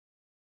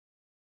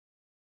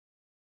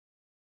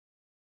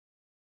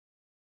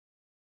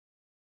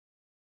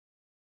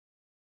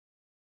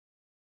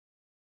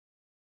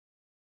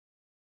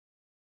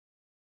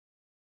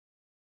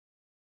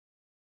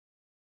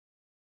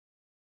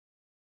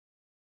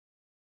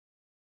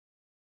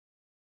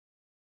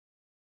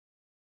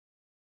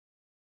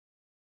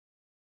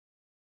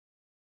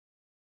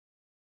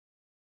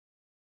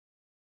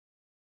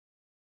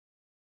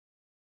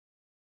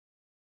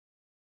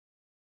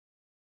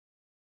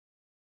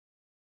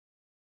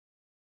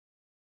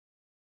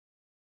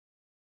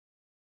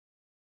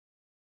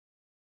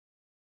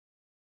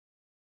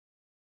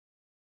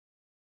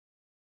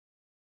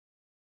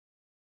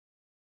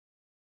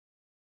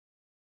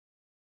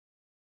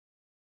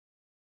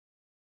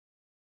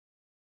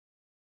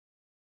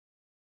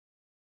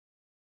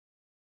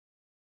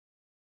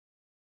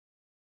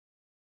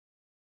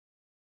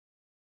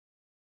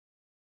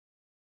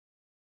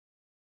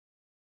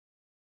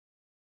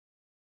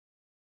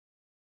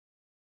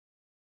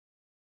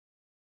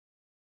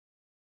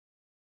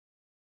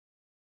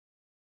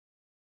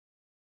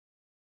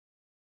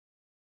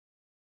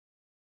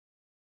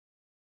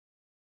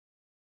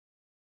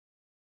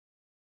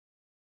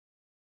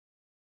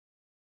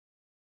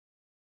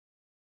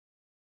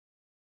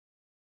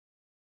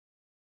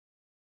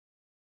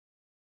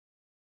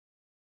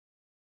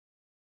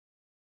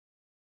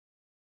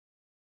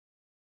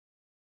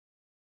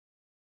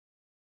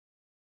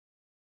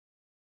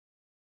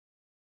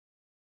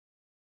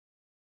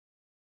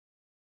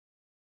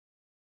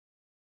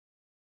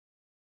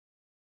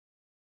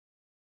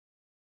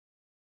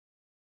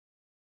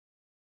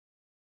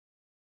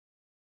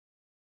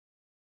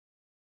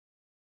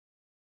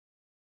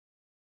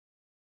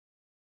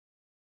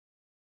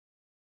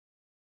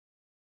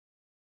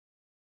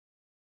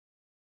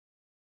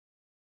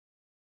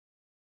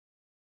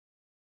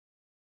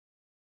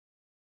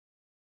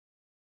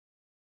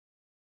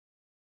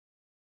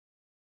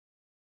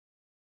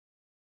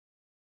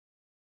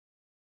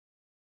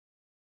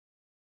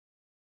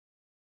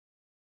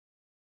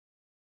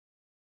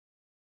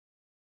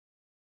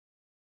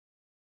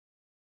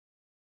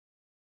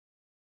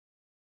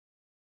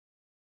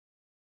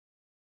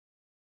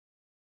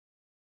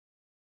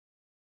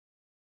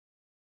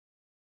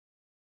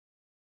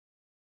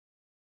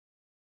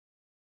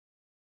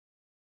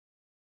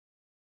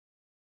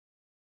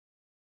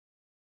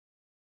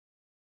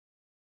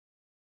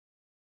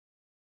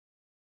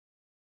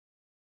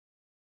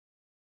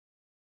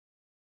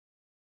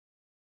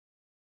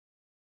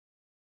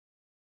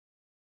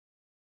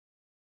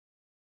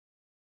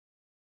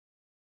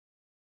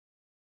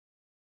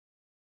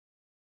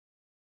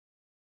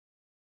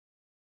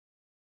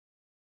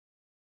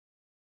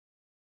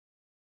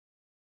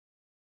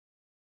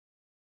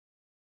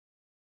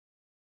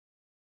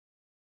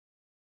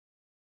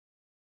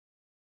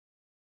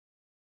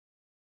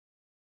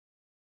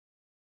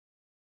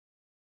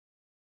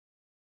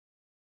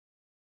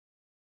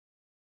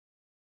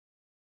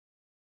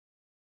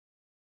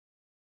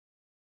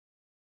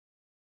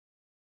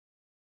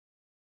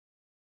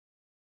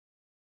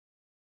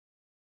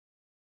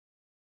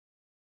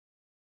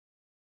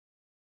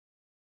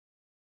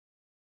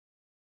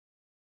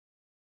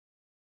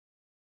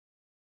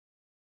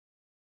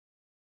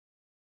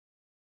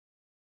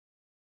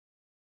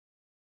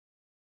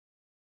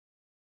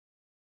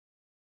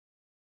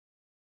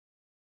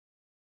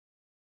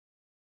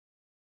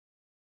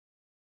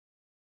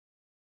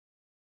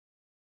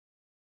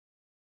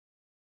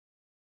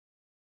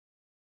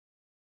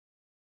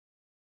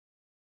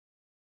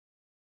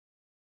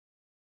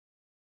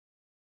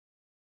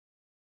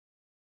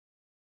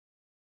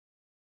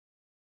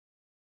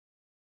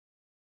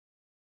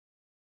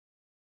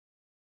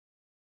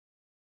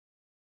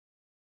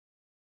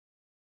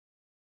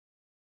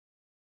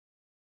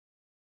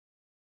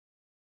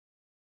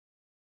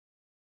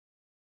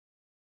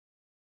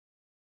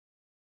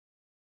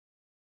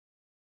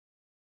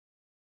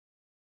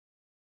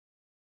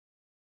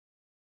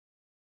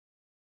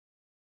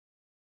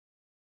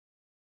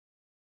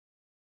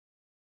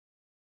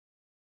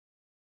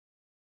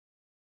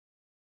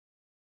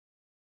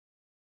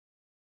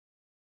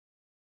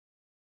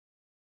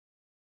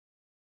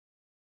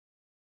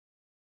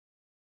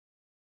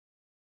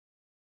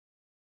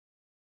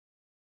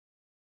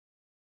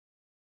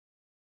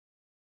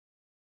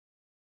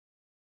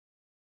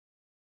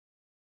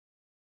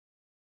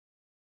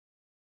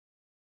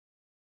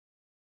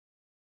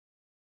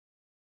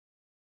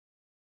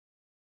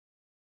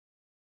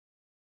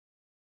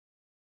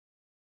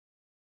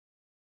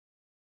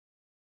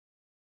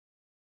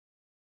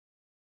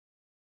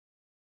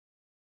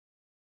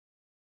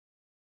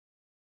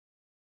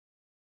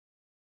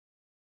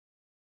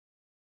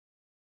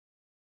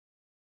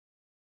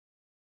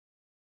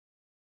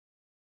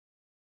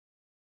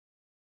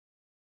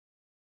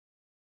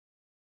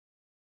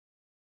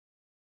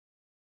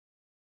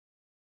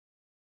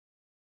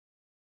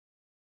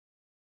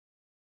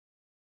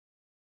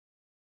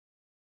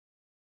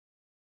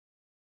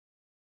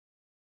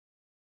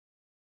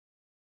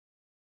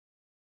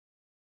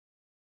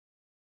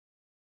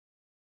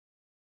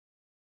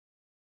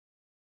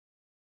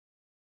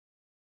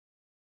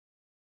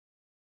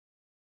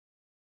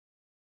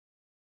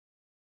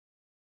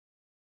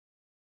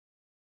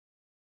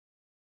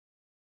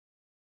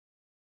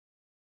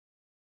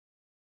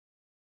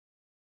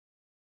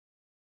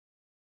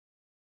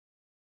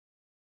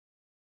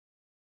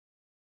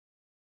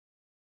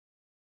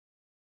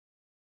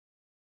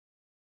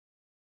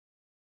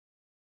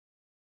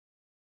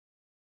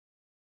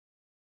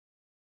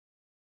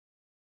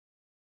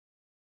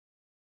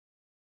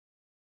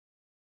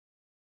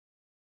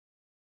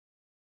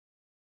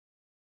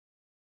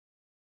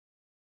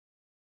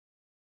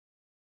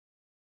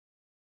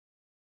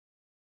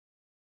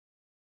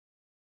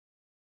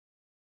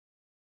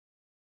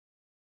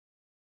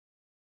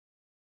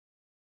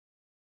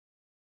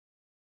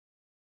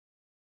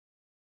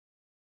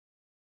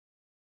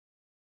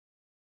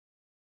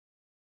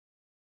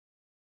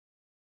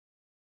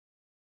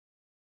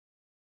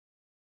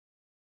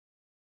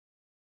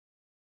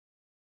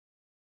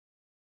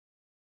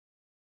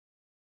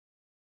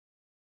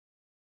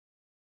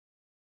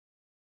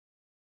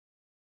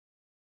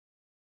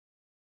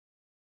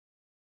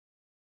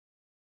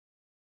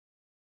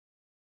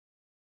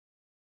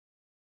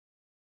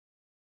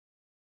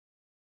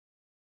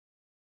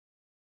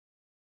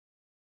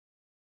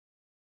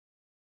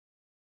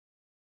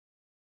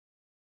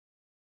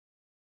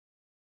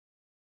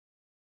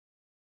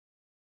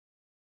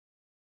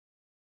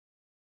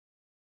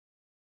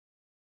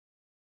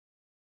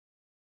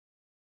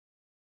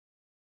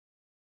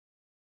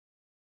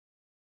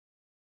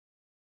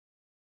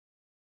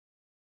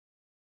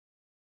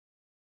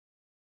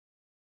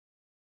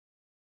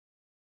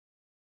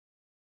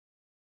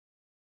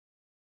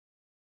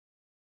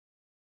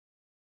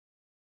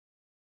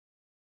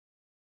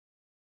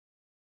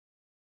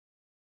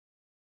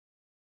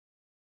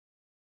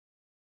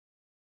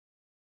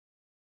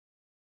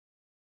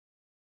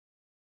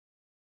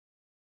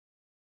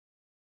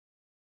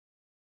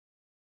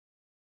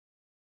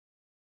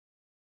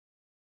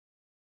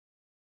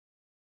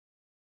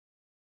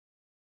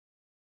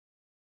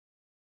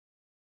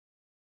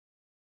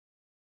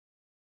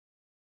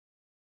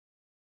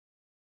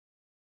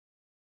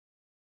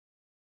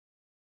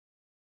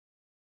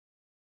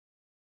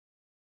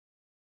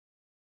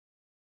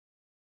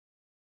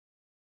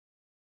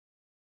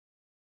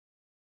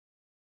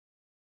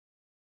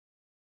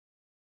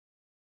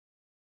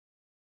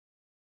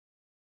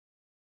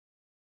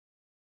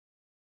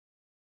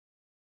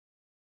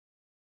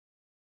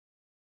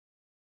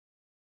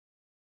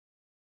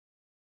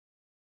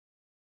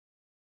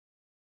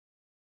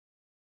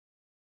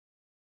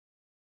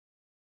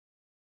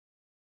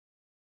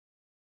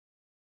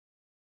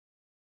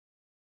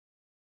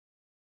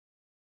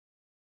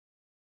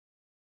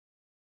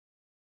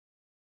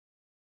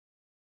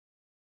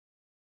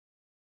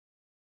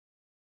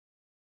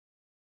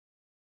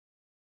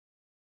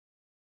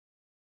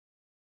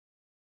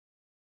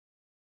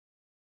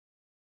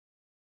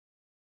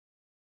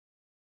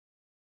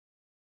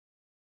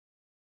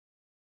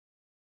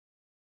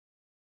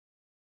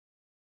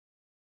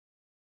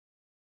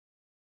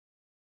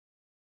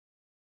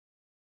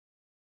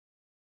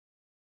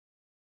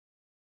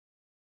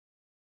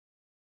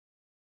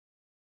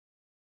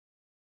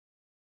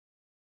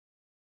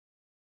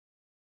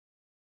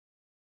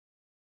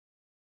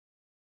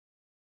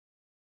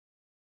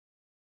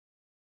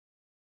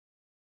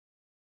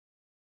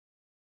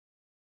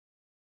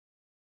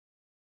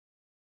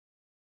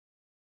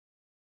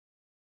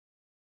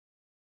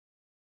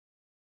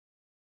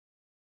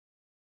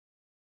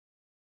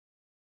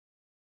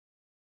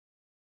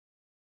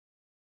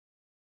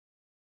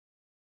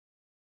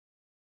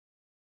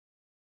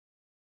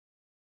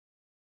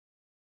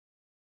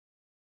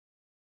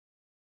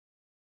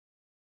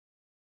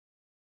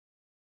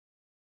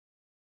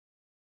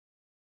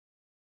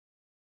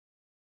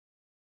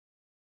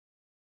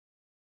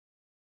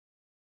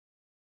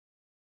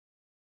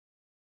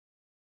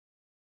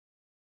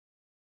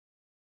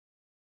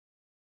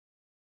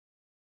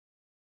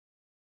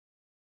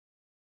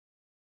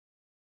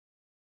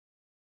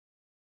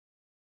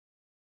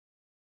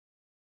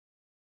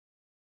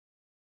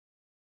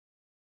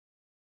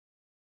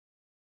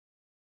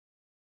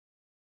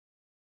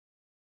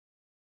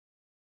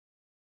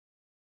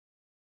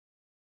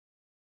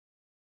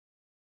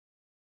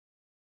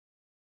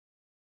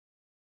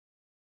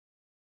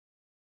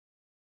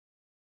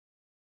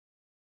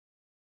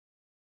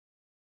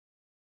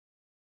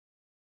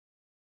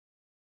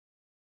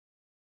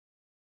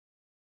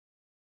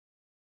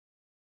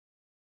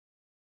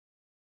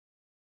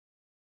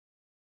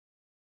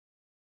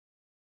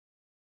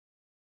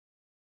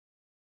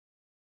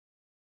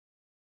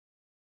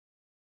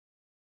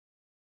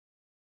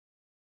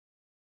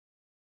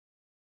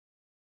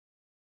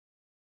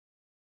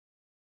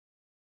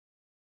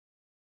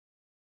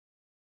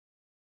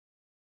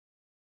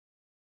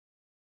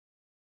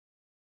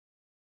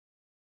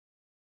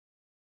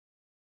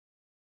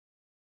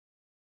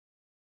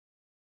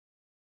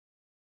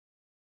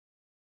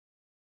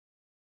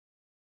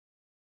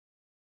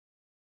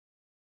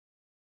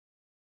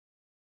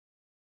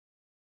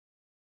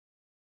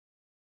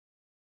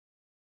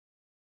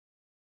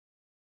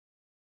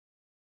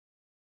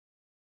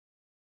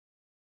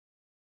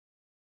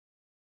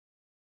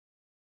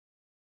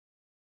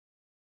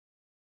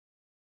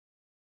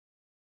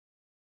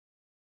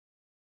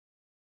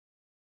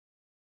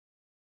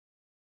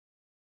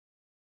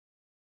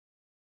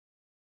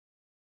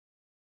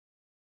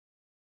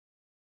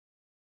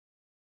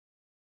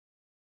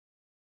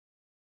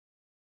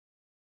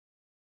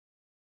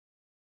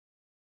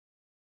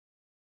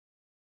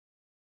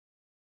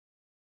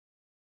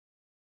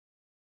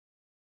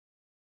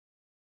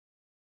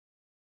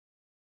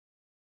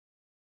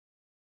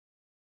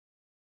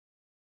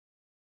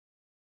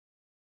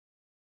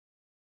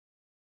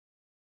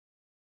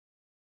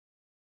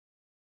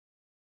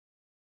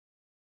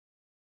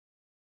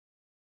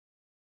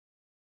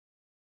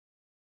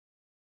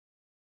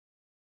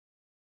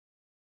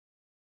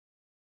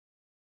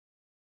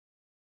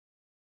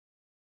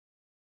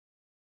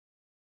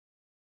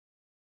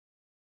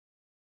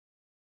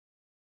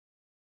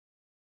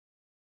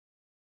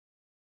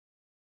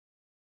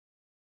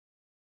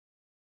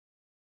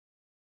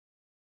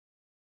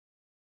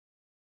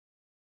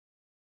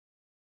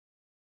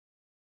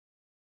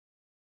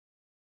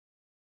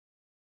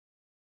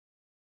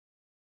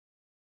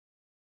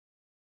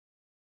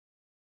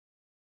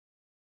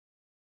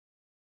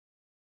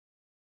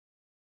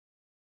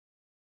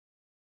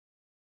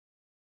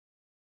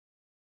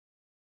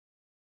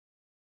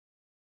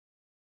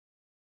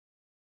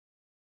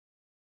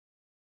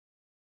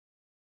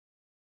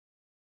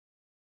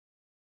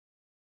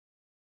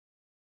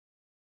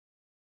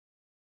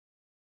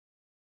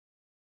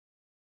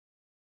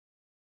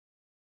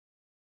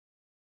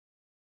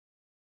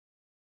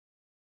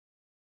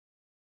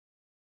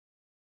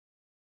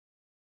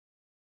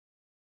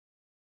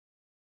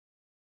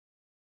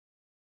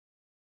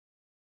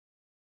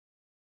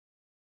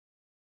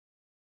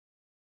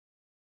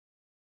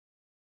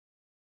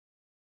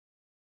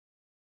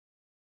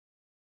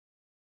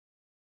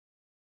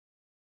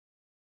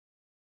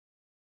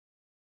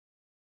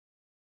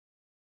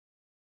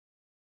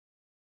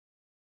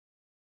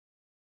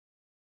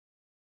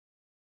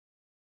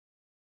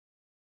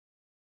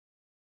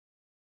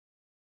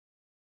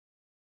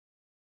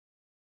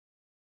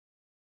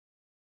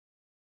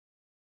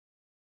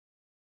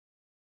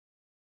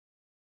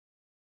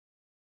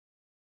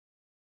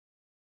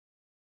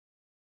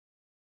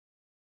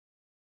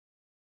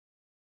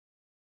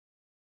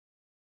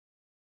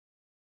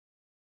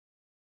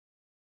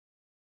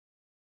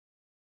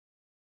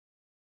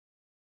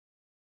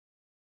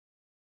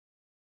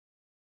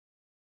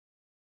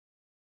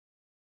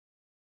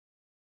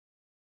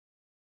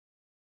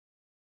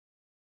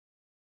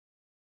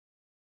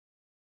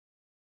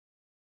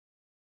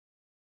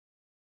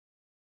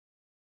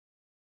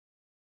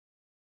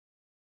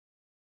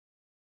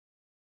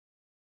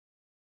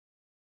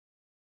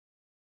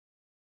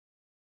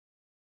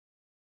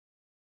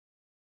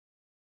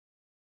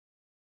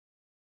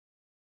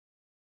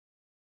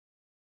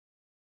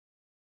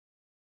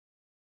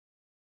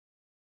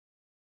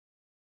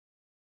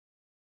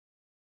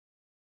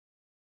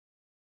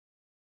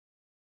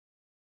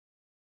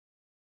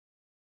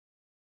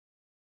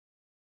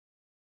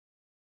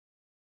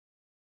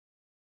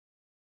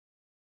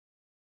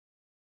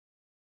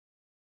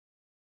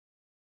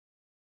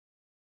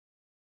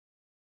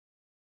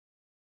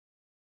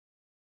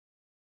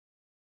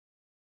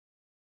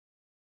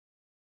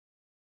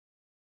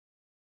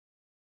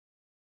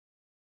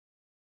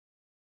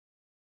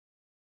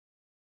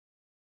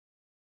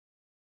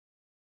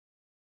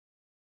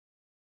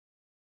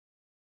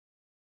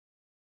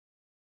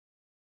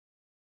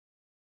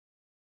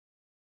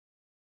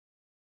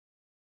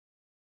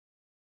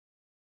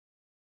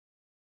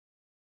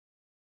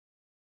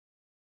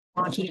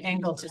launching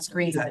angle to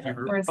screen.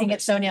 We're looking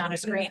at Sonia on a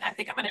screen. I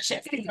think I'm going to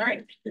shift. All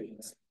right.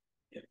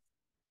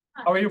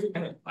 How are you?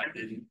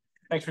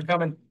 Thanks for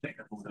coming.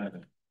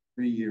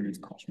 3 years.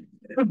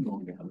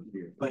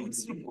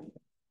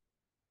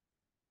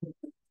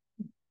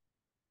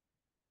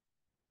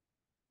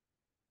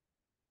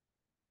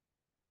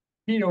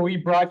 Pete, are we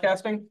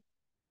broadcasting?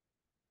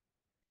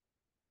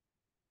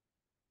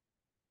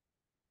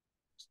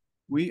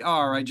 We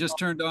are. I just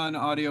turned on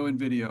audio and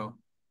video.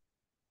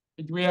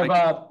 Do we have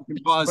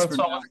pause for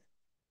now.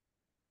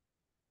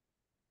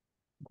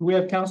 Do we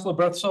have Councilor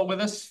Berthasol with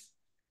us?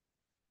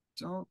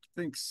 Don't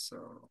think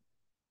so.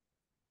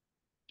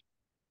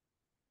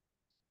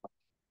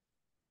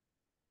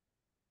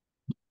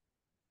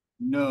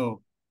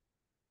 No.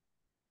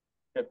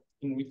 Yep.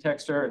 Can we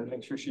text her and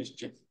make sure she's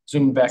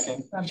zooming back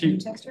in? Can you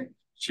text her?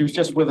 She was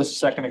just with us a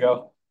second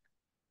ago.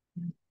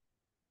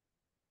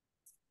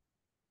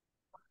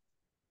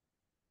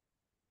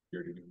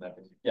 You're doing that.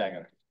 Yeah, I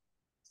got it.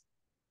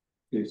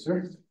 Okay,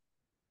 sir.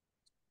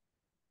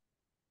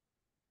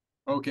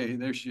 Okay,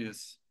 there she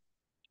is.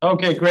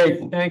 Okay,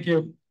 great. Thank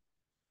you.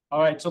 All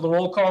right, so the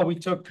roll call we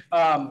took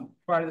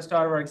prior to the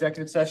start of our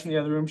executive session, the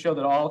other room showed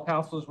that all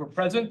councilors were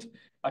present.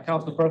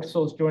 Councilor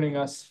Berthasol is joining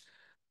us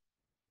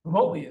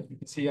remotely, as you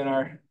can see on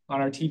our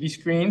TV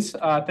screens.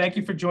 Thank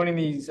you for joining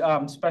these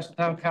special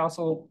town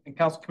council and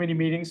council committee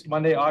meetings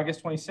Monday, August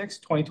 26,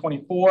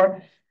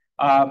 2024.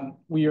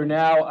 We are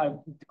now, I've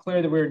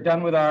declared that we're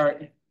done with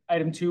our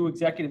item 2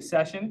 executive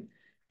session,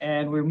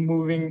 and we're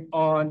moving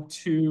on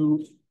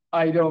to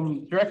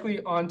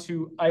directly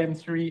onto item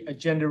 3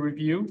 agenda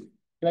review.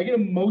 Can I get a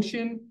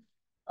motion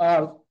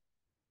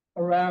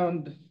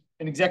around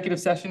an executive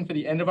session for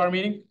the end of our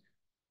meeting?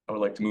 I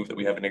would like to move that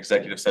we have an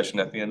executive session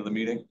at the end of the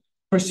meeting.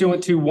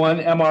 Pursuant to 1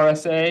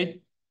 MRSA.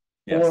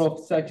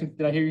 Yes. Section,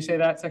 did I hear you say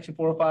that? Section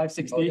 405,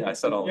 60? Oh, yeah, I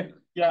said all of it.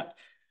 Yeah.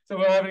 So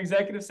we'll have an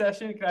executive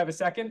session. Can I have a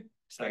second?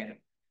 Second.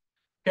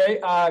 Okay,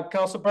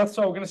 Councilor Berthasol,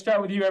 we're going to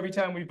start with you every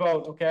time we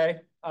vote,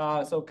 okay?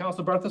 So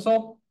Councilor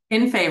Berthasol?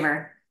 In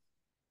favor.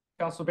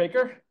 Councilor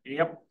Baker?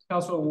 Yep.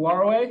 Councilor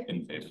Laraway?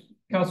 In favor.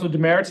 Councilor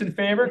Demerits in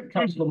favor.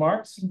 Councilor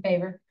Marks? In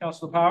favor.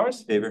 Councilor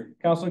Powers? Favor.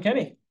 Councilor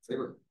Kenny?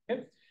 Favor.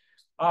 Okay.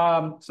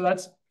 So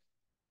that's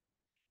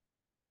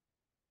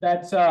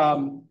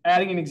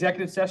adding an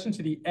executive session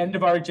to the end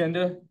of our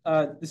agenda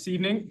this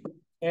evening.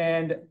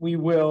 And we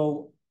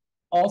will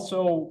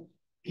also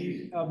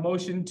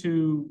motion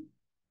to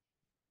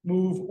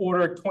move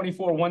order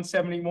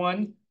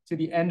 24-171 to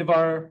the end of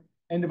our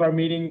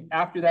meeting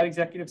after that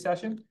executive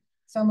session.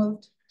 So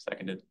moved.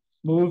 Seconded.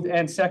 Moved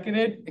and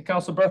seconded.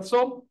 Councilor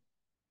Berthasol?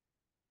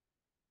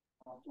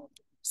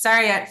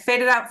 Sorry, I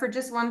faded out for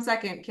just 1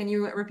 second. Can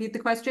you repeat the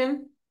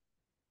question?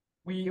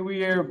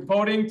 We are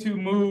voting to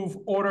move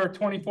order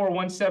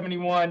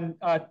 24-171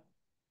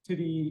 to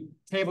the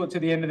table to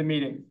the end of the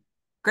meeting.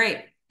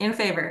 Great. In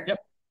favor. Yep.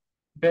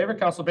 In favor.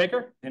 Councilor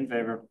Baker? In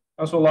favor.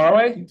 Councilor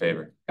Laraway? In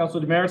favor.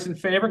 Councilor Demerits in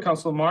favor.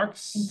 Councilor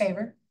Marks? In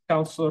favor.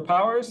 Councilor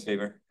Powers? In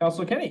favor.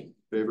 Councilor Kenny?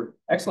 Favor.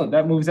 Excellent.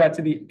 That moves that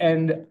to the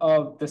end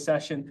of the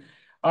session.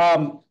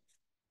 The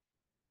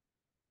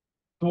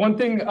one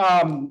thing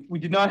we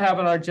did not have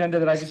on our agenda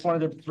that I just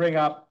wanted to bring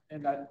up,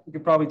 and we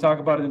could probably talk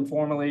about it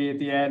informally at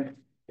the end,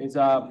 is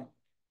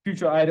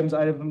future items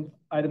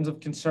of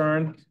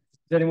concern.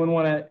 Does anyone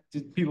want to?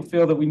 Do people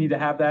feel that we need to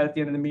have that at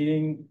the end of the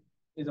meeting?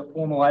 Is a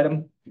formal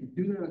item?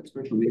 Do that at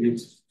special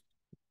meetings.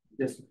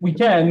 Yes, we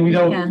can. We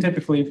don't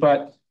typically,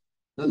 but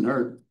doesn't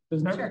hurt.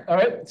 Doesn't hurt. Sure. All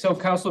right. So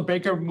Councilor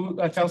Baker,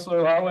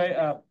 Councilor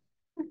Laraway,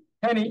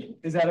 Kenny,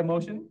 is that a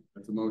motion?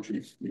 That's a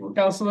motion.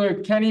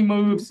 Councilor Kenny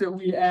moves that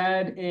we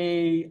add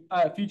a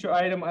future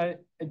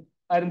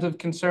items of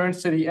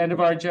concerns to the end of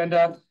our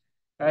agenda.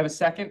 I have a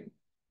second.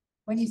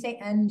 When you say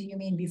end, do you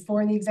mean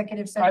before the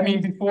executive session? I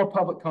mean before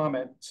public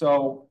comment.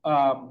 So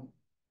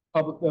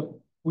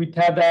we'd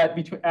have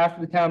that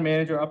after the town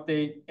manager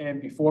update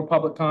and before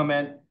public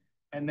comment,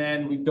 and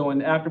then we'd go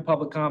in after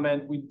public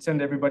comment. We'd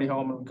send everybody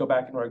home and we'd go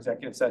back into our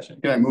executive session.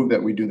 Can I move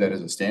that we do that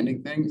as a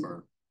standing thing,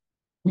 or?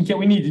 We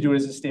need to do it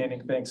as a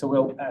standing thing, so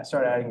we'll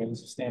start adding it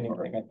as a standing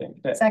thing, I think.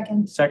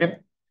 Second. Second.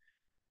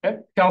 Okay,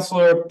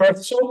 Councilor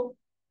Berthasol.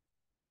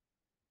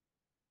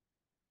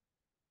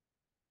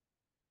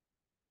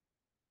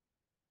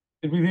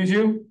 Did we lose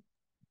you?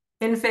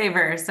 In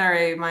favor.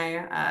 Sorry,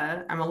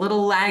 I'm a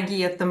little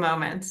laggy at the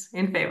moment.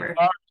 In favor.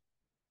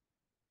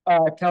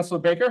 Councilor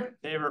Baker.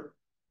 Favor.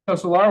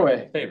 Councilor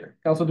Laraway. Favor.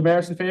 Councilor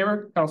Demerits in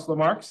favor. Councilor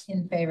Marks.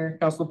 In favor.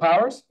 Councilor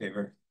Powers.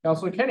 Favor.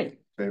 Councilor Kenny.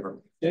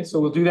 Favor. Okay, so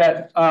we'll do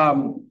that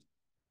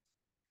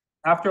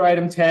after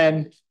item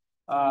 10.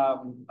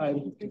 Item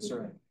of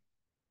concern.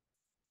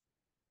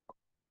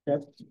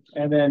 Okay,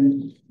 and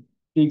then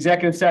the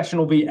executive session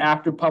will be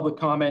after public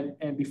comment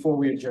and before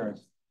we adjourn.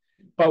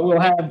 But we'll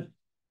have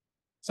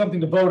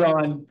something to vote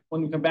on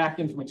when we come back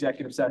in from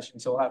executive session.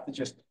 So we'll have to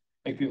just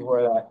make people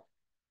aware of that.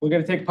 We're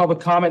going to take public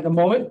comment in a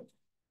moment.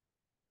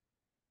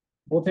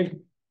 We'll take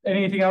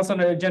anything else on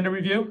the agenda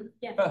review?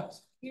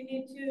 Yes. You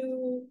need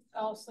to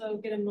also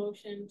get a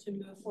motion to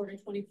move forward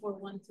to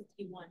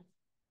 24-151.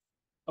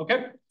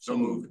 Okay. So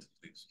moved,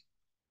 please.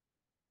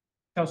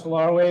 Council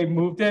Larway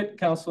moved it.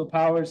 Council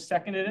Powers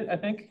seconded it, I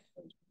think.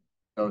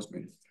 That was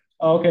me.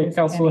 Okay,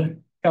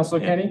 Councilor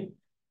Kenny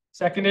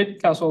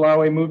seconded. Council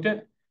Larway moved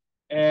it.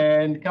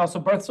 And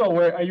Council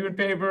Berthel, are you in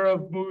favor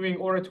of moving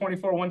order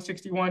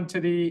 24-161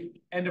 to the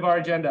end of our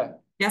agenda?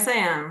 Yes, I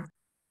am.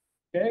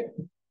 Okay.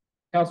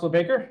 Councilor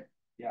Baker?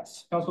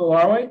 Yes. Councilor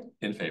Larway?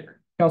 In favor.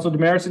 Councilor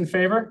Damaris in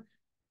favor?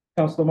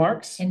 Councilor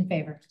Marks? In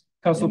favor.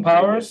 Councilor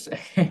Powers?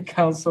 And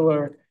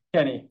Councilor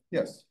Kenny?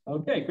 Yes.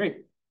 Okay,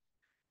 great.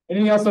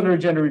 Anything else under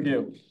agenda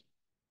review?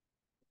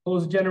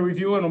 Close agenda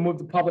review and we'll move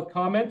to public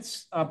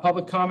comments.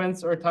 Public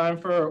comments are time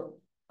for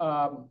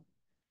Orono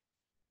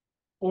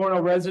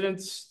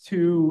residents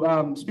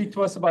to speak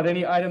to us about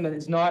any item that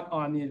is not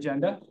on the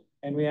agenda.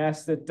 And we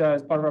ask that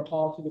as part of our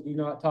policy that we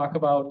not talk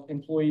about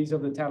employees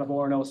of the town of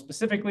Orono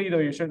specifically, though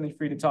you're certainly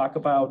free to talk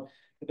about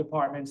the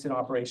departments and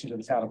operations of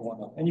the town of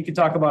Orono. And you can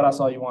talk about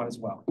us all you want as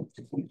well.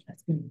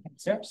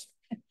 Yes.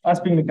 Us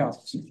being the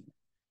council.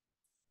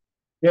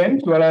 Dan,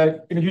 do you want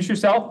to introduce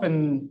yourself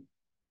and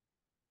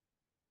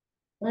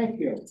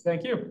Thank you.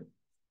 thank you.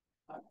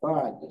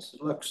 God, this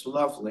looks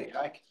lovely.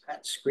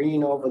 That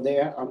screen over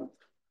there,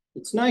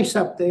 it's nice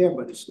up there,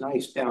 but it's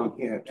nice down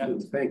here too.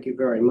 Thank you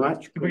very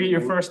much. Can we get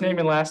your first name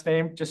and last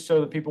name, just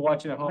so the people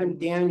watching at home? I'm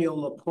Daniel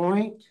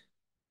Lapointe,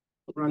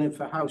 running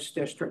for House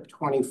District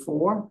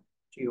 24,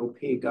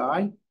 GOP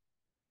guy.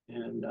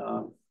 And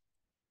I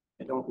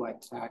don't like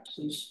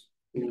taxes.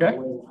 You know, Okay.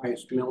 we're the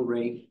highest mill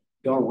rate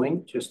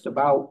going, just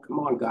about. Come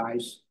on,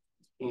 guys.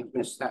 Can't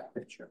miss that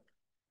picture.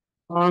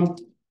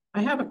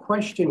 I have a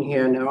question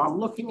here now. I'm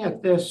looking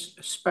at this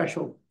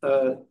special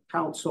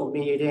council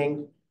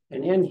meeting,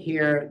 and in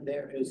here,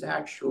 there is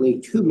actually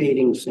 2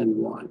 meetings in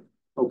one,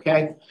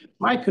 okay?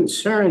 My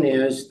concern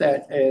is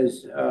that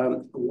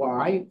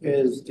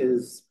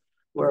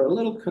we're a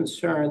little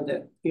concerned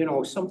that, you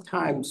know,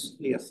 sometimes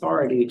the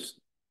authorities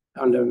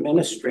under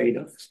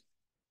administrative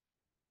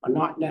are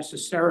not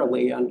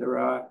necessarily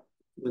under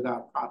with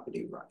our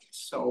property rights.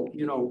 So,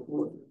 you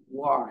know,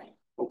 why?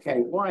 Okay,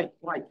 why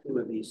 2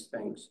 of these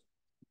things?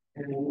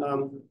 And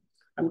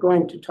I'm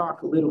going to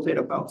talk a little bit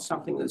about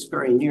something that's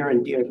very near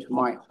and dear to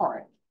my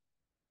heart.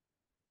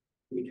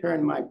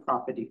 Return my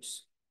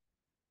properties.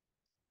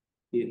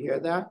 Do you hear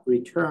that?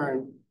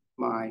 Return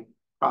my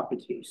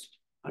properties.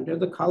 Under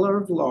the color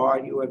of law,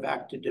 you have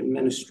acted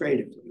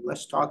administratively.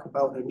 Let's talk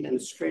about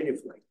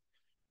administratively.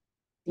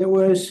 There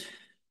was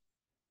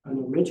an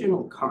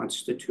original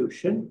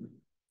constitution.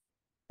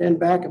 Then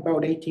back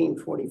about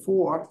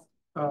 1844,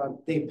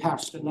 they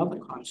passed another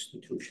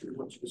constitution,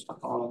 which was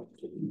called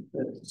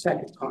the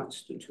second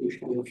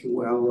constitution, if you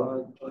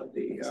will,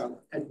 the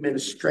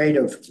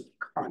administrative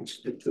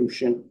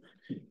constitution.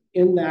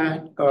 In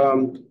that,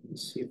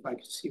 let's see if I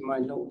can see my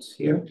notes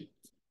here.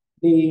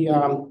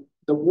 The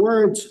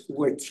words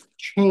were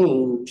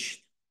changed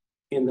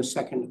in the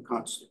second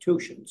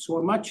constitution.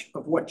 So much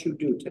of what you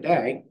do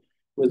today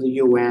with the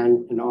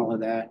UN and all of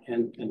that,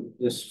 and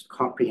this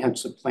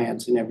comprehensive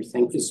plans and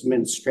everything is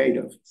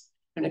administrative.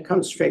 And it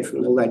comes straight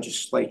from the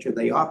legislature.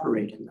 They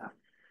operate in that.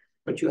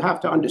 But you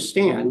have to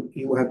understand,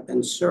 you have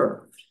been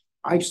served.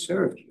 I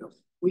served you.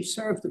 We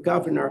served the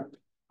governor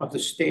of the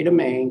state of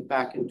Maine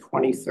back in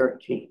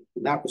 2013.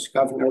 And that was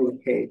Governor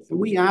LePage. And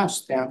we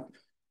asked them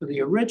for the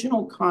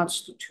original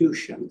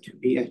constitution to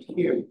be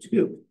adhered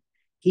to.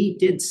 He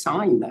did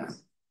sign that.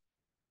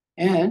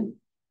 And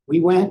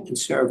we went and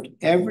served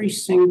every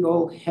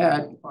single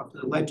head of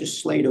the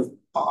legislative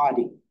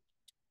body.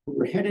 We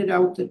were headed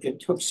out. It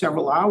took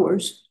several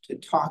hours to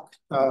talk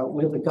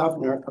with the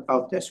governor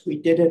about this. We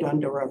did it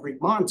under a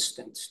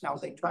remonstrance. Now,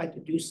 they tried to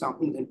do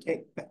something to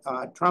take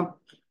Trump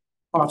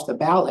off the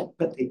ballot,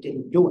 but they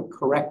didn't do it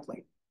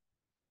correctly.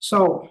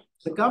 So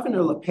the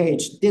Governor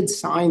LePage did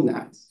sign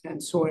that.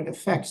 And so it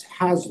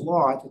has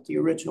law that the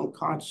original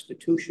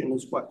Constitution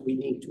is what we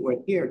need to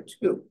adhere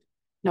to.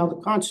 Now,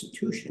 the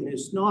Constitution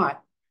is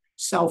not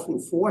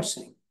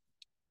self-enforcing.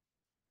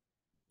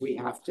 We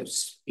have to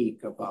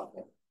speak about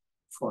it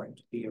for it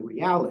to be a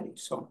reality.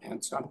 So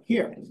hence I'm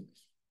here.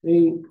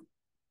 We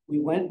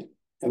went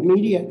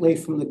immediately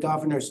from the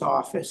governor's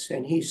office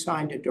and he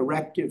signed a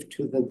directive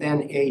to the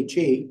then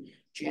AG,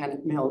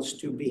 Janet Mills,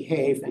 to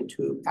behave and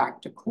to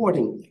act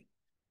accordingly.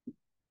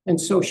 And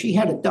so she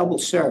had a double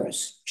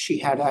service. She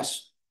had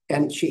us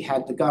and she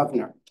had the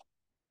governor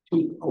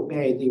to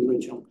obey the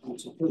original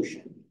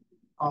Constitution.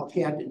 All he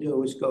had to do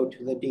was go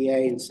to the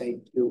DA and say,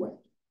 do it.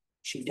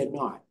 She did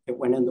not. It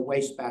went in the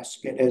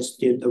wastebasket, as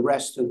did the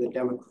rest of the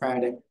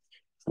Democratic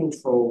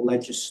control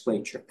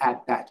legislature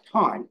at that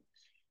time.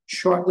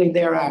 Shortly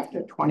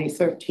thereafter,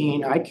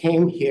 2013, I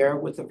came here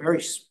with a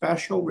very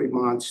special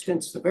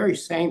remonstrance, the very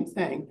same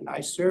thing, and I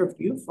served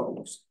you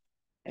folks.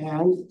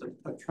 And the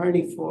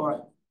attorney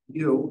for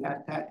you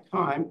at that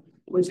time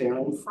was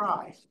Aaron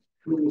Fry,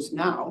 who is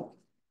now,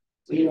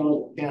 we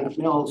know Janet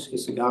Mills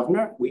is the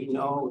governor. We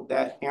know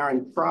that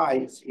Aaron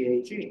Fry is the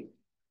AG.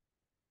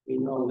 We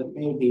know that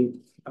maybe,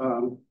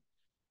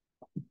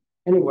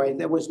 anyway,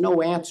 there was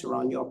no answer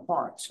on your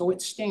part. So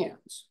it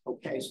stands,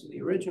 okay? So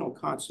the original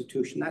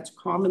Constitution, that's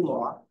common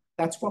law.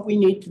 That's what we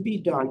need to be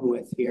done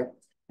with here.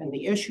 And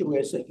the issue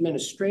is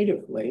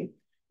administratively,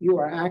 you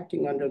are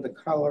acting under the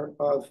color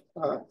of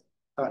the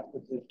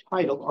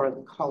title or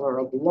the color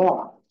of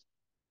law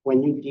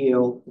when you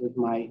deal with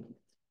my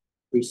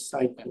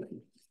recycling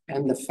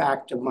and the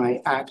fact of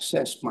my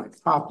access, my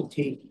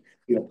property,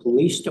 your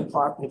police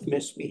department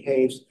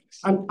misbehaves.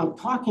 I'm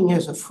talking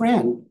as a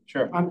friend.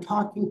 Sure. I'm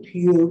talking to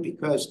you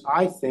because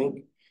I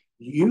think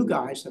you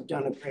guys have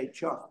done a great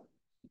job.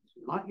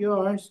 Not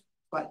yours,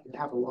 but you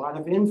have a lot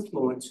of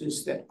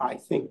influences that I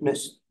think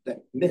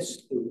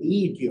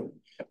mislead you.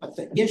 But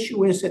the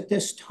issue is at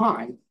this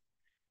time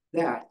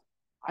that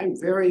I'm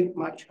very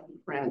much a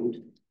friend,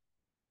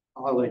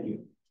 all of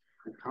you.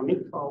 I'm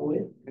coming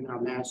forward and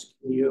I'm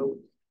asking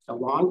you, a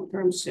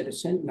long-term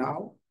citizen.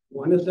 Now,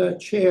 one of the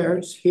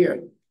chairs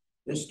here,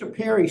 Mr.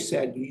 Perry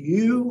said,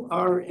 you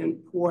are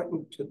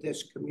important to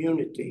this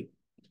community.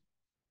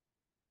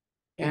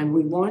 And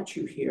we want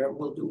you here.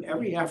 We'll do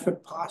every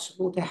effort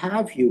possible to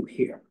have you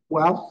here.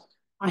 Well,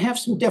 I have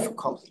some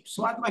difficulties,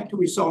 so I'd like to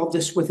resolve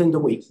this within the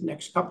week.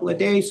 Next couple of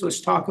days,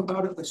 let's talk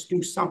about it. Let's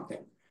do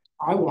something.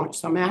 I want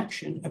some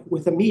action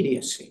with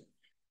immediacy.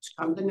 Let's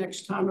come the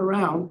next time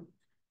around.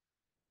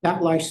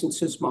 That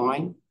license is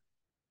mine.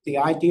 The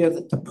idea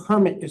that the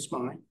permit is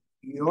mine.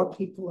 Your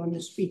people are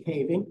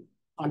misbehaving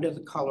under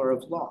the color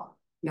of law.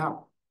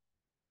 Now,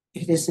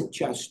 it isn't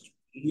just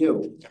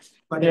you,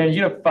 but Yeah,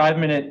 you have a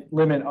 5-minute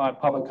limit on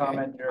public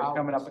comment. You're I'll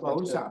coming up.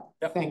 close up.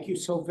 Yep. Thank you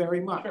so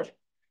very much. Sure.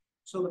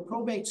 So the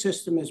probate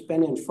system has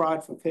been in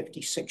fraud for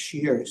 56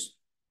 years.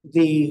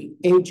 The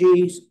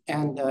AGs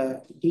and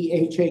the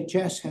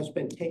DHHS has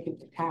been taken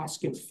to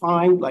task and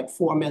fined like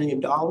 $4 million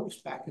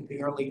back in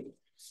the early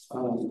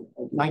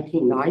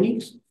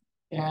 1990s.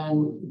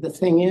 And the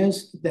thing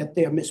is that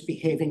they're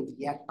misbehaving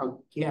yet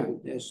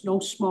again. There's no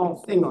small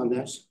thing on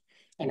this,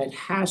 and it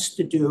has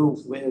to do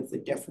with the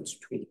difference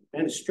between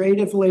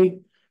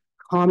administratively,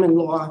 common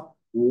law,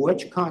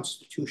 which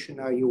constitution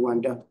are you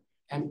under,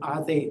 and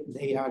are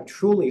they are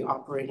truly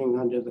operating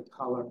under the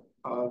color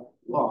of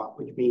law,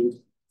 which means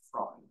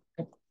fraud.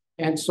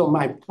 And so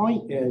my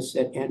point is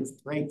that in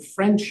great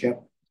friendship,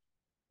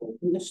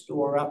 open this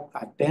door up.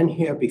 I've been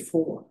here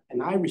before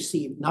and I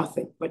received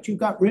nothing, but you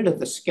got rid of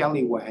the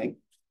scallywag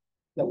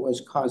that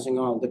was causing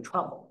all the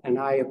trouble. And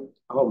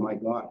oh my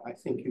God, I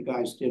think you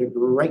guys did a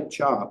great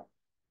job.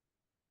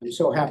 I'm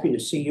so happy to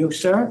see you,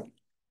 sir.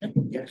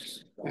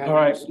 Yes. All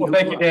right. Well,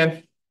 thank you,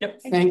 Dan.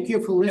 Yep. Thank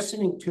you for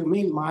listening to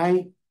me.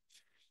 My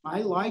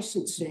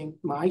licensing,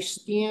 my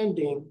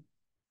standing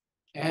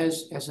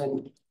as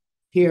an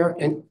here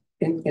in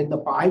the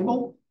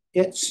Bible,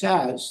 it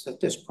says that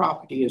this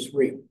property is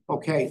real.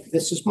 Okay,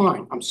 this is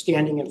mine. I'm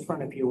standing in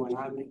front of you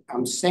and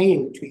I'm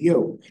saying to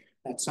you,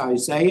 that's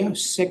Isaiah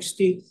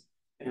 60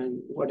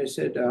 and what is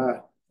it,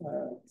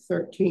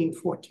 13,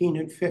 14,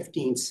 and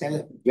 15 said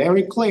it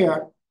very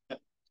clear.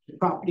 The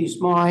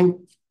property's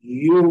mine.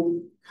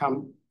 You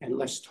come and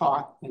let's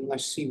talk and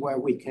let's see where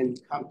we can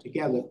come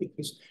together,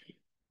 because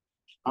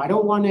I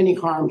don't want any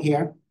harm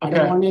here. I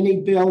don't want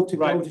any bill to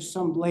go to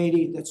some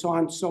lady that's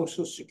on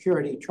Social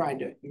Security trying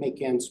to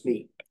make ends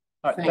meet.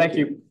 All right, thank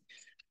you.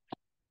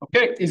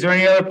 Okay, is there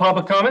any other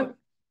public comment?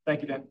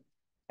 Thank you, Dan.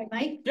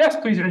 Mike? Yes,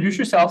 please introduce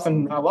yourself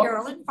and welcome.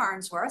 Carolyn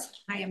Farnsworth.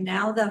 I am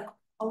now the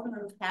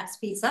owner of Pat's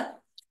Pizza.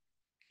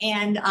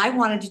 And I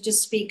wanted to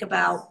just speak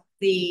about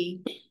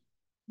the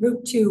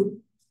Route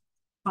 2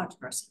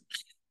 controversy,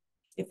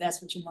 if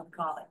that's what you want to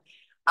call it.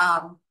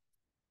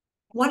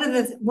 One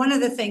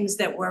of the things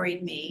that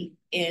worried me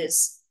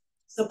is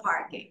the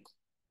parking.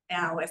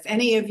 Now, if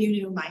any of you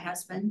knew my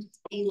husband,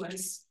 he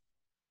was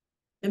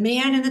the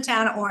man in the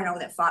town of Orono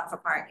that fought for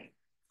parking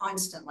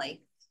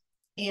constantly.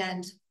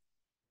 And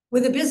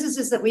with the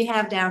businesses that we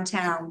have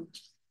downtown,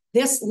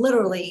 this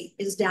literally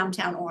is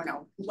downtown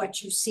Orono,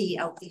 what you see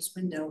out these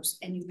windows,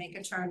 and you make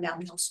a turn down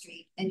Mill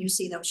Street and you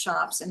see those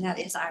shops, and that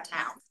is our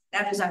town.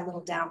 That is our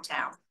little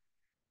downtown.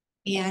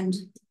 And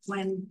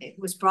when it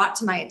was brought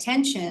to my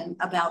attention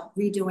about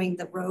redoing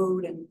the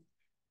road and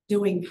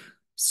doing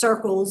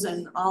circles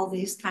and all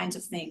these kinds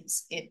of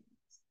things, it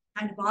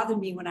kind of bothered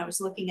me when I was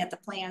looking at the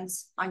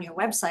plans on your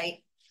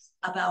website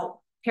about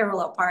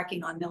parallel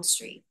parking on Mill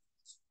Street.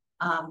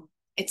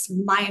 It's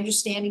my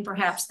understanding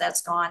perhaps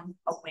that's gone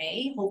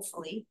away,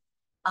 hopefully,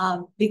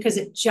 because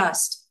it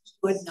just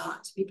would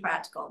not be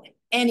practical in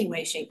any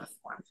way, shape, or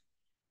form.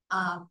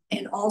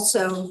 And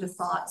also the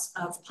thoughts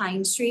of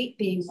Pine Street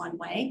being one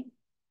way.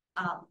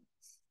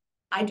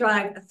 I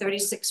drive a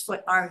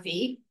 36-foot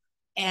RV,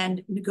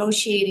 and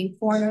negotiating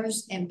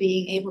corners and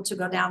being able to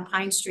go down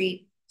Pine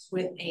Street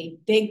with a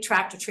big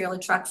tractor trailer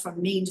truck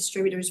from Main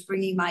Distributors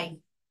bringing my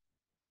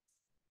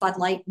Bud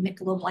Light,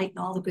 Michelob Light, and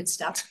all the good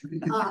stuff.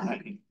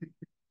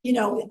 You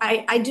know,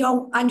 I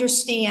don't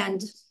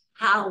understand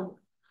how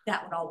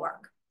that would all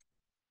work.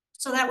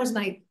 So that was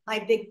my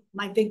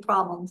big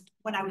problem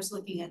when I was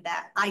looking at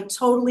that. I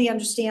totally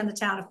understand the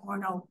town of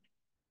Orono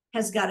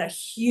has got a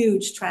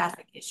huge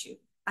traffic issue.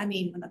 I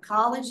mean, when the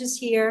college is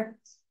here,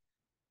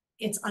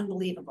 it's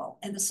unbelievable.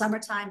 In the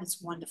summertime,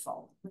 it's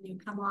wonderful. When you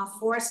come off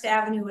Forest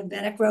Avenue and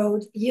Bennett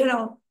Road, you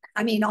know,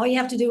 I mean, all you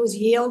have to do is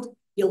yield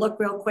You look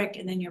real quick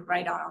and then you're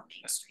right out on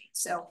Main Street.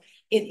 So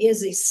it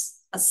is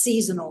a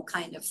seasonal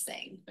kind of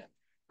thing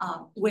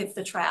with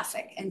the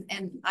traffic.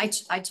 And I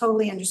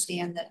totally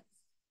understand that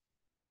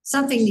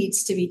something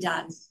needs to be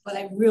done, but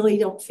I really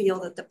don't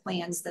feel that the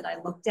plans that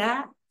I looked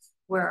at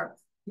were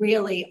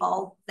really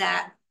all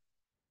that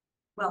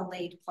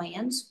well-laid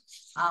plans.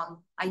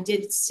 I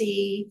did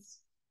see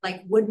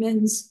like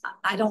Woodman's,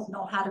 I don't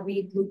know how to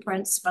read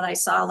blueprints, but I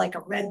saw like a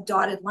red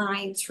dotted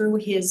line through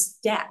his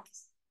deck.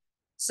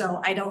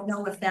 So I don't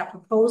know if that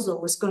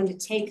proposal was going to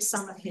take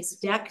some of his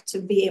deck to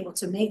be able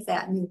to make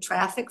that new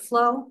traffic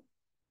flow.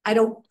 I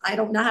don't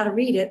know how to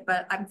read it,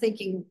 but I'm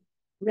thinking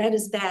red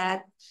is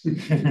bad.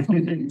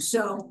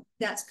 So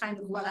that's kind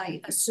of what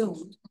I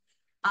assumed.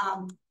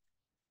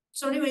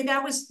 So anyway,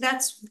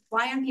 that's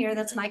why I'm here.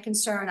 That's my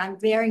concern. I'm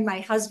bearing my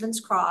husband's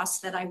cross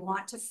that I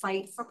want to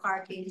fight for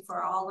parking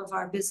for all of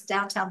our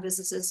downtown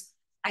businesses.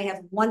 I have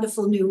a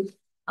wonderful new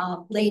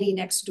lady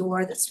next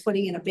door that's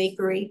putting in a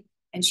bakery,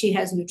 and she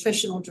has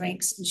nutritional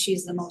drinks, and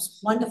she's the most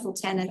wonderful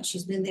tenant.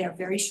 She's been there a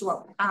very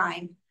short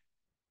time,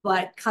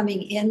 but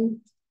coming in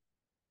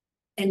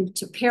and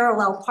to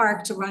parallel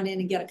park to run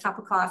in and get a cup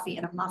of coffee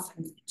and a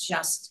muffin,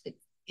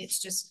 it's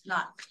just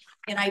not.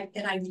 And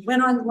I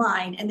went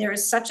online, and there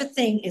is such a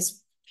thing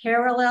as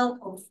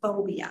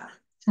parallelophobia,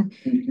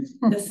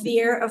 the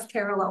fear of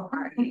parallel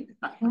parking.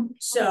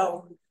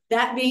 So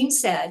that being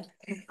said,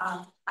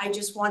 I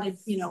just wanted,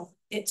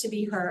 it to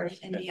be heard.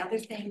 And the other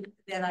thing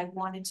that I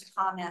wanted to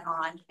comment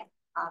on,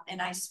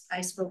 and I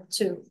spoke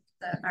to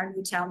our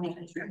new town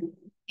manager,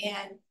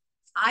 and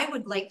I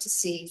would like to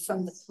see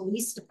from the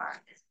police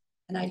department,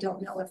 and I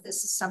don't know if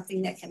this is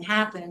something that can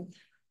happen,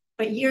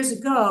 but years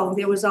ago,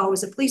 there was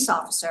always a police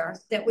officer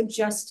that would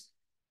just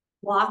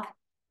walk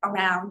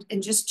around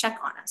and just check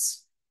on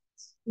us.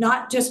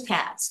 Not just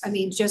pats. I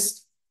mean,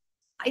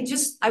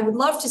 I would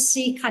love to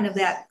see kind of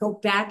that go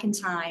back in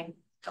time,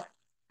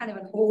 kind of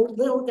an old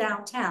little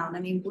downtown.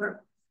 I mean, we're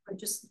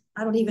just,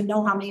 I don't even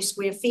know how many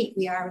square feet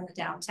we are in the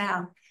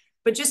downtown,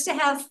 but just to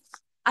have,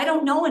 I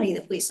don't know any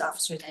of the police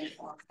officers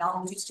anymore. We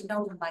all used to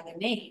know them by their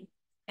name,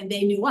 and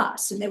they knew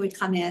us, and they would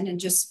come in and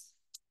just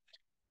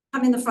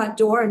come in the front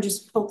door and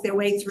just poke their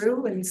way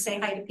through and say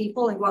hi to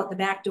people and go out the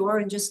back door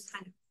and just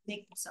kind of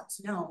make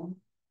themselves known.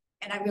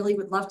 And I really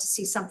would love to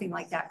see something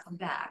like that come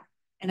back.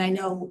 And I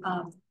know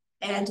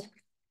Ed,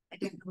 I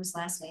didn't know his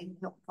last name,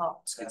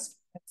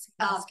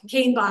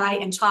 came by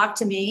and talked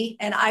to me,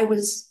 and I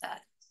was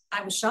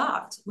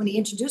shocked when he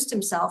introduced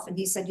himself, and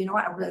he said, "You know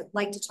what, I would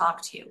like to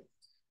talk to you."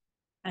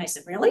 And I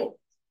said, "Really?"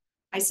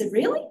 I said,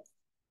 "Really?"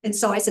 And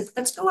so I said,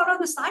 "Let's go out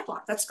on the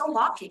sidewalk. Let's go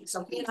walking."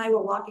 So he and I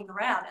were walking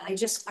around, and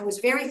I was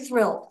very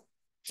thrilled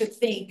to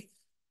think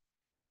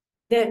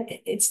that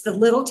it's the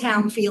little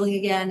town feeling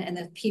again, and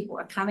that people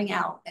are coming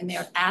out and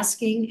they're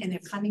asking, and they're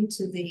coming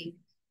to the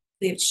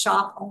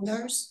shop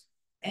owners,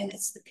 and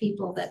it's the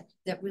people that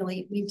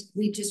really,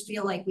 we just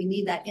feel like we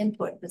need that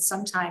input, but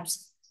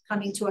sometimes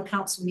coming to a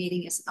council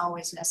meeting isn't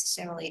always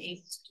necessarily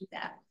able to do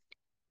that.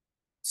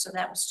 So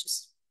that was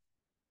just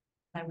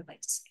what I would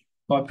like to say.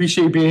 Well, I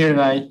appreciate you being here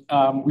tonight.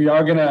 We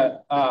are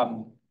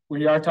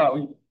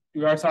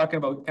talking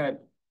about kind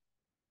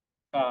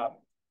of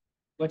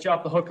let you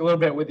off the hook a little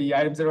bit with the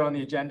items that are on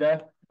the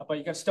agenda, but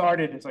you got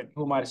started. It's like,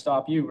 who am I to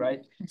stop you,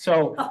 right?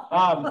 So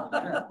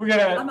we're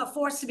gonna. I'm a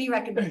force to be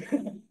reckoned with.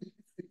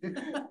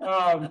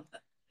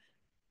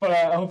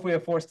 But hopefully a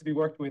force to be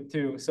worked with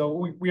too. So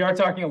we are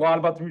talking a lot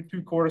about the Route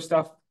 2 corridor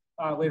stuff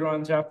later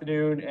on this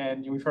afternoon,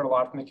 and we've heard a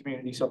lot from the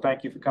community. So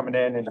thank you for coming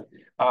in, and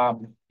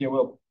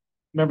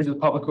members of the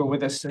public who are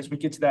with us as we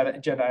get to that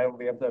agenda item,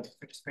 we have to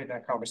participate in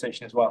that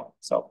conversation as well.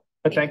 So,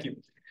 but thank you.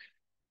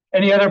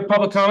 Any other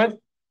public comment?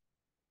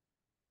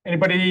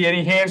 Anybody,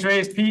 any hands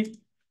raised, Pete?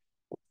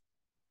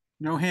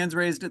 No hands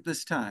raised at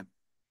this time.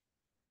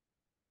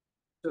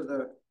 So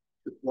the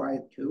why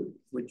two,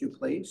 would you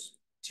please?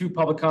 2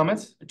 public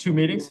comments, 2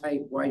 meetings?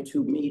 Why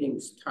 2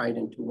 meetings tied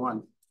into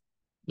one?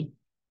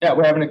 Yeah,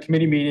 we're having a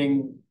committee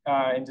meeting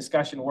and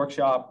discussion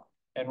workshop,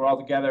 and we're all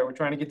together. We're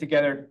trying to get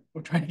together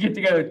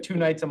 2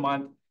 nights a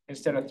month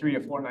instead of 3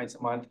 or 4 nights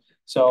a month.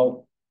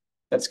 So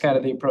that's kind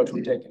of the approach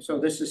we're taking. So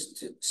this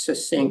is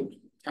succinct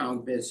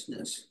town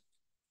business.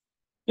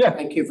 Yeah.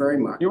 Thank you very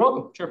much. You're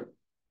welcome. Sure.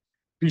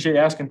 Appreciate you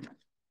asking.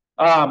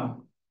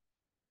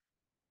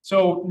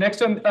 So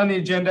next on the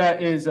agenda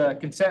is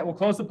consent. We'll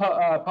close the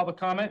public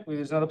comment.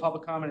 There's another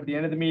public comment at the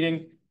end of the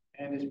meeting.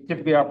 And it's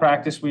typically our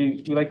practice,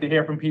 we like to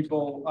hear from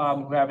people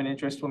who have an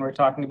interest when we're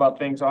talking about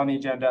things on the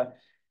agenda.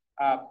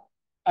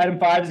 Item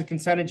 5 is a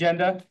consent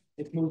agenda.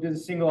 It's moved as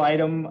a single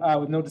item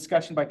with no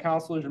discussion by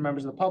councilors or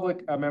members of the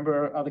public. A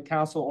member of the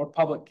council or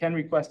public can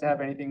request to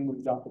have anything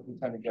moved off the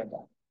consent agenda.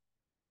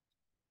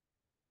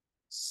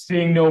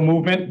 Seeing no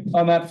movement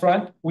on that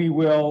front, we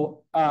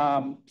will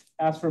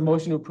ask for a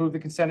motion to approve the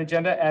consent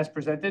agenda as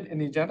presented in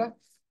the agenda.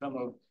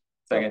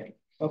 Second.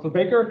 Councilor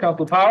Baker,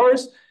 Councilor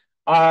Powers,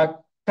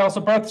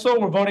 Councilor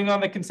Berthel, we're voting on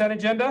the consent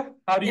agenda.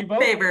 How do you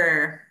vote? In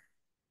favor.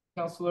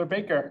 Councilor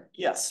Baker.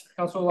 Yes.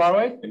 Councilor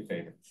Larway. In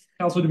favor.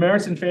 Councilor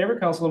Damaris in favor.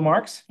 Councilor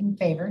Marks. In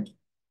favor.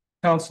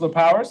 Counselor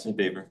Powers, In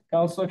favor.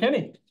 Counselor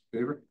Kenny.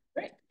 Favor?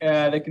 Great.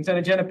 The consent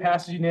agenda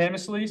passes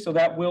unanimously, so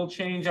that will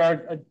change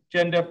our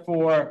agenda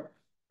for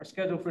our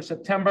schedule for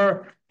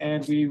September,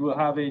 and we will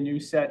have a new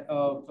set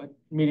of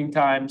meeting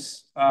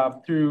times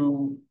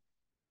through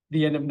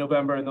the end of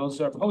November, and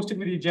those are posted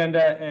with the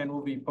agenda and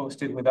will be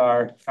posted with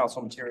our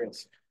council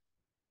materials.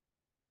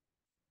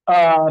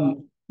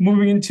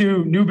 Moving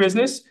into new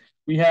business,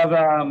 we have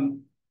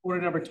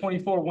order number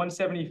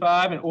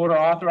 24-175, an order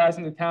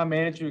authorizing the town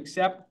manager to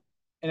accept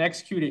and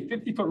execute a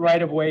 50-foot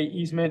right-of-way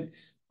easement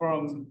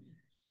from,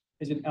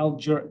 is it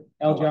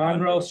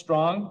Alejandro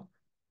Strong?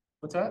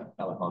 What's that?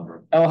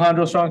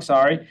 Alejandro Strong,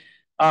 sorry.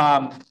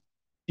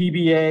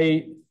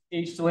 DBA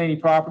H. Delaney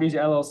Properties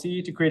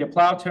LLC to create a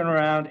plow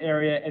turnaround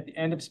area at the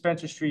end of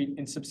Spencer Street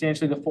in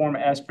substantially the form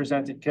as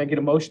presented. Can I get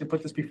a motion to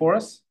put this before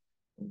us?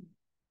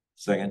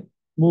 Second.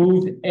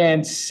 Moved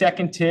and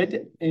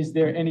seconded. Is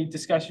there any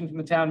discussion from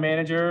the town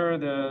manager,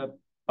 the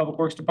Public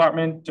Works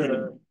Department,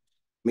 or?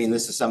 I mean,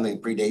 this is something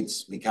that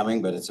predates me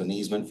coming, but it's an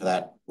easement for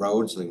that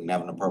road, so we can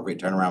have an appropriate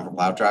turnaround for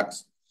plow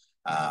trucks.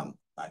 My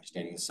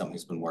understanding is something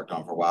that's been worked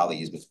on for a while. The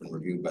easement's been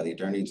reviewed by the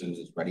attorneys and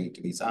is ready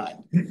to be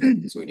signed.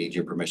 So we need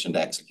your permission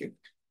to execute.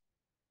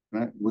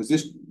 Right, was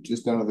this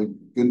just out of the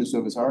goodness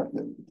of his heart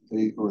that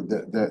they, or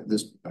that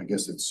this, I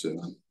guess it's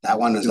That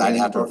one is, I'd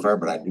have to refer,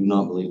 but I do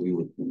not believe we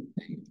would.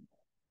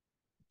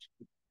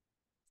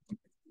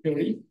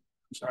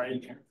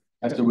 Sorry.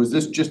 So was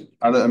this just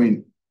out of, I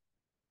mean,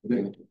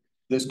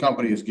 this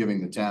company is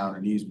giving the town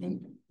an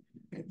easement,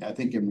 I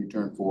think in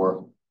return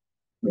for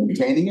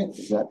maintaining it,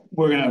 is that?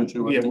 We're gonna,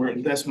 yeah,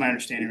 that's my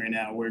understanding right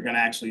now. We're gonna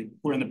actually,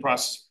 we're in the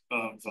process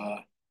of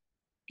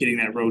getting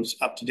that road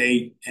up to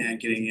date and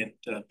getting it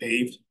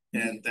paved.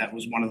 And that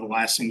was one of the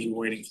last things we were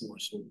waiting for.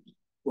 So,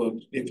 well,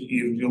 if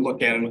you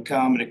look at it, it'll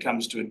come and it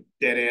comes to a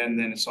dead end,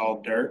 then it's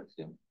all dirt.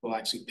 Yeah. We'll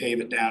actually pave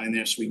it down in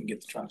there so we can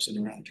get the trucks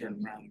in around,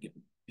 turn around and get.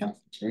 Yeah,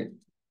 great.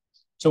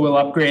 So we'll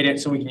upgrade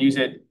it so we can use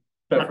it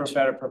for a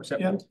better purpose.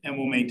 Yeah, and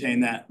we'll maintain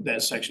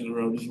that section of the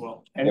road as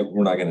well. And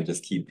we're not gonna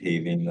just keep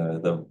paving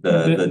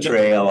the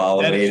trail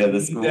all the way to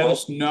the school. That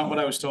is not what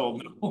I was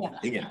told.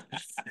 Yeah.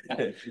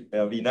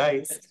 That'd be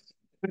nice.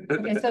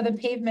 Okay, so the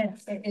pavement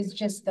is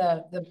just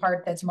the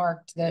part that's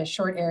marked, the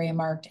short area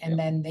marked, and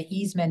then the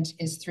easement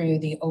is through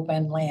the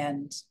open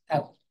land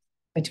out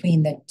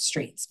between the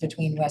streets,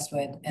 between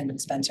Westwood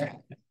and Spencer.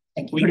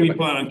 Thank you. We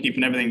plan on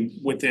keeping everything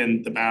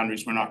within the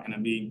boundaries. We're not gonna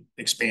be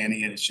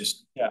expanding it. It's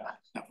just,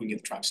 if we get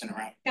the trucks in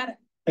around. Got it.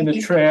 And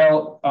the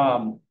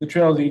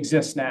trail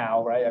exists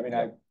now, right? I mean,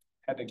 I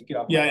had to get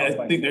off. Yeah,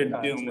 I think they're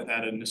dealing with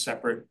that in a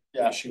separate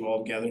issue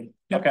altogether.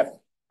 Okay,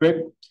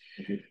 great.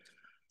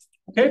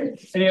 Okay,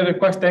 any other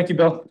questions? Thank you,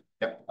 Bill.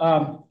 Yep.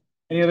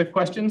 Any other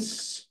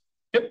questions?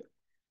 Yep.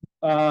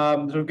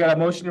 So we've got a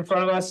motion in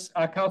front of us.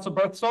 Council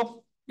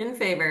Berthel, In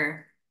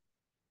favor.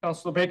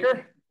 Councilor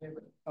Baker,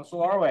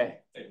 Councilor Larway,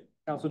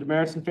 Councilor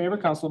Demerits in favor,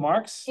 Councilor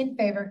Marks, In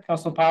favor.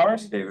 Councilor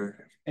Powers, In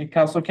favor. and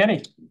Councilor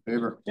Kenny.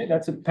 Favor. Okay,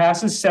 that's it,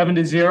 passes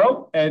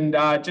 7-0. And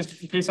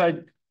just in case I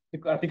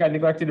think I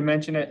neglected to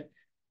mention it,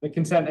 the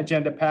consent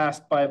agenda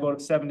passed by a vote of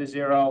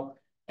 7-0.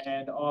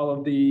 And all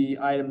of the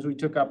items we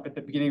took up at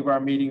the beginning of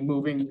our meeting,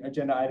 moving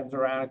agenda items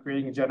around and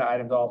creating agenda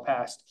items, all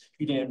passed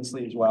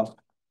unanimously as well.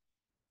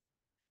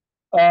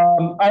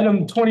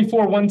 Item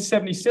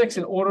 24-176,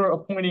 an order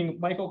appointing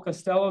Michael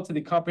Costello to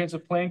the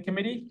Comprehensive Plan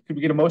Committee. Could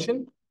we get a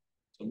motion?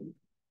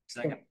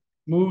 Second.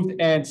 Moved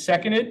and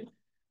seconded.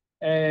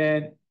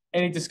 And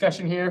any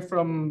discussion here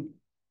from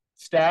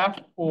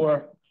staff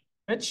or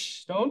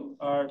Mitch Stone,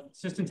 our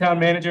Assistant Town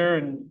Manager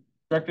and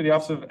Director of the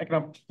Office of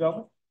Economic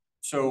Development?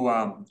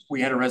 So we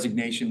had a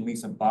resignation,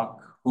 Lisa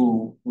Buck,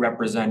 who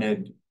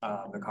represented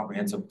the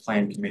Comprehensive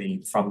Plan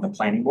Committee from the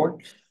Planning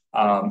Board.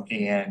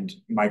 And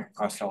Michael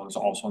Costello is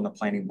also on the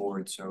Planning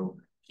Board, so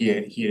he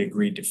had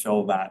agreed to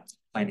fill that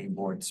Planning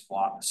Board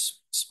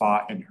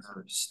spot in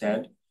her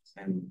stead.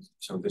 And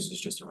so this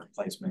is just a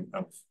replacement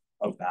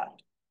of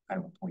that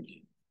kind of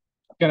appointee.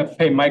 Gonna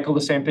pay Michael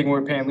the same thing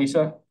we're paying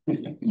Lisa?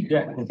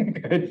 Yeah,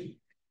 good.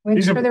 Which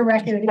These are for the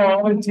record. these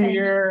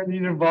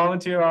are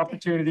volunteer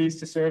opportunities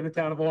to serve the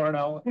town of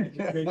Orono.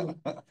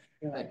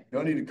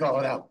 Don't need to call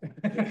it out.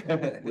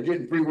 We're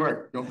getting free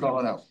work. Don't call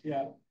it out.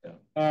 Yeah. All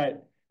right.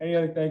 Any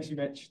other, thanks you,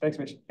 Mitch. Thanks,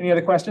 Mitch. Any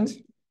other questions?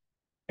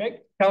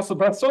 Okay, Councilor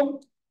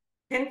Berthel,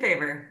 In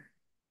favor.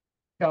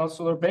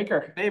 Councilor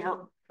Baker.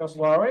 Favor.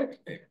 Councilor Larway.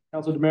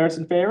 Councilor Demerits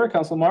in favor.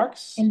 Councilor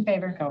Marks. In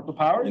favor. Councilor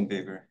Powers. In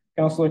favor.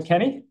 Councilor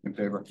Kenny. In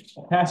favor.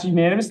 Passed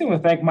unanimously. We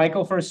thank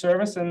Michael for his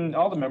service and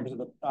all the members of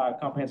the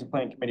Comprehensive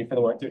Plan Committee for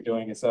the work they're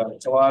doing. It's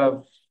a lot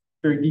of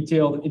very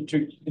detailed,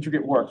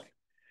 intricate work.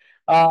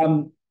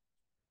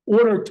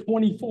 Order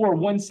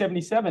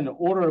 24-177,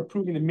 order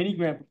approving the mini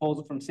grant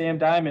proposal from Sam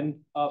Diamond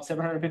of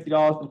 $750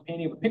 for the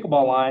painting of the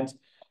pickleball lines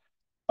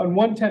on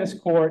one tennis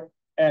court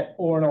at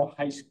Orono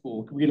High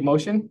School. Can we get a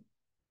motion?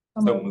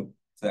 So moved.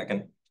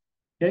 Second.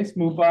 Okay, it's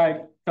moved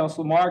by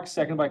Councilor Marks,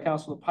 seconded by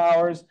Councilor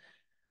Powers.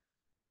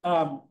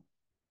 Yeah,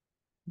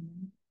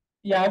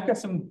 I've got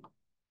some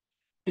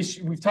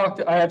issue.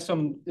 I have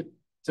some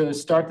to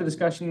start the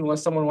discussion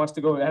unless someone wants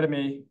to go ahead of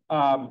me.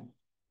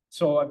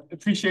 So I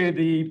appreciated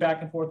the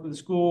back and forth with the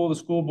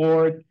school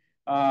board,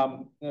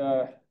 and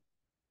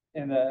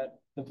the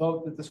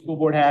vote that the school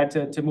board had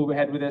to move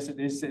ahead with this. It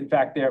is in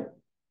fact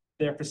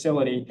their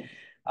facility.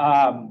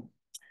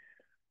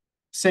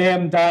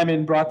 Sam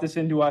Diamond brought this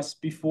into us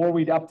before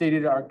we'd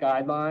updated our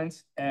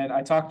guidelines, and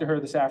I talked to her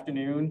this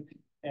afternoon.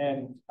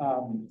 And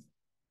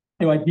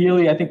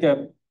ideally, I think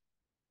the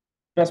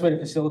best way to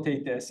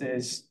facilitate this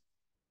is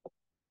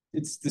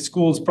it's the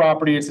school's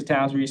property, it's the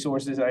town's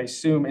resources, I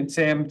assume, and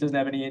Sam doesn't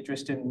have any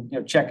interest in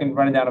checking,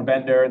 running down a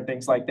vendor and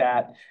things like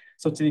that.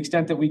 So to the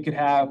extent that we could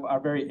have our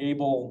very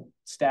able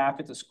staff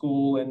at the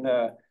school and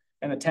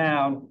the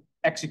town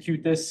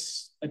execute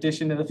this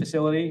addition to the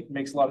facility,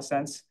 makes a lot of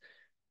sense.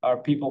 Are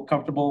people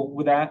comfortable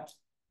with that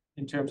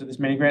in terms of this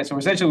mini grant? So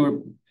essentially we're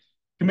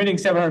committing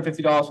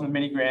 $750 from the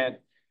mini grant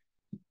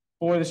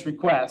for this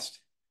request,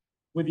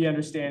 with the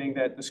understanding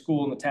that the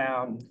school and the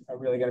town are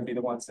really going to be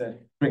the ones that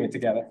bring it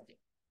together.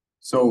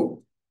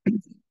 So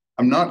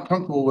I'm not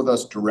comfortable with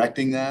us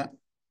directing that.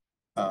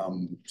 I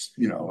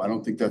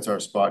don't think that's our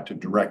spot to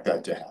direct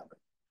that to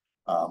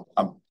happen.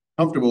 I'm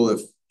comfortable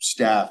if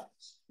staff,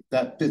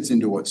 that fits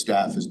into what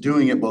staff is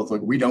doing it, both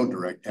like we don't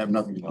have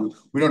nothing to do.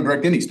 We don't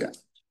direct any staff.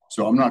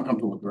 So I'm not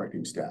comfortable with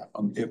directing staff.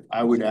 If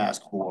I would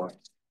ask for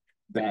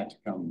that to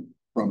come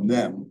from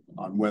them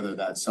on whether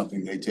that's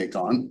something they take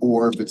on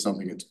or if it's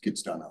something that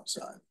gets done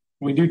outside.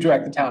 We do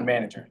direct the town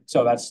manager.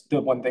 So that's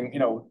the one thing,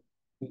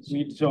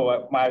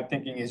 my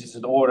thinking is just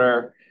an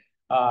order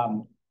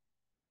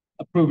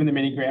approving the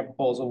mini grant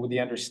proposal with the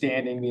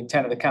understanding, the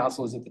intent of the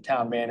council is that the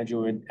town manager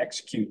would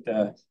execute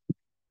the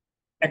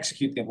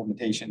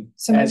implementation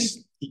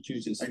as he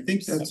chooses. I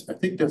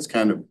think that's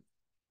kind of,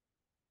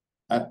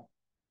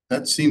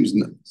 that seems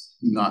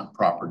not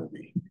proper to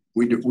me.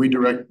 We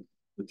direct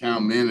the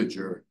town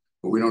manager,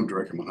 but we don't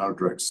direct him on how to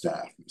direct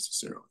staff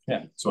necessarily.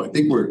 Yeah. So I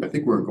think we're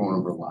going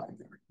over a line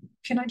there.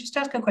 Can I just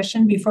ask a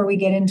question before we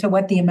get into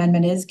what the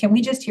amendment is? Can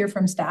we just hear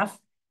from staff?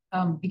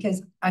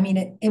 Because I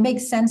mean, it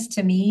makes sense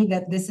to me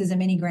that this is a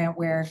mini grant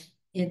where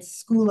it's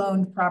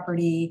school-owned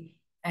property,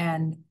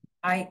 and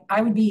I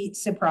would be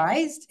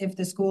surprised if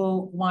the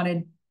school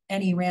wanted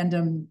any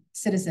random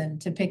citizen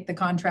to pick the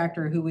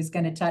contractor who was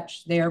going to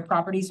touch their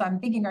property. So I'm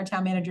thinking our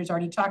town manager's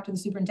already talked to the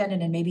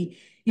superintendent, and maybe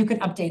you could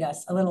update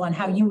us a little on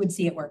how you would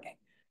see it working.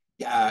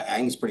 Yeah, I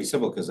think it's pretty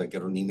simple because I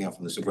get an email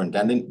from the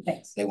superintendent.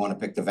 Thanks. They want to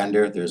pick the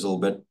vendor. There's a little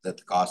bit that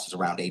the cost is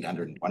around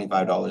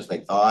 $825, they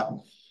thought.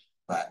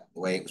 But the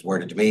way it was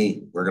worded to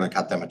me, we're going to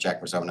cut them a check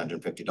for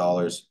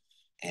 $750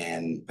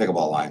 and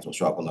pickleball lines will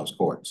show up on those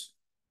courts.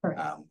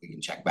 We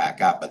can check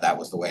back up, but that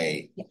was the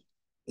way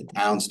the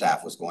town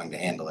staff was going to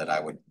handle it.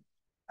 I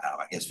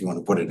guess if you want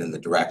to put it in the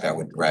direct, I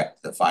would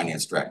direct the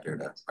finance director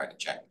to write a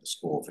check to the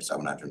school for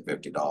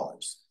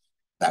 $750.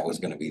 That was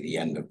going to be the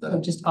end of the. So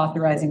just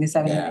authorizing the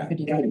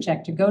 $750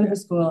 check to go to the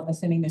school,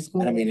 assuming the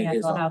school I mean, will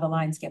handle how the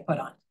lines get put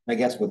on. I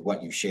guess with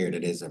what you shared,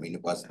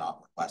 it was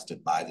not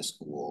requested by the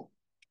school.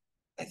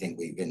 I think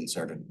we've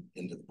inserted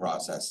into the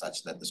process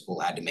such that the school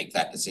had to make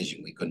that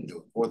decision. We couldn't do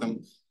it for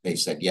them. They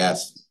said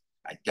yes.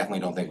 I definitely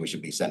don't think we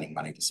should be sending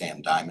money to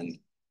Sam Diamond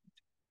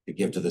to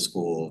give to the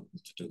school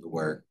to do the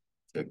work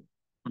to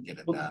get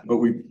it done. But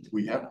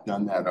we have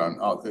done that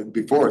on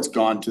before it's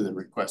gone to the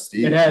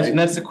requestee. It has, right? And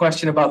that's the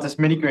question about this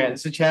mini grant.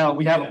 It's a challenge.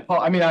 We have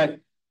I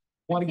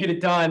want to get it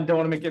done. Don't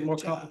want to make it more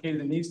complicated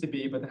than it needs to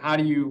be. But how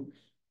do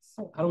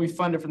we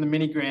fund it from the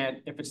mini grant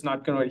if it's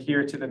not going to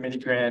adhere to the mini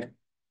grant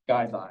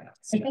guideline?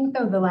 I think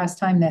though the last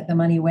time that the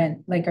money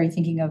went, like, are you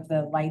thinking of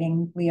the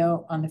lighting,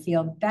 Leo, on the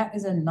field? That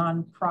is a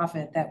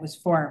nonprofit that was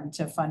formed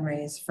to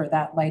fundraise for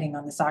that lighting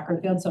on the soccer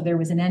field. So there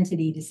was an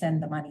entity to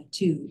send the money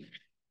to.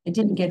 It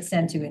didn't get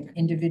sent to an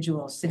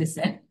individual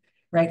citizen,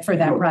 right, for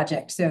that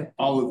project. So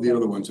all of the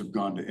other ones have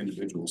gone to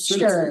individual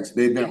citizens. Sure.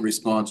 They've been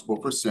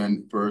responsible for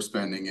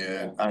spending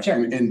it.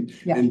 Sure.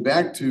 And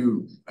back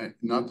to,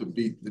 not to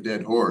beat the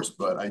dead horse,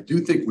 but I do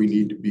think we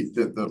need to be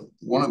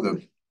one of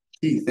the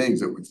key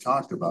things that we've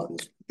talked about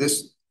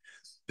is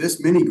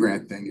this mini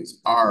grant thing is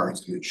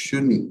ours, and it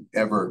shouldn't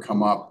ever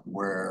come up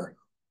where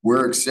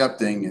we're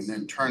accepting and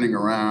then turning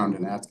around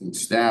and asking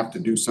staff to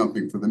do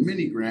something for the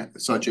mini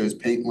grant, such as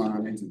paint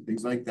lines and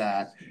things like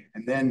that.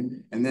 And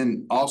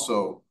then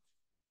also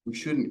we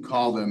shouldn't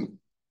call them,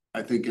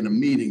 I think, in a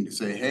meeting to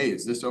say, hey,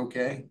 is this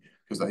okay?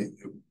 Because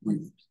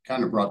we've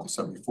kind of brought this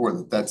up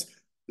before,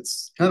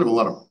 it's kind of a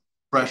lot of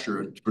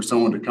pressure for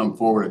someone to come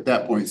forward at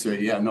that point and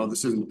say, yeah, no,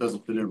 this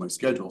doesn't fit in my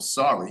schedule.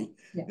 Sorry,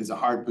 is a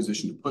hard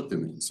position to put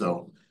them in.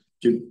 So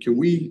can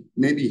we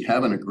maybe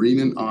have an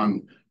agreement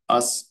on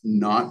us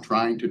not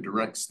trying to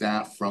direct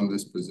staff from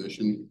this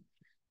position?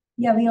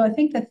 Yeah, Leo, I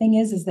think the thing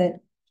is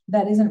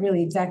that isn't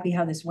really exactly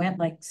how this went.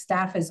 Like,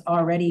 staff has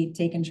already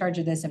taken charge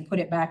of this and put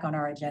it back on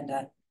our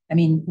agenda. I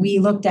mean, we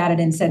looked at it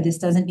and said, this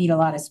doesn't meet a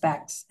lot of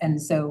specs. And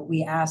so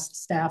we asked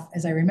staff,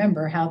 as I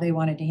remember, how they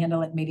wanted to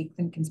handle it. Maybe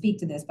Clint can speak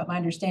to this, but my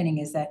understanding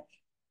is that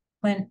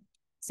Clint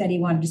said he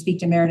wanted to speak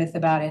to Meredith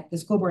about it. The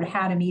school board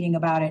had a meeting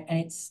about it, and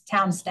it's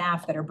town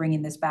staff that are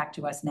bringing this back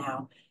to us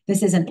now.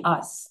 This isn't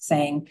us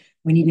saying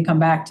we need to come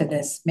back to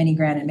this mini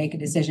grant and make a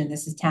decision.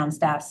 This is town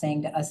staff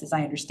saying to us, as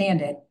I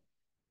understand it,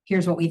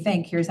 here's what we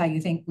think, here's how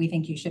we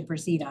think you should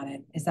proceed on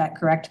it. Is that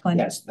correct, Clint?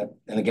 Yes,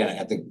 and again,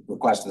 at the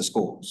request of the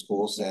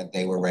school said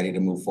they were ready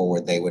to move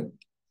forward. They would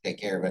take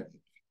care of it.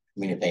 I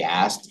mean, if they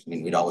asked, I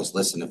mean, we'd always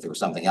listen if there was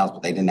something else,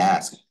 but they didn't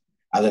ask.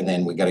 Other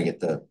than we got to get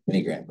the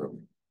mini grant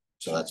approved.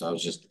 So that's why I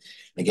was just,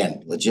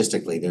 again,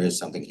 logistically, there is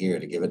something here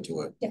to give it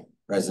to a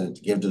resident,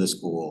 to give to the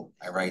school.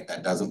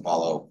 That doesn't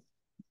follow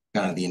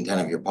kind of the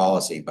intent of your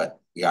policy, but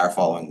we are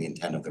following the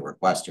intent of the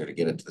requester to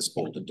get it to the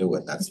school to do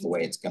it. That's the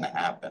way it's going to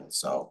happen.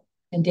 So.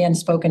 And Dan's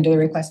spoken to the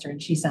requester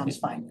and she sounds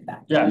fine with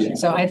that. Yeah.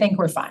 So I think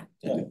we're fine.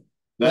 Yeah.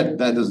 That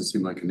doesn't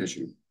seem like an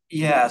issue.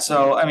 Yeah,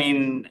 so I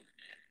mean,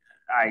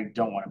 I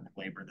don't want to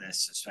belabor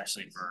this,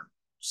 especially for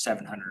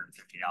 $750.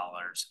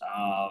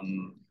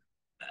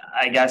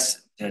 I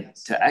guess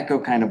to echo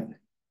kind of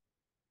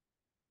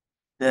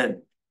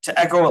to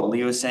echo what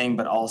Lee was saying,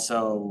 but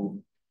also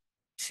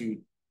to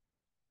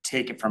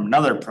take it from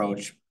another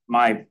approach,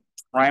 my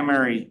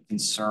primary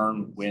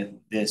concern with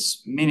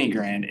this mini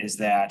grant is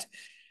that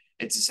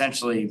it's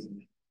essentially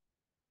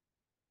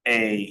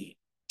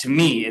to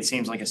me, it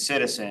seems like a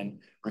citizen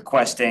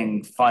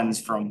requesting funds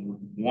from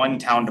one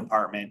town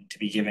department to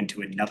be given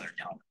to another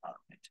town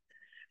department.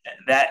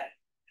 That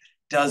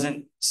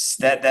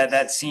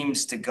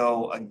seems to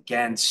go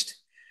against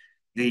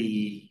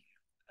the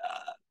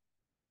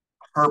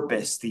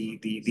purpose,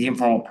 the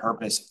informal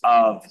purpose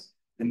of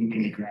the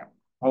mini grant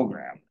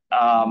program.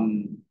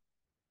 And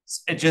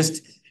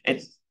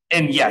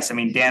yes, I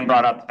mean, Dan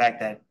brought up the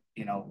fact that,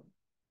 you know,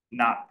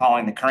 not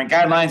following the current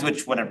guidelines,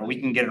 which whatever, we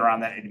can get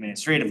around that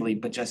administratively,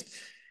 but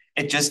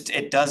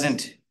it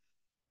doesn't.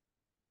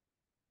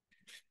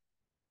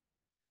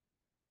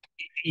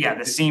 Yeah,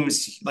 this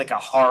seems like a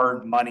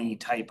hard money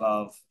type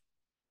of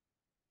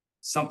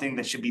something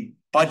that should be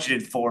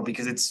budgeted for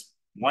because it's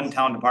one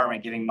town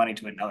department giving money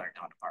to another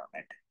town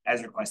department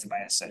as requested by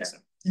a citizen.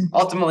 Yeah.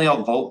 Ultimately,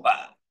 I'll vote.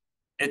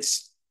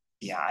 That's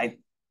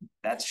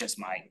just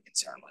my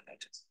concern with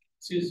it.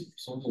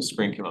 The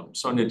screen came up.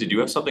 Sonia, did you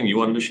have something you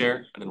wanted to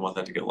share? I didn't want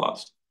that to get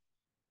lost.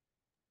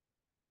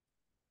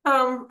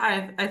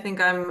 I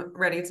think I'm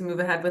ready to move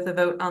ahead with a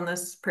vote on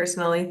this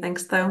personally.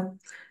 Thanks though.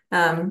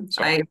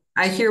 I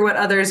hear what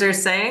others are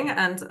saying,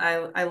 and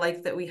I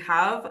like that we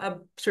have a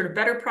sort of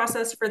better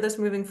process for this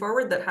moving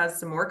forward that has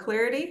some more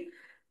clarity.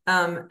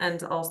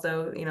 And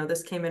also, you know,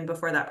 this came in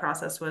before that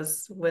process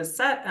was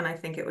set, and I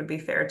think it would be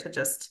fair to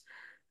just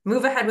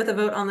move ahead with a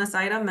vote on this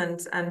item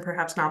and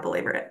perhaps not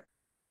belabor it.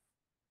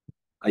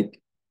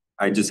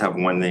 I just have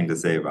one thing to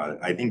say about it.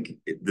 I think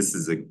this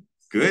is a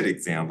good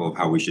example of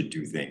how we should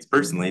do things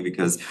personally,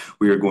 because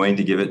we are going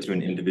to give it to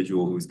an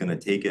individual who's going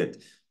to take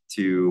it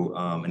to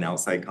an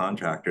outside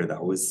contractor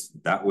that was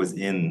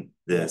in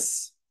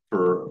this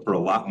for a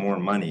lot more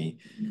money,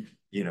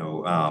 you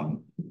know,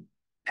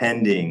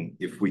 pending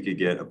if we could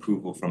get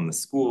approval from the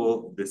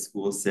school. The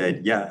school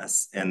said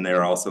yes, and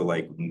they're also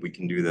like, we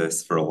can do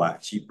this for a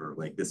lot cheaper.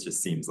 Like, this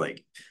just seems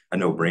like a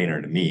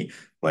no-brainer to me.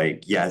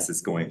 Like, yes,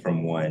 it's going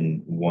from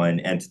one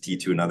entity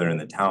to another in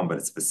the town, but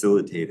it's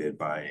facilitated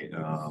by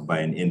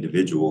an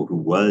individual who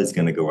was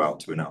going to go out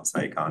to an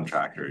outside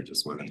contractor. It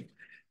just wasn't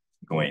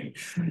going.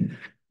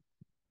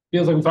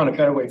 Feels like we found a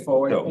better way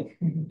forward.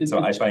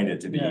 So I find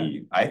it to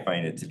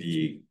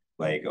be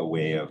like a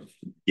way of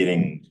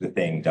getting the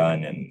thing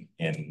done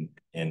in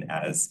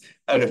as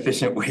an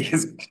efficient way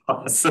as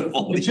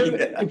possible. It should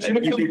have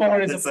come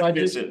forward as a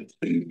budget.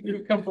 It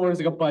would come forward as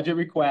like a budget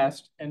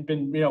request and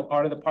been, you know,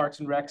 part of the Parks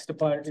and Recs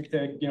department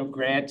to, you know,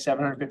 grant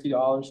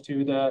 $750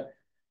 to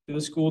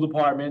the school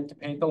department to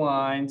paint the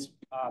lines,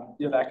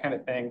 you know, that kind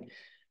of thing.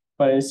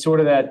 But it's sort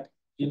of that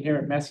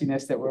inherent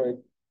messiness that we're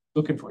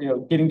looking for, you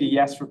know, getting to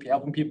yes for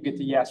helping people get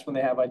to yes when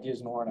they have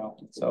ideas in Orono.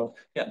 So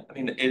yeah, I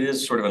mean, it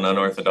is sort of an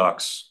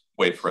unorthodox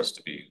way for us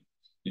to be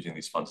using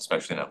these funds,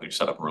 especially now that we've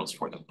set up rules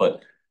for them.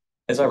 But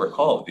as I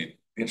recall, the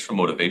initial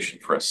motivation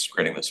for us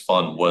creating this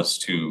fund was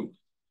to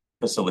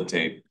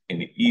facilitate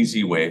an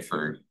easy way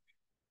for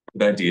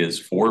good ideas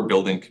for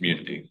building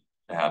community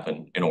to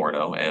happen in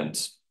Orono and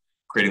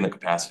creating the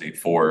capacity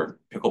for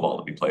pickleball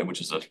to be played,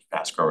 which is a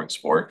fast growing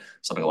sport,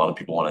 something a lot of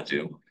people want to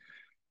do.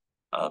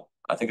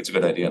 I think it's a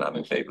good idea and I'm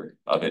in favor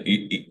of it.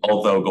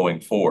 Although going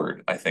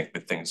forward, I think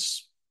that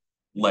things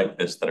like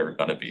this that are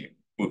going to be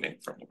moving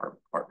from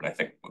department to department, I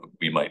think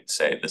we might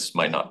say this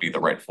might not be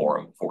the right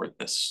forum for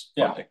this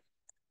funding.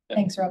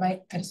 Thanks, Rob. I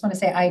just want to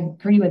say I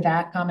agree with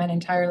that comment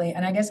entirely.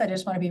 And I guess I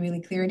just want to be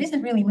really clear. It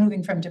isn't really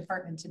moving from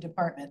department to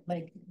department.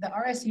 Like, the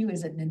RSU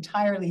is an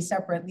entirely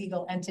separate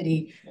legal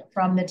entity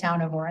from the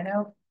town of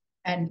Orono.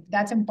 And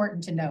that's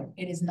important to note.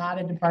 It is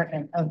not a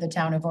department of the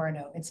town of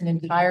Orono. It's an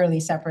entirely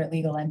separate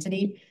legal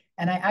entity.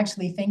 And I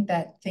actually think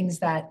that things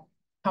that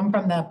come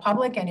from the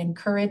public and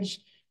encourage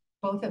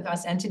both of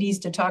us entities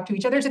to talk to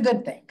each other is a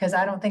good thing, because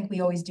I don't think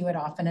we always do it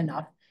often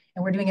enough.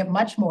 And we're doing it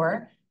much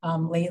more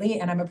lately,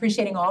 and I'm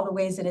appreciating all the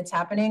ways that it's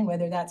happening,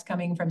 whether that's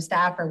coming from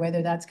staff or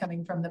whether that's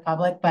coming from the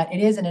public, but it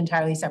is an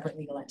entirely separate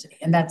legal entity,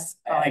 and that's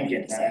all I I need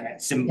get to say. that,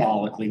 it's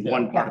symbolically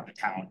one part of the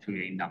town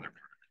to another part.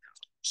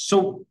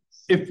 So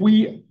if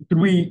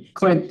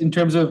Clint, in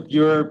terms of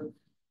your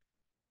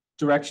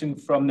direction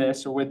from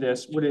this or with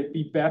this, would it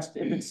be best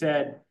if it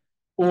said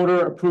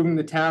order approving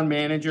the town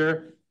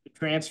manager to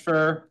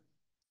transfer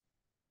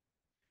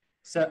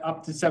set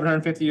up to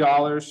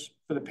 $750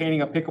 for the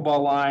painting of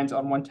pickleball lines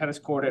on one tennis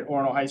court at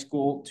Orono High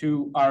School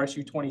to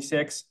RSU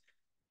 26?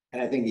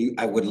 And I think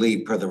I would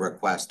leave per the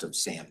request of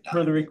Sam.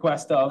 Per the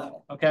request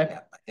of, okay? Yeah,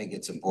 I think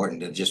it's important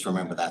to just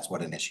remember that's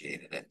what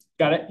initiated it.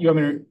 Got it? You want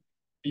me to, are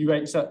you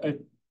right? So,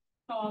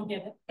 Oh, I'll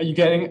get it. are you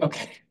getting,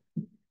 okay.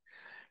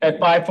 At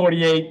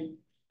 5:48,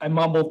 I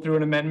mumbled through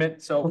an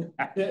amendment, so.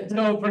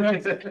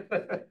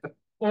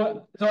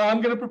 Well, so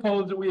I'm gonna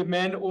propose that we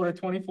amend order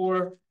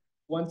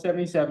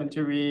 24-177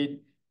 to read,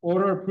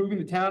 order approving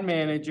the town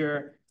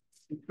manager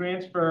to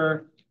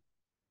transfer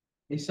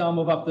a sum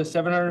of up to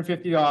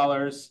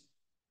 $750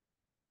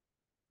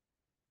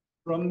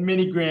 from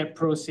mini grant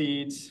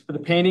proceeds for the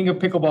painting of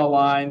pickleball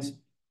lines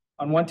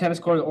on one tennis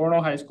court at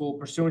Orono High School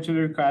pursuant to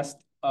the request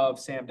of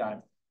Sam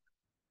Dime.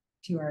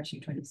 To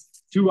RSU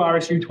 26. To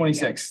RSU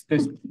 26.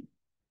 This.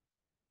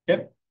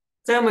 Yep.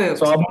 So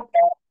moved.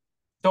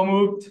 So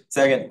moved.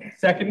 Second.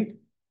 Second.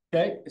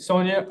 Okay,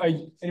 Sonia,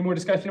 any more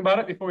discussion about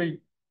it before we?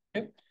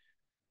 Okay.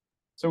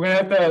 So we're gonna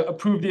have to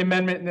approve the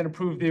amendment and then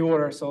approve the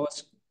order. So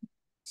let's.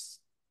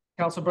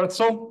 Council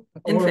Berthel,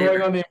 In we're favor.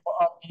 voting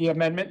on the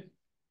amendment.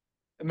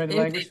 Amended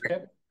In language. favor.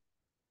 Okay.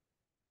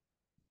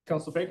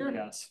 Council Baker.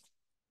 Yes.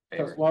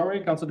 Council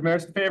Lowry, Council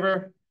Damaris in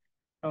favor.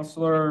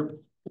 Councilor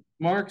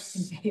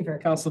Marks. In favor.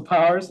 Councilor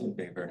Powers. In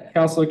favor.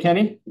 Councilor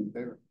Kenny. In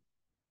favor.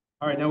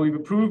 All right, now we've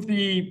approved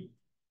the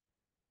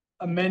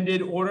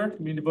amended order.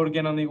 We need to vote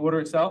again on the order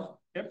itself.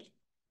 Yep.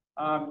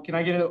 Can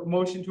I get a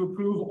motion to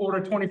approve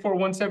order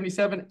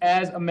 24-177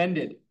 as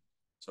amended?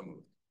 So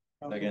moved.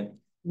 Second.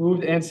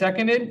 Moved and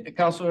seconded.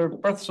 Councilor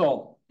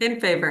Berthel. In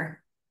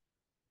favor.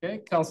 Okay,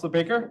 Councilor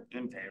Baker.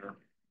 In favor.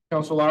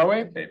 Councilor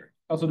Larway. In favor.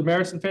 Councilor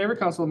Damaris in favor.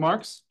 Councilor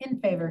Marks. In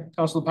favor.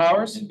 Councilor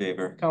Powers. In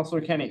favor.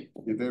 Councilor Kenny.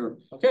 In favor.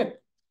 Okay.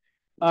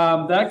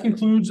 That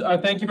concludes,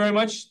 thank you very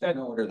much. In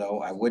order though,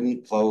 I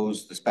wouldn't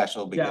close the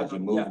special because Yeah,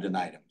 you moved an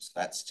items.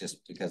 That's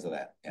just because of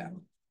that, yeah.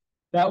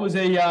 That was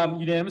a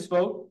unanimous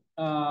vote.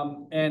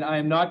 And I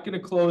am not going to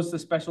close the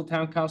special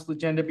town council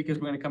agenda because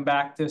we're going to come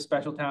back to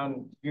special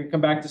town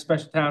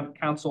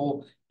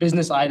council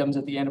business items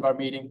at the end of our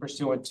meeting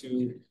pursuant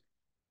to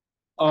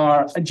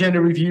our agenda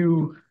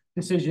review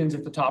decisions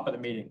at the top of the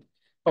meeting.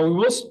 But we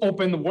will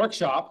open the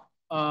workshop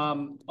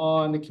on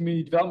the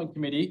Community Development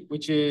Committee,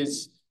 which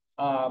is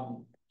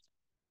on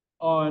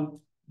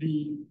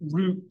the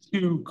Route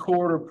 2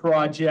 corridor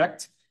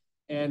project.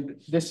 And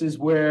this is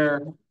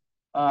where,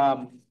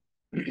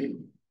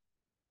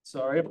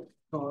 sorry,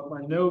 pull up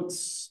my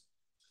notes,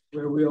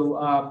 where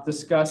we'll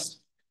discuss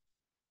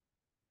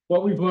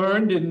what we've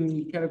learned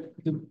and kind of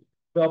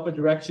develop a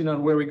direction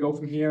on where we go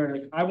from here.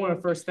 And I want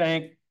to first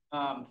thank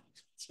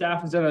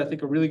staff has done, I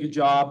think, a really good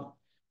job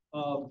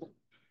of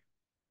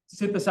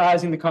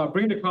synthesizing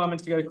bringing the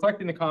comments together,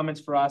 collecting the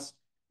comments for us.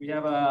 We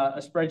have a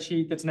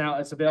spreadsheet that's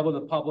available to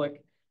the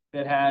public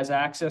that has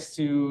access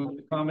to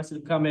the comments that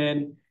have come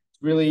in.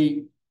 It's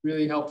really,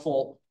 really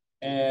helpful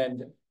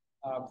and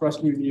for us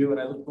to review. And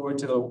I look forward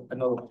to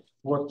another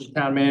work the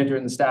town manager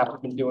and the staff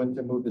have been doing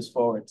to move this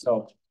forward.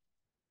 So,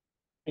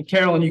 and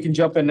Carolyn, you can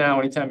jump in now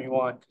anytime you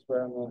want because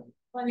we're on the.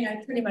 I mean,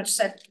 I pretty much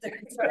said the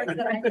concerns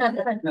that I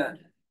had.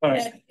 All right.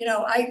 And, you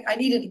know, I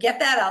needed to get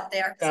that out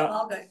there, so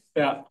all good.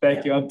 Yeah,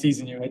 thank you. I'm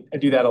teasing you. I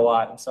do that a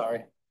lot. I'm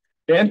sorry.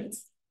 Dan?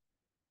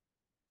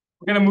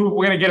 We're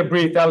gonna get a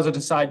brief. That was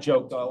a side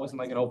joke, though. It wasn't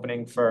like an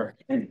opening for.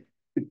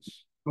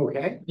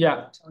 Okay.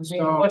 Yeah. So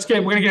We're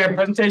gonna get a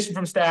presentation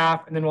from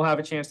staff and then we'll have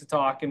a chance to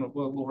talk and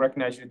we'll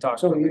recognize you to talk.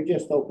 So you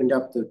just opened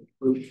up the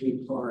Route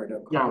 2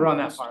 corridor. Yeah, we're on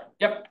that part.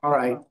 Yep. All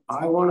right,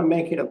 I want to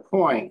make it a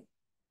point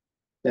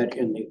that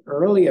in the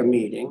earlier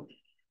meeting,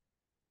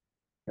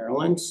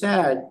 Carolyn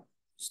said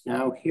it's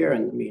now here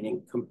in the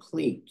meeting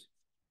complete.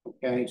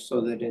 Okay,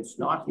 so that it's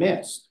not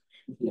missed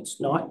and it's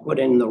not put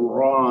in the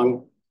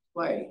wrong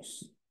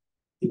place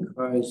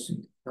because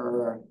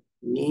her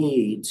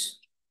needs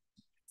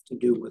to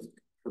do with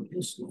her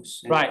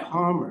business and Right.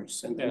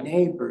 commerce and the Yeah.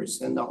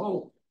 neighbors and the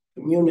whole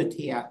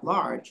community at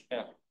large.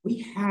 Yeah. We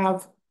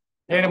have.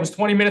 And it was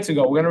 20 minutes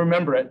ago. We're gonna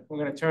remember it. We're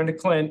gonna turn to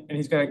Clint and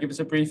he's gonna give us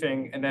a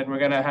briefing and then we're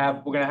gonna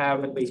have a We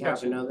have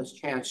discussion. another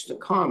chance to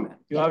comment.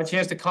 You'll have a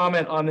chance to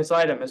comment on this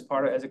item as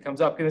it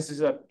comes up. Because this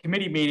is a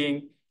committee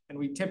meeting and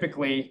we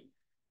typically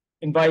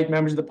invite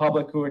members of the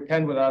public who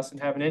attend with us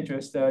and have an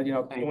interest,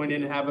 going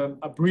in and have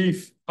a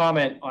brief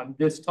comment on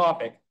this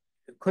topic.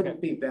 It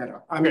couldn't be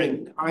better. I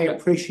mean, I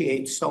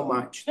appreciate so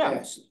much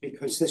this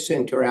because this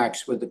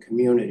interacts with the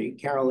community,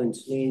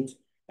 Carolyn's needs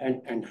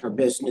and her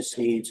business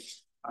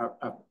needs.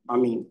 I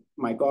mean,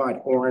 my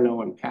God,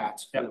 Orono and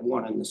Pat's kind of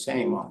one and the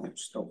same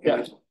almost,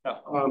 okay? Yeah.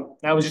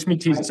 That was just me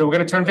teasing. So we're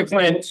gonna turn to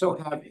Clint. Also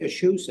have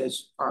issues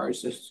as far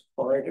as this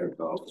corridor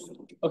goes.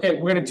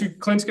 Okay,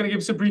 Clint's gonna give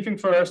us a briefing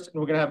first, and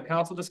we're gonna have a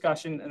council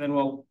discussion, and then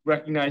we'll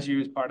recognize you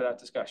as part of that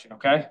discussion,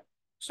 okay?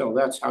 So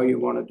that's how you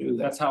want to do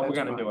that? That's how we're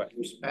gonna do it.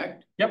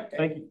 Respect. Yep,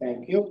 thank you.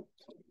 Thank you.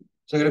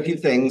 So I got a few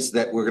things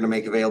that we're gonna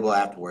make available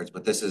afterwards,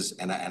 but this is,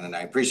 and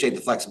I appreciate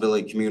the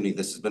flexibility community.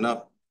 This has been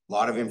a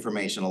lot of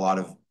information, a lot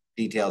of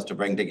details to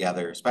bring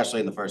together, especially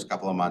in the first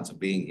couple of months of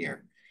being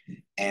here.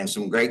 And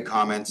some great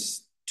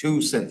comments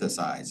to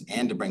synthesize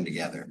and to bring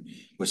together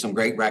with some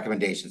great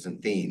recommendations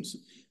and themes.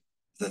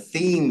 The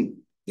theme,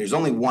 there's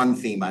only one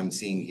theme I'm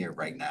seeing here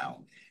right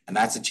now, and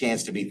that's a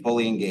chance to be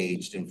fully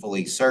engaged and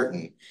fully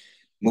certain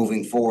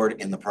moving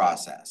forward in the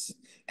process.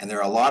 And there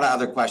are a lot of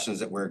other questions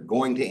that we're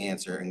going to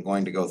answer and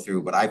going to go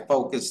through, but I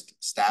focused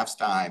staff's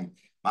time,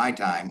 my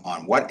time,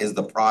 on what is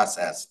the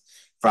process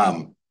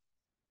from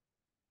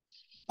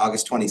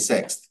August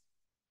 26th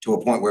to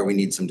a point where we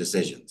need some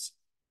decisions.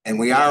 And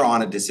we are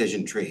on a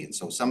decision tree. And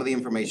so some of the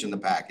information in the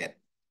packet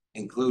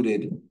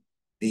included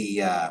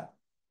the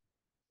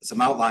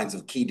some outlines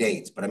of key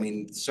dates, but I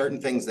mean, certain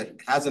things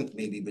that hasn't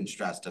maybe been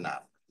stressed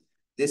enough.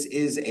 This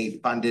is a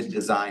funded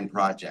design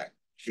project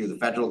through the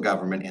federal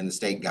government and the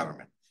state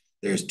government.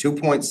 There's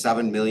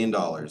 $2.7 million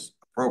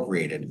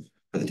appropriated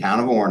for the town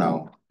of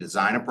Orono to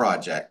design a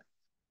project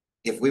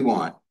if we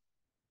want.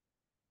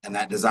 And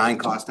that design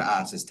cost to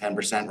us is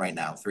 10% right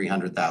now,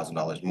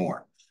 $300,000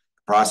 more.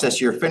 The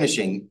process you're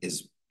finishing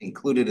is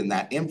included in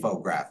that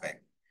infographic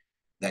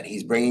that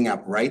he's bringing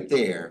up right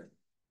there.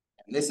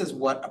 And this is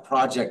what a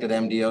project at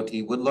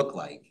MDOT would look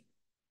like.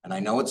 And I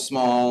know it's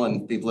small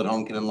and people at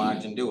home can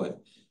enlarge and do it.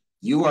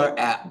 You are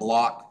at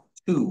block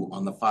 2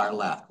 on the far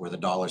left where the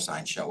dollar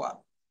signs show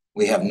up.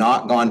 We have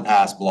not gone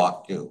past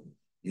block 2.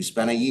 You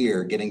spent a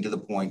year getting to the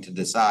point to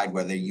decide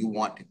whether you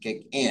want to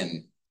kick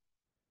in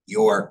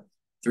your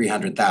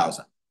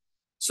 300,000.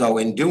 So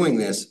in doing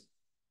this,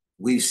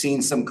 we've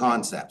seen some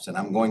concepts, and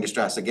I'm going to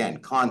stress again,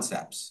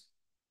 concepts,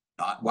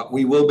 not what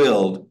we will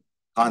build,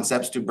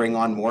 concepts to bring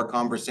on more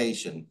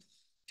conversation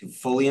to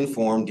fully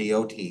inform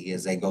DOT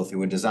as they go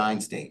through a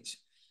design stage.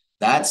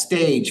 That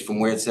stage from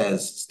where it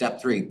says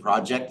step 3,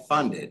 project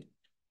funded,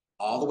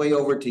 all the way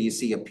over to you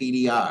see a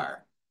PDR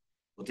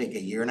will take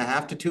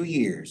 1.5 to 2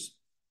 years.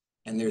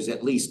 And there's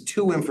at least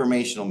 2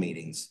 informational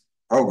meetings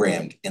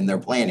programmed in their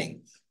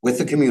planning with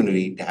the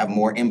community to have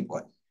more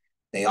input.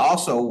 They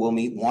also will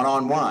meet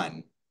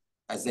one-on-one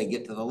as they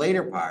get to the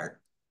later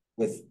part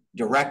with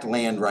direct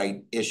land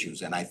right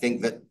issues. And I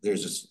think that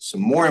there's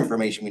some more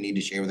information we need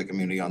to share with the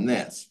community on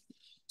this.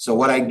 So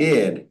what I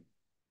did,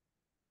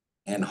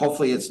 and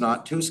hopefully it's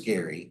not too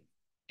scary,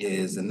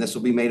 is, and this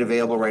will be made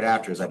available right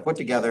after, is I put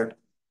together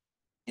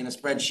in a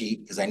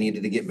spreadsheet, because I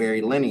needed to get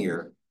very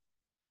linear,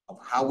 of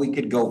how we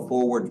could go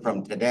forward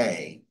from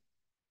today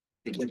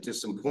to get to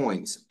some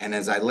points. And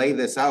as I lay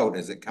this out,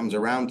 as it comes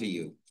around to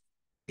you,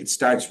 it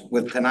starts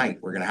with tonight.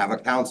 We're going to have a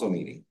council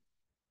meeting.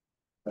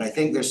 But I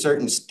think there's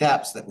certain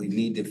steps that we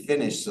need to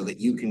finish so that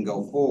you can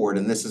go forward.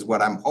 And this is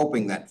what I'm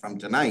hoping that from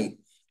tonight,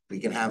 we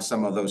can have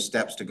some of those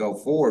steps to go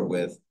forward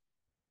with,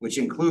 which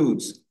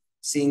includes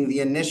seeing the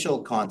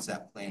initial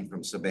concept plan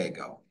from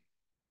Sebago,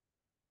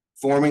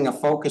 forming a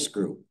focus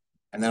group.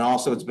 And then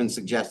also it's been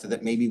suggested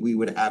that maybe we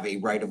would have a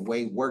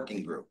right-of-way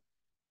working group.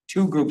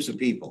 2 groups of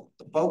people.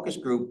 The focus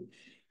group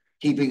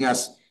keeping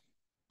us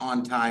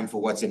on time for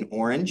what's in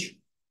orange.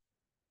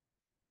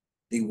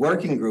 The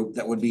working group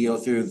that would be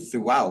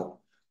throughout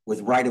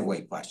with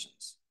right-of-way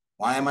questions.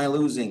 Why am I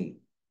losing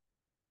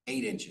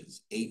 8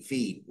 inches, 8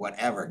 feet,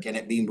 whatever? Can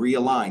it be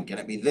realigned? Can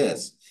it be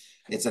this?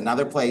 It's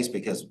another place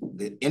because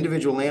the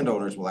individual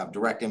landowners will have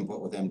direct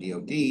input with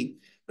MDOT,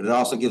 but it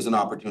also gives an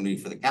opportunity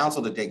for the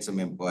council to take some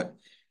input.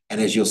 And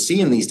as you'll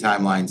see in these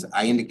timelines,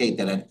 I indicate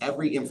that at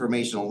every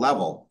informational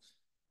level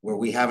where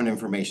we have an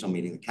informational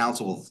meeting, the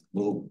council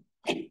will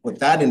put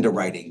that into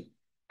writing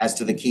as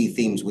to the key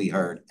themes we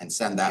heard and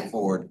send that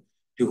forward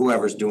to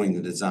whoever's doing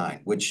the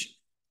design, which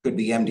could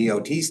be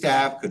MDOT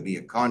staff, could be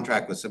a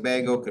contract with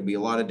Sebago, could be a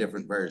lot of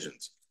different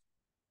versions.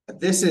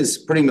 But this is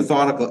pretty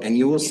methodical, and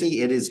you will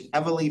see it is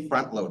heavily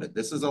front-loaded.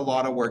 This is a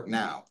lot of work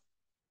now.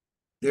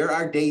 There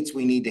are dates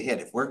we need to hit.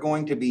 If we're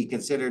going to be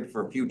considered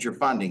for future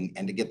funding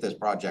and to get this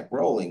project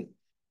rolling,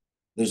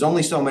 there's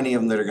only so many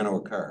of them that are going to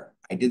occur.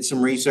 I did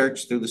some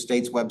research through the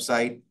state's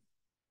website.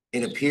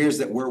 It appears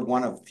that we're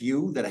one of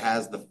few that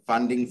has the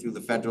funding through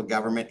the federal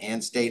government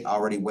and state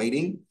already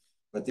waiting,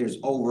 but there's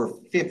over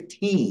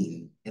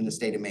 15 in the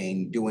state of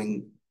Maine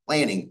doing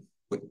planning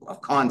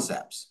of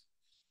concepts.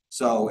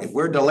 So if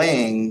we're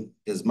delaying,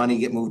 does money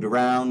get moved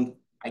around?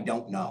 I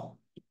don't know.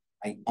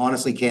 I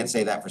honestly can't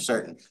say that for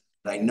certain,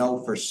 but I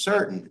know for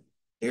certain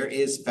there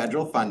is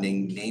federal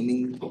funding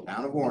naming the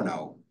town of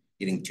Orono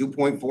getting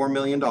 $2.4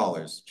 million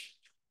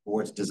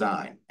for its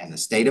design. And the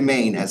state of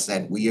Maine has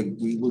said, we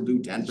will do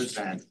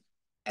 10%.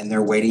 And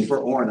they're waiting for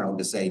Orono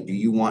to say, do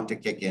you want to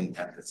kick in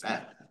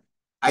 10%?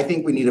 I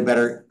think we need a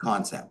better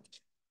concept,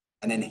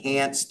 an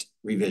enhanced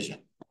revision,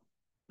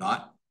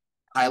 not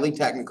highly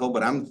technical,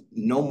 but I'm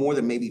no more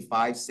than maybe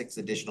 5, 6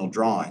 additional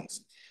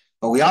drawings.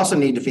 But we also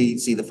need to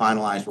see the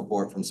finalized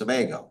report from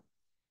Sebago.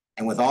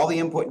 And with all the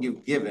input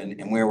you've given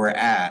and where we're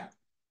at,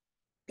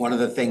 one of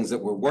the things that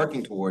we're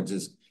working towards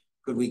is,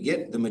 could we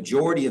get the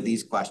majority of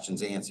these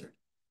questions answered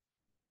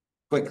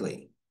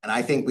quickly? And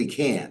I think we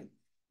can.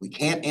 We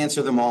can't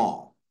answer them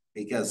all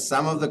because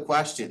some of the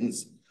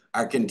questions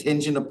are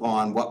contingent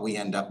upon what we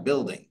end up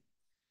building.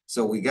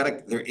 So we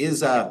gotta,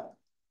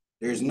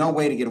 there's no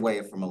way to get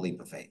away from a leap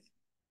of faith.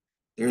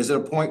 There is a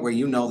point where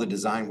the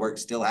design work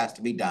still has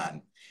to be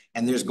done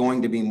and there's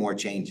going to be more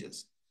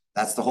changes.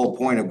 That's the whole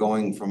point of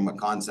going from a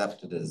concept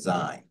to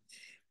design.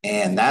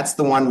 And that's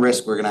the one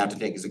risk we're gonna have to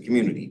take as a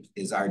community,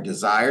 is our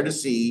desire to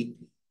see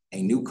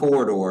a new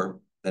corridor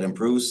that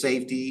improves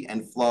safety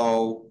and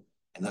flow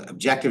and the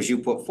objectives you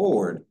put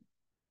forward,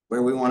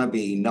 where we wanna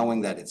be,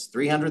 knowing that it's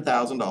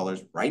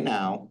 $300,000 right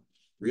now,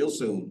 real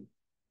soon.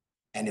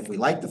 And if we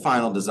like the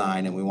final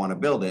design and we wanna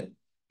build it,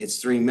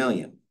 it's $3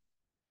 million.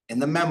 In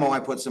the memo, I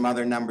put some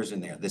other numbers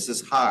in there. This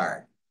is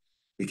hard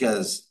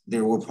because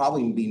there will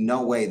probably be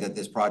no way that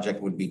this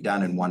project would be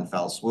done in one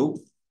fell swoop.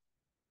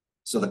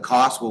 So the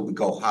cost will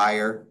go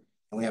higher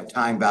and we have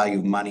time value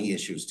of money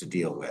issues to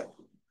deal with.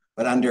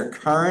 But under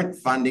current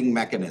funding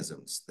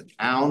mechanisms, the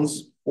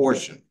town's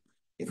portion,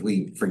 if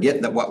we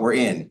forget that what we're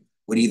in,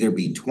 would either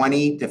be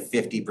 20 to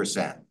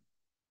 50%.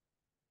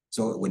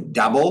 So it would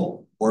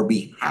double or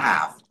be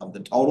half of the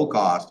total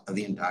cost of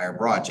the entire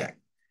project.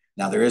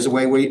 Now there is a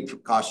way where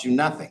it costs you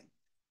nothing.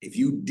 If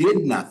you did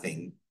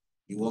nothing,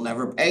 you will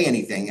never pay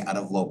anything out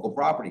of local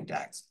property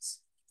taxes.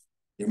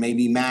 There may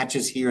be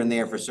matches here and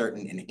there for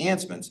certain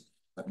enhancements,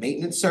 but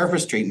maintenance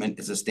surface treatment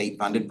is a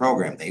state-funded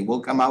program. They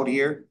will come out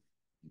here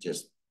and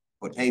just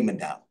put pavement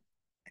down,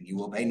 and you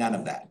will pay none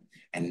of that.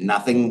 And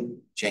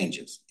nothing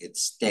changes. It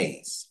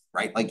stays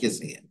right like you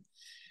see it.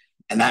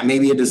 And that may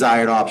be a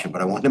desired option,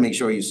 but I want to make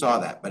sure you saw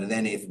that. But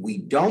then if we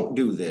don't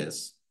do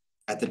this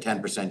at the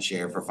 10%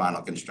 share for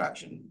final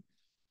construction,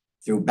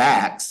 through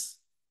BACs,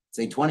 it's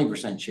a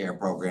 20% share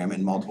program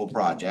in multiple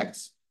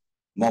projects,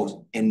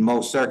 in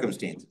most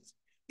circumstances.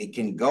 It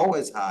can go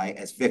as high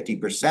as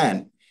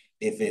 50%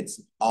 if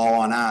it's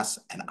all on us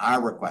and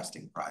our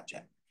requesting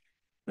project.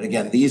 But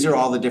again, these are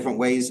all the different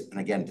ways. And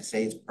again, to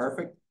say it's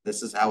perfect,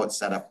 this is how it's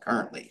set up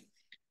currently.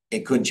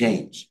 It could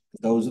change.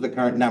 Those are the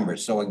current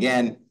numbers. So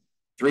again,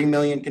 3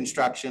 million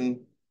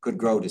construction could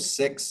grow to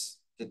 6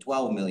 to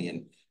 12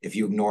 million if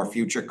you ignore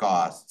future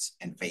costs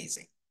and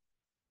phasing.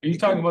 Are you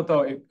talking about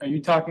though, are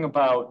you talking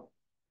about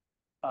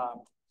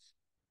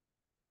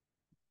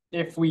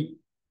if we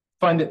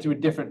fund it through a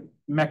different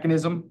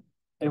mechanism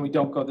and we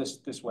don't go this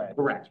way?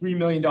 Correct. $3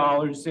 million,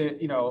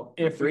 you know,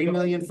 if 3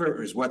 million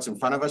for is what's in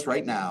front of us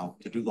right now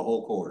to do the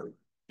whole corridor.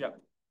 Yeah.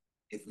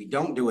 If we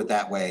don't do it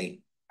that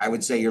way, I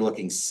would say you're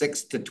looking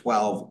 6 to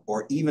 12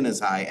 or even as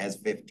high as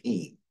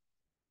 15.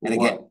 And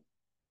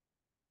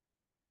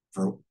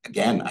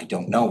again, I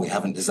don't know. We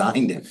haven't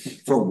designed it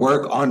for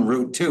work on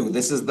Route 2.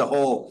 This is the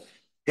whole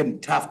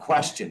tough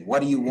question.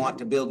 What do you want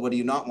to build? What do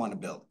you not want to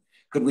build?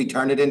 Could we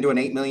turn it into an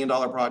 $8 million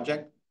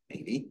project?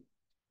 Maybe.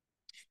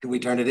 Could we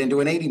turn it into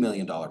an $80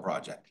 million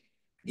project?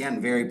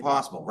 Again, very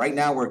possible. Right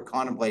now, we're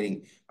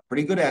contemplating a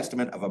pretty good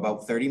estimate of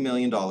about $30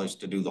 million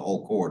to do the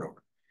whole corridor.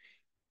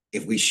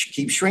 If we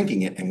keep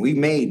shrinking it,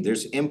 and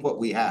there's input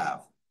we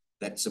have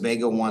that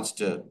Sebago wants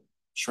to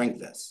shrink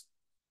this.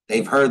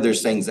 They've heard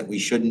there's things that we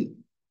shouldn't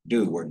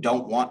do or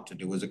don't want to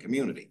do as a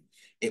community.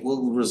 It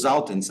will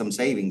result in some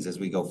savings as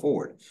we go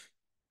forward.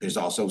 There's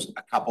also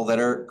a couple that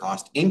are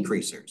cost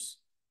increasers,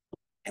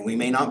 and we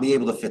may not be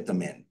able to fit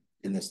them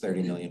in this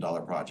 $30 million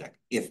project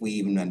if we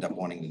even end up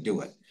wanting to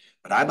do it.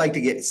 But I'd like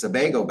to get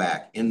Sebago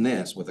back in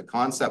this with a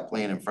concept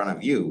plan in front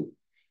of you.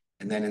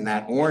 And then in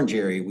that orange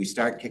area, we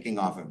start kicking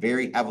off a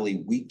very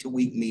heavily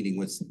week-to-week meeting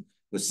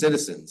with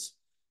citizens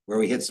where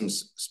we hit some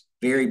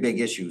very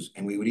big issues.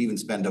 And we would even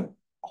spend a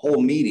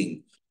whole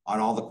meeting on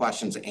all the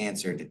questions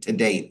answered to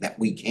date that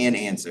we can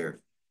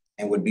answer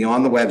and would be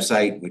on the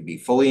website, would be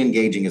fully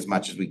engaging as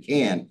much as we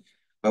can.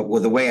 But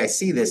the way I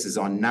see this is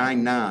on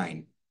 9/9,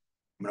 I'm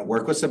going to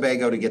work with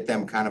Sebago to get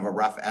them kind of a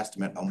rough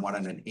estimate on what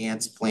an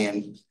enhanced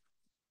plan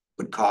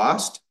would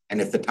cost and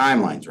if the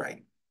timeline's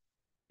right.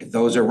 If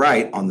those are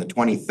right, on the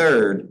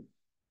 23rd,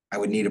 I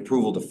would need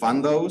approval to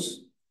fund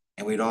those.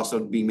 And we'd also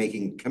be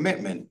making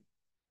commitment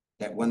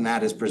that when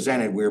that is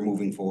presented, we're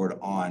moving forward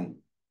on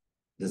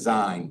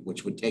design,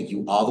 which would take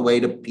you all the way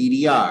to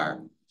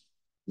PDR,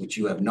 which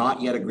you have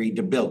not yet agreed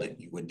to build it.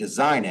 You would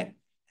design it. And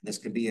this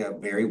could be a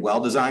very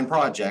well-designed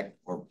project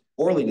or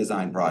poorly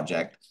designed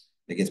project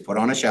that gets put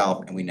on a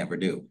shelf and we never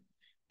do.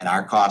 And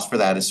our cost for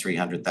that is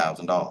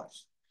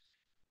 $300,000.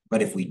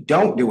 But if we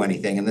don't do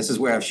anything, and this is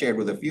where I've shared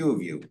with a few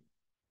of you,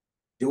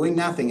 doing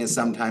nothing is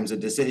sometimes a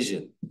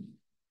decision.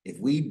 If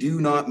we do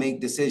not make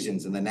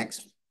decisions in the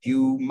next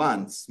few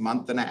months,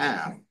 month and a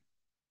half,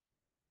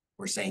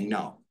 we're saying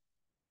no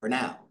for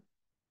now.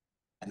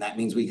 And that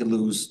means we could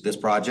lose this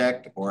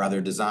project or other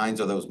designs,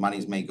 or those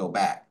monies may go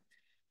back.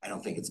 I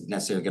don't think it's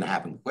necessarily going to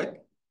happen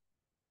quick.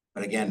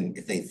 But again,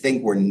 if they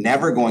think we're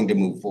never going to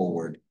move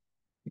forward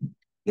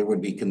there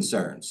would be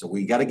concerns. So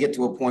we got to get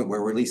to a point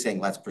where we're at least saying,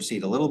 let's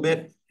proceed a little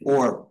bit,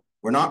 or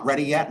we're not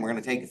ready yet and we're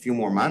going to take a few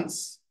more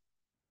months.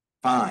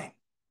 Fine.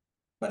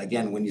 But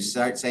again, when you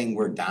start saying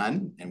we're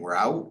done and we're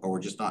out, or we're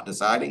just not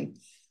deciding,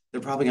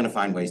 they're probably going to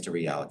find ways to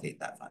reallocate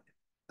that funding.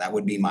 That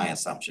would be my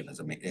assumption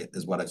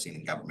is what I've seen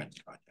in government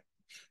project.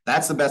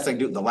 That's the best I can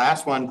do. The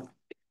last one,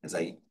 as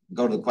I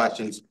go to the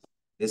questions,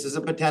 this is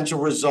a potential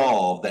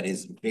resolve that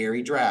is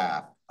very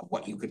draft of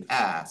what you could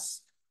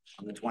pass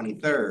on the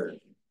 23rd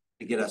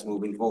to get us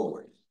moving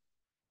forward.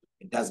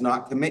 It does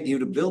not commit you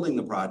to building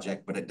the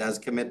project, but it does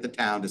commit the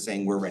town to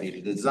saying we're ready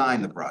to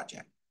design the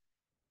project.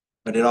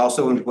 But it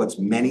also inputs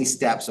many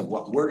steps of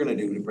what we're going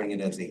to do to bring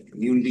it as a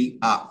community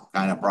up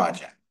kind of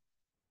project.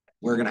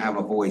 We're going to have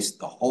a voice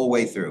the whole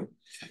way through.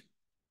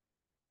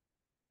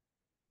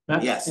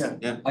 Yes.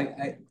 Yeah.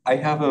 I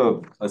have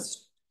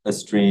a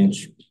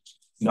strange,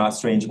 not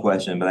strange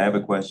question, but I have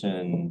a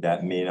question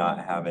that may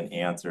not have an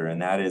answer,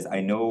 and that is,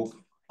 I know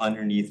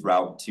underneath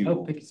Route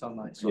 2,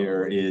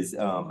 there is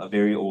a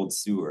very old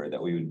sewer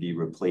that we would be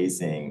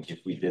replacing if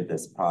we did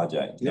this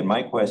project. And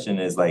my question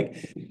is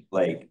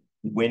like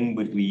when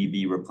would we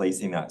be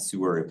replacing that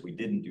sewer if we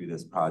didn't do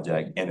this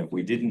project? And if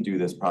we didn't do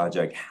this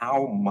project,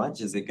 how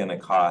much is it going to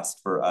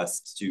cost for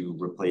us to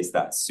replace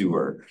that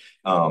sewer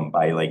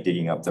by like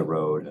digging up the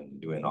road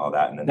and doing all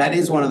that? And then that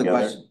is one of the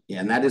questions.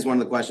 Yeah, and that is one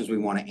of the questions we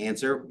want to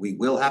answer. We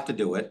will have to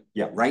do it.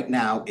 Yeah. Right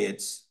now,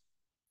 it's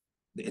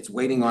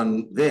waiting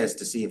on this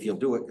to see if you'll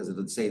do it because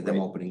it'll save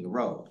them opening the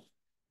road.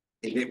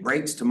 If it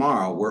breaks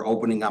tomorrow, we're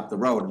opening up the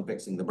road and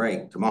fixing the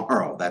break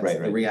tomorrow. That's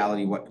the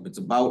reality. What it's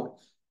about.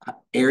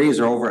 Areas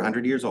are over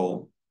 100 years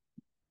old,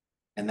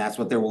 and that's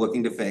what they're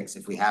looking to fix.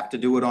 If we have to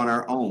do it on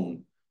our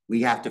own,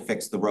 we have to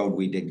fix the road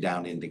we dig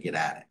down in to get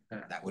at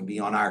it. That would be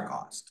on our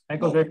cost. That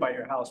goes right by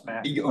your house,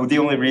 Matt. The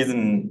only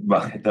reason,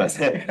 well, it does.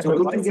 So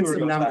we can get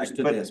some numbers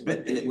to this,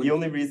 but the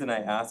only reason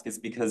I ask is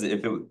because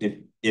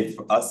if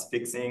us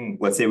fixing,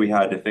 let's say we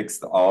had to fix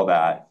all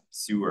that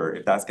sewer,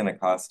 if that's going to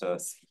cost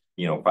us,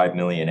 $5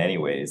 million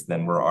anyways,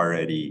 then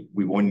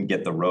we wouldn't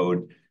get the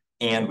road.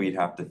 And we'd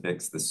have to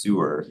fix the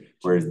sewer.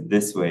 Whereas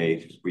this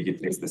way, we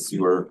could fix the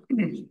sewer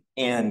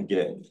and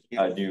get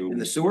a new. And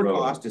the sewer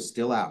cost is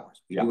still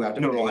ours. We do have to.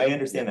 No, I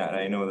understand that.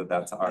 I know that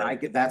that's our.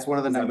 That's one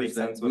of the numbers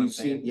that we've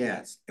seen.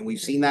 Yes, and we've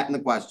seen that in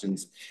the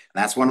questions.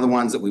 And that's one of the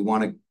ones that we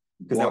want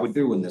to walk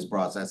through in this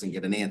process and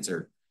get an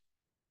answer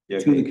to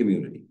the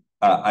community.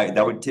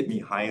 That would tip me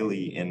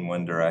highly in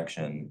one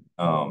direction.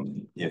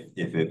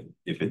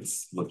 If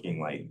it's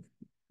looking like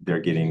they're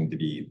getting to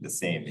be the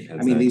same, because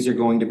I mean these are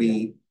going to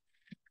be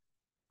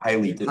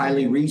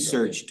highly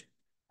researched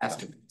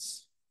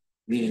estimates,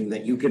 meaning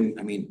that you can,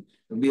 I mean,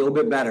 it'll be a little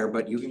bit better,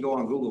 but you can go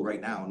on Google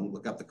right now and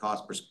look up the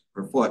cost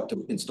per foot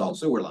to install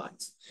sewer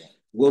lines.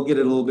 We'll get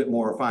it a little bit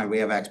more refined. We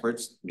have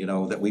experts,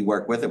 that we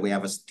work with, and we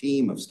have a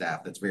team of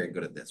staff that's very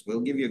good at this. We'll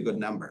give you a good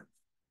number,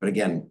 but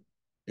again,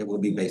 it will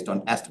be based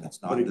on estimates,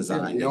 not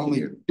design. The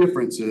only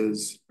difference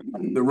is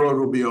the road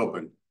will be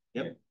open.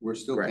 Yep. We're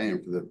still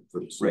paying for the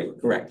right.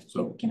 Correct.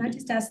 So can I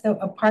just ask though,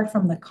 apart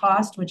from the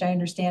cost, which I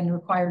understand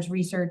requires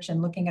research and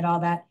looking at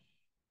all that,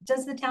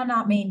 does the town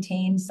not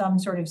maintain some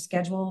sort of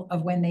schedule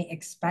of when they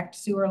expect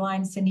sewer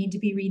lines to need to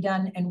be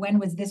redone? And when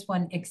was this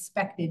one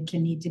expected to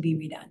need to be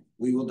redone?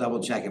 We will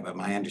double check it, but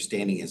my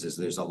understanding is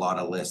there's a lot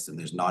of lists and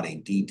there's not a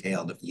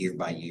detailed year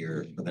by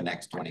year for the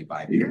next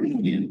 25 years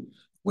in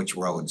which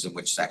roads and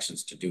which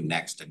sections to do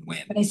next and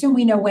when. But I assume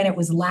we know when it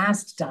was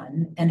last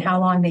done and how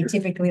long they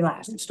typically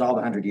last. Installed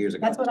 100 years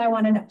ago. That's what I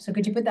want to know. So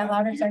could you put that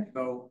louder, sir?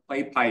 So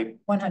clay pipe.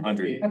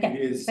 100.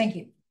 Okay, thank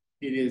you.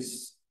 It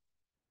is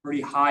pretty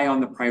high on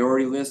the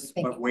priority list,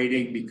 but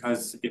waiting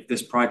because if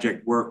this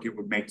project worked, it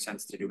would make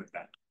sense to do it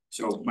then.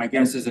 So my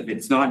guess is if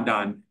it's not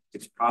done,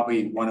 it's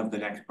probably one of the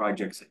next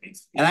projects that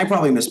needs to be. And I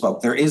probably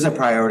misspoke. There is a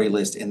priority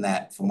list in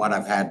that, from what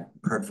I've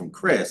heard from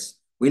Chris,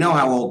 we know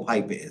how old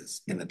pipe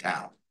is in the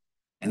town.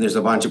 And there's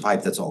a bunch of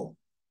pipe that's old.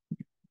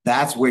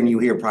 That's when you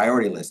hear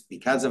priority list.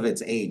 Because of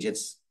its age,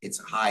 it's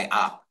high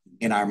up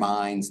in our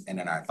minds and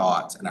in our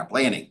thoughts and our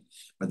planning.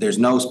 But there's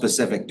no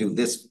specific do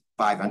this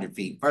 500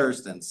 feet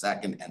first and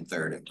second and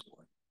third and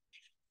fourth.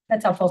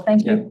 That's helpful.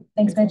 Thank you.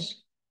 Thanks, Mitch.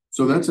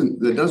 So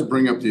that does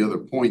bring up the other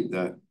point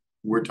that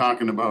we're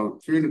talking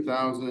about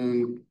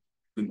 300,000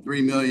 and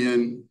 3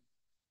 million.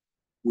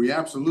 We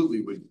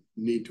absolutely would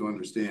need to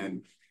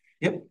understand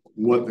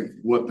what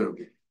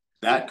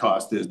that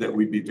cost is that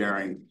we'd be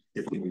bearing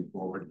if we move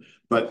forward.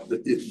 But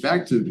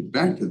back to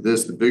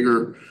this, the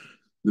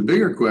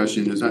bigger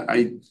question is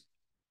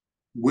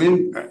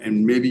when,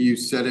 and maybe you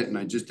said it and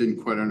I just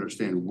didn't quite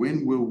understand,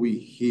 when will we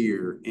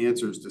hear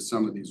answers to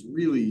some of these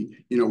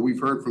really,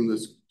 we've heard from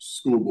this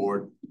school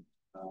board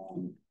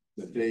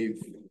that they've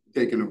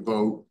taken a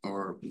vote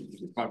or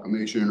a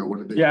proclamation or what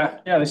did they? Yeah,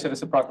 they said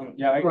it's a proclamation.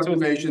 Yeah,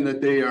 proclamation that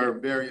they are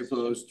very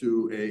opposed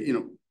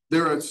to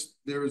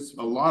there's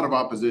a lot of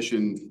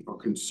opposition or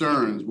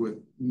concerns with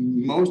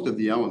most of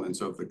the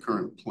elements of the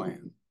current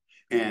plan.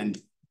 And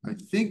I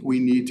think we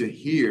need to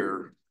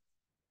hear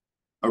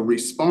a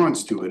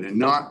response to it and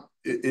not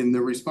and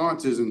the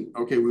response isn't,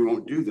 okay, we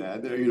won't do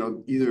that. You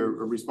know, either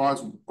a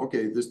response,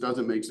 okay, this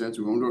doesn't make sense,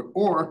 we won't do it,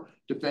 or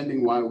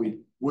defending why we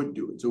would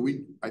do it. So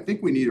I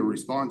think we need a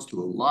response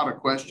to a lot of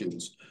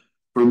questions.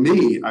 For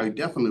me, I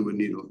definitely would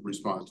need a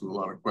response to a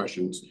lot of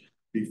questions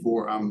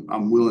before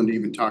I'm willing to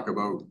even talk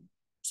about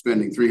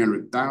spending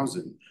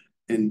 300,000.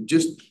 And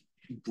just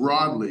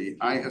broadly,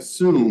 I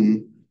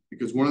assume,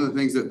 because one of the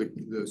things that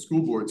the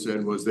school board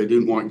said was they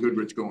didn't want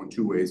Goodrich going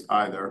two ways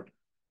either.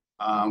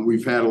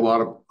 We've had a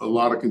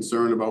lot of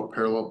concern about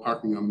parallel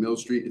parking on Mill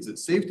Street. Is it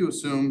safe to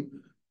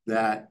assume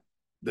that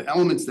the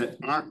elements that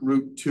aren't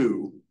Route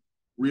 2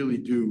 really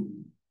do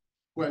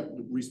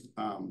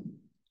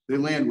they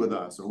land with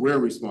us, or we're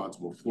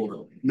responsible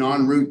for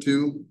non-Route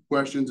 2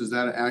 questions? Is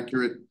that an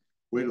accurate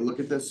way to look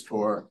at this?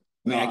 Or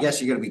I mean, I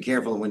guess you got to be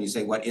careful when you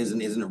say what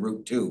isn't a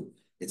Route 2.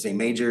 It's a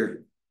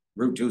major,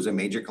 Route 2 is a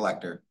major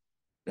collector.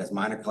 It has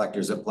minor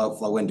collectors that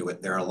flow into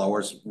it. They're a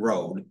lower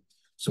road,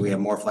 so we have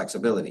more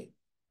flexibility.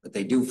 But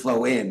they do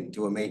flow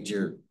into a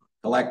major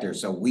collector,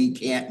 so we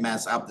can't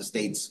mess up the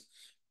state's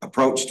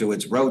approach to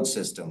its road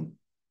system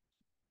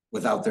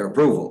without their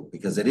approval,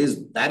 because the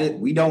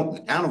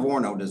town of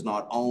Orono does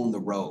not own the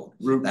road.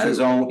 That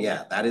is owned,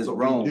 that is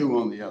owned. We do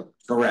own the other.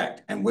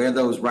 Correct. And where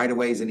those right of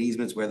ways and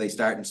easements, where they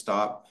start and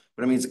stop.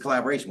 But I mean, it's a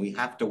collaboration. We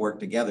have to work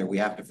together. We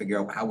have to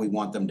figure out how we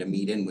want them to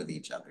meet in with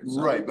each other.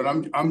 So. Right, but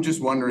I'm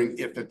just wondering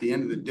if at the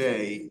end of the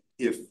day,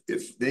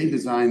 if they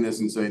design this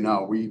and say,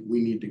 no, we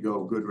need to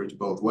go Goodrich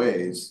both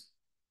ways,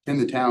 can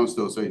the town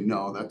still say,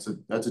 no,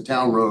 that's a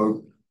town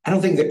road? I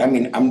don't think that, I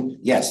mean,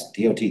 yes,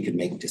 DOT could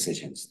make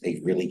decisions.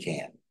 They really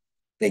can.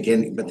 They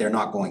can, but they're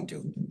not going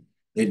to.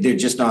 They're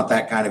just not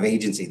that kind of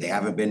agency. They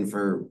haven't been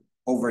for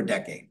over a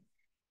decade.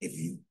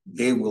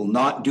 They will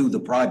not do the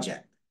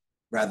project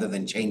rather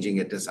than changing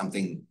it to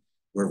something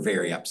we're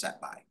very upset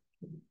by.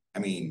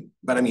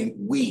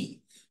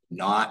 We,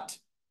 not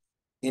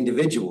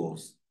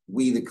individuals,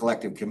 we the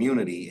collective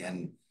community,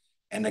 and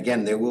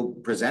again, they will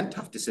present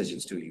tough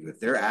decisions to you. If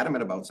they're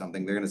adamant about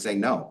something, they're going to say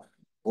no.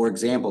 For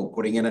example,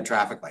 putting in a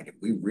traffic light. If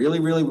we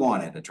really, really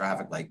wanted a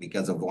traffic light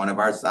because of one of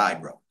our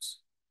side roads,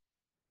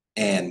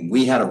 and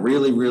we had a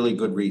really, really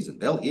good reason,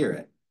 they'll hear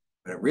it.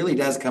 But it really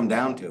does come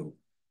down to,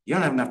 you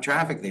don't have enough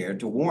traffic there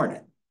to warn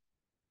it.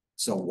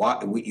 So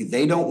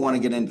they don't want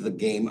to get into the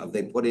game of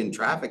they put in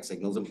traffic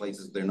signals in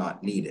places they're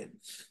not needed.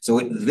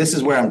 So this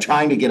is where I'm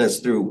trying to get us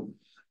through.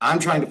 I'm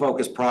trying to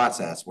focus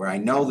process, where I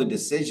know the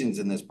decisions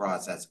in this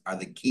process are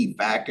the key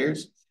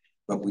factors,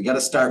 but we got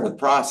to start with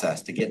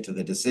process to get to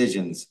the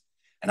decisions.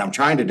 And I'm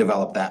trying to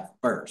develop that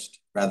first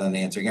rather than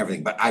answering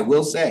everything. But I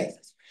will say,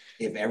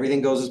 if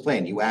everything goes as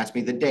planned, you asked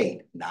me the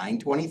date,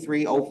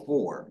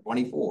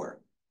 9/23/24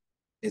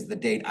 is the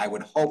date I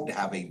would hope to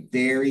have a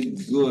very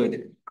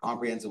good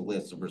comprehensive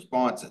list of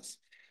responses.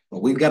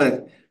 But we've got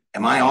to,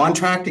 am I on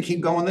track to keep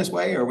going this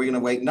way? Or are we going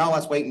to wait? No,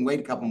 let's wait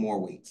a couple more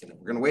weeks. And if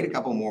we're going to wait a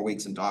couple more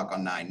weeks and talk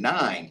on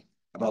 9/9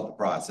 about the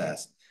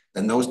process,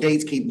 then those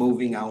dates keep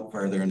moving out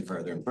further and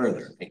further and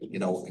further. You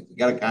know, we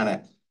got to kind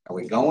of, are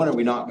we going or are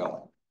we not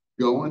going?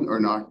 Going or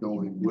not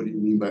going? What do you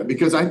mean by it?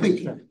 Because I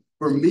think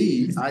for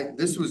me,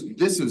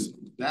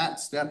 that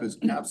step is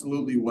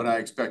absolutely what I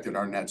expected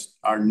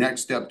our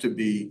next step to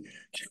be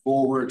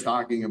before we're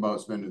talking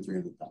about spending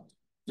 300,000.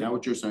 Is that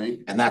what you're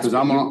saying? And that's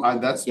because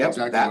that's yep,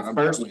 exactly that what I'm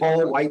first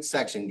whole white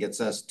section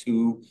gets us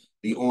to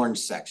the orange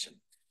section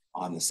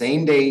on the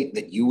same day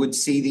that you would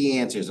see the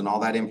answers and all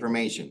that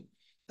information.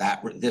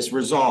 That this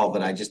resolve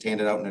that I just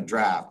handed out in a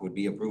draft would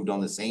be approved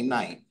on the same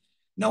night,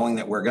 knowing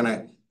that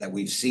that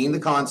we've seen the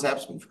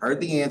concepts, we've heard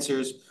the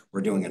answers,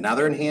 we're doing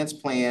another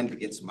enhanced plan to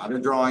get some other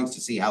drawings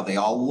to see how they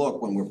all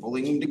look when we're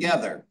pulling them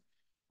together.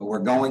 But we're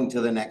going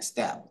to the next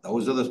step.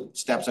 Those are the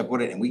steps I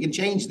put in, and we can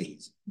change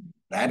these.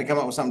 But I had to come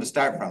up with something to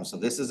start from. So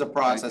this is a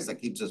process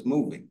that keeps us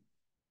moving.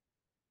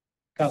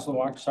 Councilor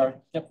Walker, sorry.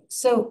 Yep.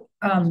 So,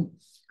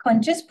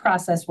 Clint, just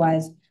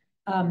process-wise,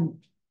 I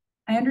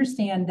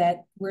understand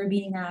that we're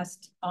being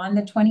asked on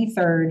the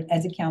 23rd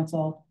as a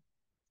council,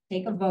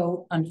 take a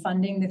vote on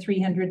funding the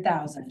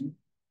 300,000.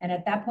 And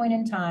at that point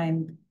in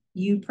time,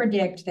 you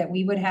predict that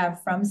we would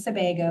have from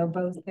Sebago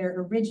both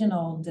their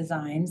original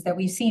designs that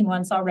we've seen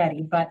once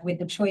already, but with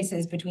the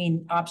choices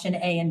between option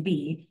A and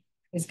B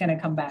is going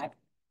to come back.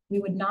 We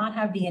would not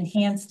have the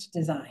enhanced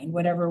design,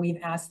 whatever we've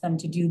asked them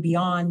to do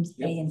beyond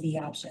A and B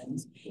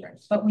options.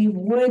 Correct. But we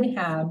would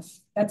have,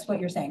 that's what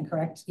you're saying,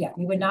 correct? Yeah,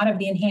 we would not have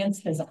the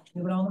enhanced design.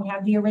 We would only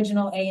have the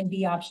original A and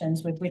B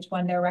options with which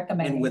one they're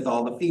recommending. And with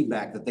all the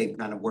feedback that they've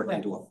kind of worked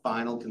into a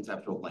final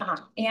conceptual plan.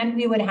 And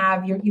we would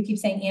have, you keep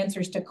saying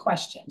answers to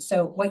questions.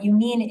 So what you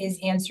mean is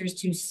answers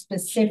to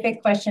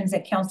specific questions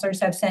that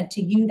counselors have sent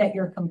to you that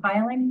you're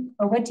compiling?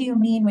 Or what do you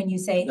mean when you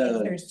say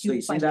answers to so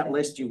you questions? See that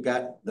list, you've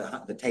got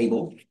the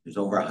table, there's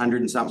over 100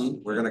 and something.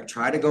 We're going to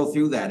try to go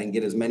through that and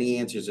get as many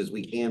answers as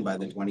we can by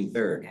the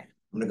 23rd. Okay.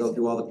 I'm going to go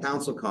through all the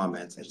council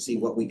comments and see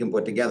what we can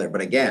put together. But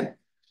again,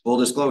 full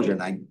disclosure,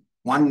 and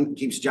one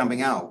keeps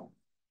jumping out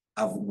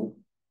of,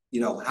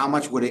 you know, how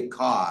much would it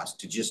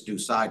cost to just do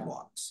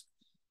sidewalks?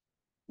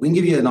 We can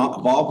give you a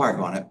ballpark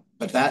on it,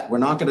 But that, we're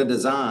not gonna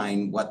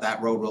design what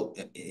that road will,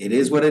 it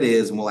is what it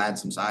is, and we'll add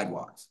some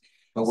sidewalks.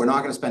 But we're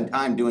not gonna spend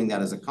time doing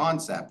that as a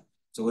concept.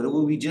 So it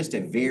will be just a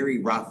very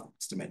rough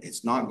estimate.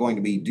 It's not going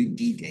to be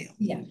detailed.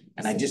 Yeah.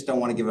 And I just don't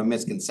want to give a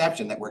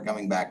misconception that we're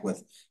coming back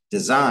with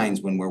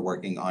designs when we're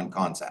working on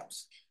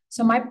concepts.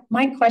 So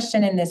my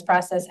question in this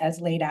process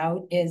as laid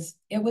out is,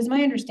 it was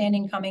my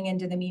understanding coming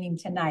into the meeting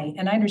tonight,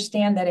 and I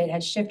understand that it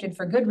has shifted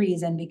for good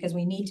reason because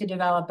we need to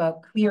develop a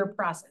clear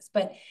process.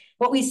 But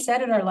what we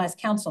said at our last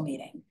council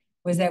meeting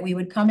was that we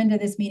would come into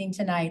this meeting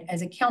tonight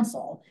as a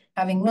council,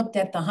 having looked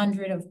at the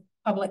 100 of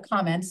public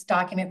comments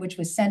document, which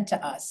was sent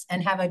to us,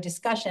 and have a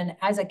discussion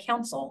as a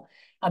council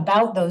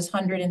about those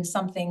 100 and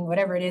something,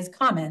 whatever it is,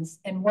 comments,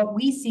 and what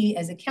we see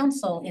as a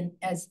council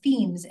as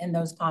themes in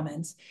those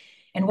comments,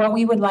 and what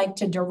we would like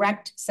to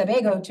direct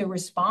Sebago to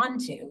respond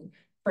to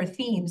for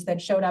themes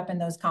that showed up in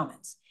those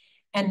comments.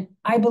 And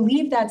I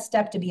believe that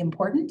step to be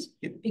important,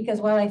 because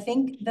while I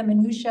think the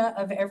minutia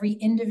of every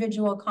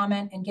individual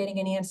comment and getting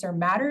an answer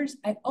matters,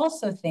 I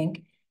also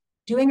think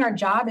doing our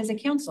job as a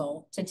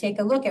council to take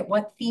a look at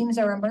what themes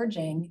are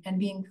emerging and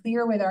being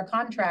clear with our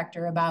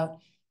contractor about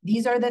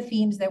these are the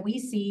themes that we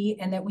see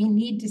and that we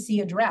need to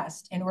see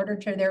addressed in order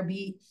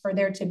for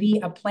there to be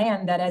a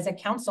plan that as a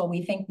council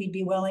we think we'd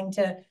be willing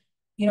to,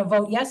 you know,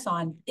 vote yes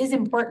on, is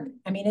important.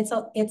 I mean,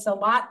 it's a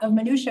lot of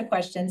minutia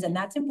questions, and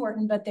that's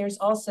important, but there's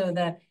also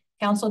the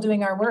council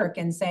doing our work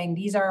and saying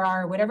these are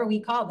our, whatever we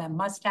call them,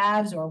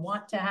 must-haves or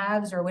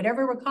want-to-haves or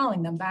whatever we're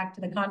calling them, back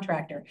to the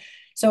contractor.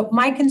 So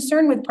my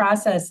concern with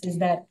process is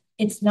that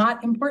it's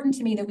not important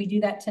to me that we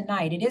do that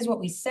tonight. It is what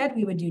we said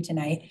we would do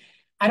tonight.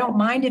 I don't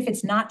mind if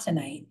it's not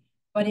tonight,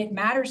 but it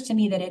matters to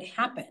me that it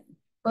happen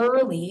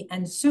early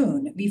and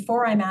soon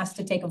before I'm asked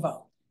to take a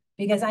vote,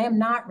 because I am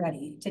not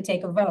ready to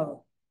take a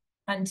vote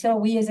until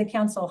we as a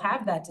council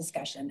have that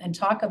discussion and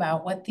talk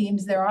about what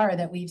themes there are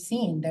that we've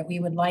seen that we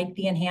would like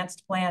the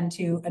enhanced plan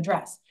to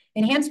address.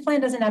 The enhanced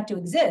plan doesn't have to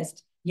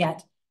exist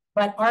yet,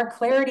 but our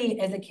clarity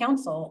as a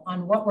council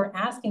on what we're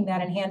asking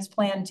that enhanced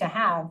plan to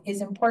have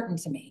is important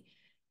to me.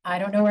 I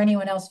don't know where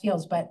anyone else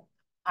feels, but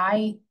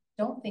I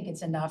don't think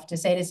it's enough to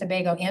say to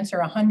Sebago, answer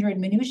 100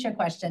 minutia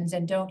questions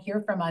and don't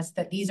hear from us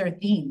that these are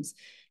themes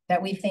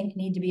that we think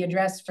need to be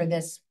addressed for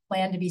this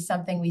plan to be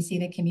something we see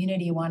the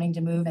community wanting to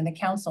move and the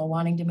council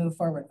wanting to move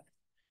forward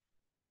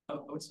with.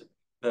 I would say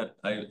that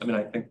I mean,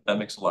 I think that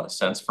makes a lot of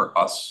sense for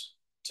us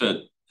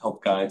to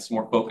help guide some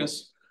more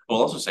focus. I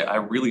will also say I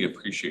really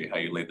appreciate how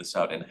you laid this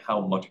out and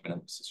how much of an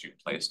emphasis you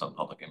placed on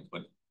public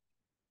input.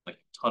 Like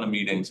a ton of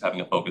meetings,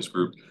 having a focus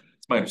group.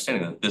 It's my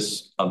understanding that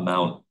this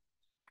amount of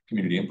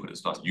community input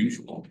is not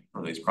usual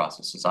for these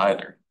processes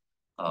either.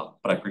 But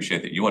I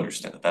appreciate that you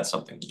understand that that's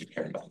something that you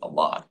care about a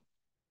lot.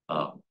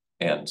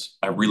 And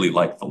I really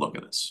like the look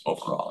of this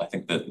overall. I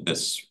think that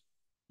this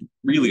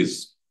really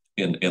is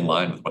in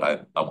line with what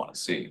I want to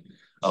see.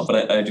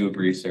 But I do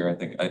agree, Sarah. I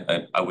think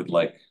I would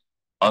like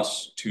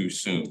us to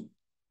soon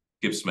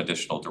give some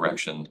additional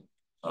direction,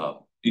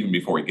 even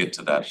before we get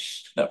to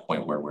that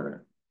point where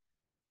we're.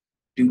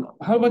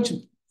 How much?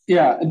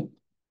 Yeah,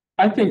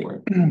 I think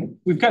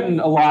we've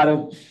gotten a lot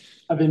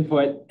of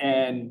input,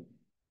 and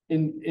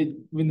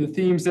in the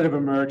themes that have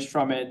emerged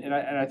from it, and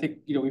I think,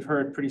 you know, we've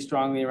heard pretty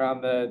strongly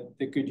around the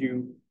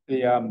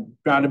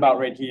roundabout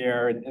right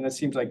here, and it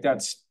seems like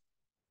that's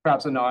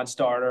perhaps a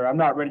non-starter. I'm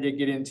not ready to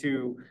get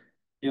into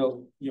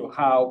you know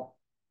how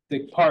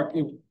the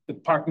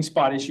parking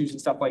spot issues and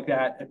stuff like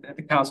that at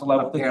the council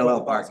level.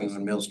 Parallel parking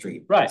on Mill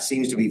Street. Right.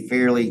 Seems to be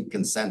fairly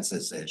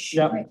consensus-ish.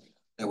 Yeah. Right.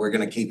 That we're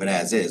gonna keep it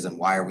as is, and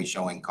why are we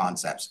showing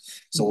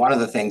concepts? So one of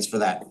the things for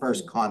that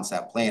first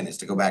concept plan is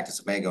to go back to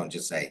Sebago and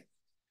just say,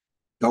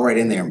 go right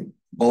in there,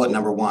 bullet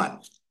number 1.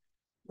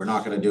 We're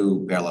not gonna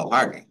do parallel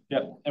parking.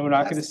 Yep, and we're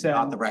not gonna That's send.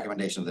 not the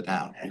recommendation of the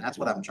town, and that's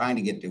what I'm trying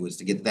to get to, is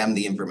to get them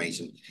the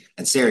information.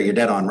 And Sarah, you're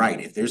dead on right.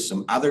 If there's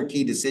some other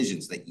key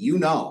decisions that you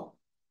know,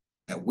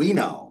 that we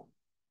know,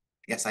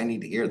 I guess I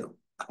need to hear them.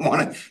 I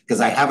wanna,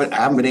 because I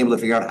haven't been able to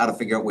figure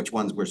out which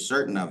ones we're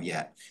certain of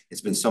yet.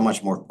 It's been so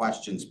much more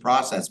questions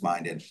process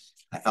minded.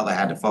 I felt I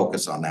had to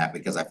focus on that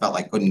because I felt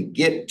I couldn't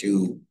get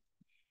to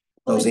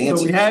those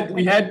answers. So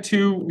we had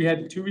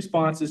two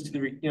responses to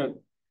the,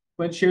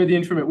 let's share the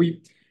information.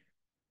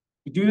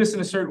 We do this in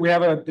a certain,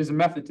 there's a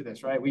method to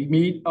this, right? We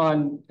meet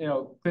on,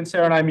 Clint,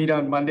 Sarah and I meet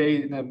on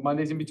Monday, and then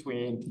Mondays in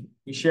between.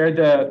 We shared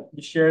the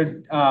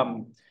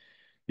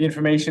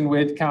information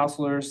with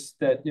counselors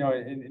that,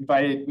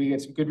 invited. We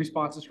get some good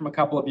responses from a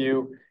couple of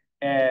you.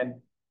 And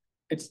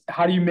it's,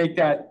 how do you make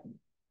that,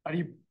 how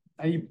do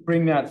you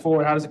bring that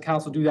forward? How does the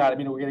council do that? I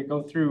mean, we're going to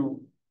go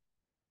through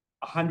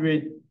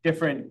 100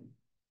 different,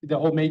 the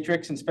whole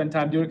matrix and spend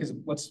time doing it, because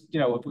let's,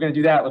 if we're going to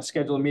do that, let's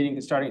schedule a meeting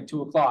starting at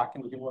 2 o'clock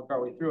and we can work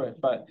our way through it.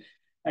 But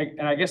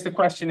I guess the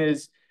question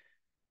is,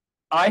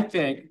 I'm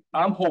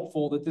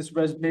hopeful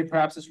that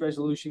perhaps this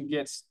resolution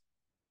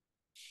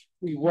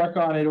we work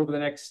on it over the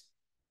next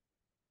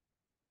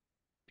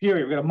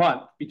period. We've got a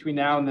month between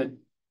now and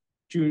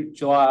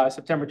the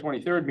September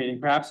 23rd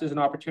meeting. Perhaps there's an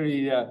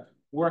opportunity to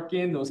work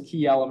in those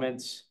key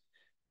elements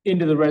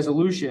into the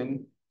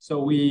resolution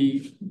So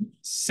we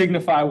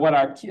signify what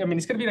our, I mean,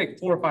 it's gonna be like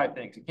 4 or 5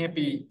 things. It can't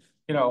be,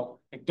 you know,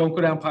 like don't go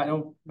down Pine,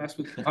 don't mess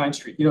with Pine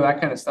Street, you know, that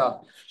kind of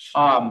stuff.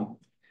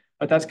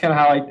 But that's kind of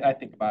how I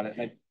think about it.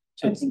 Like,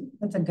 I think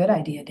that's a good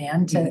idea,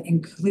 Dan, to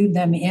include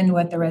them in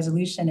what the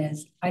resolution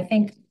is. I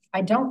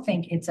don't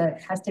think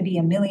has to be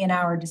a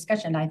 1,000,000-hour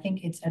discussion. I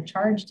think it's a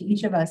charge to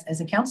each of us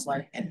as a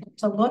counselor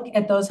to look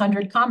at those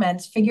 100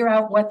 comments, figure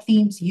out what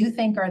themes you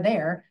think are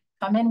there,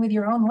 come in with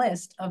your own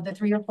list of the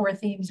 3 or 4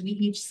 themes we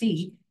each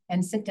see,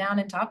 and sit down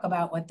and talk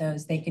about what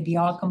those, they could be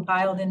all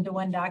compiled into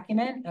one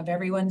document of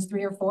everyone's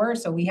 3 or 4.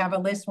 So we have a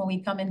list when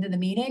we come into the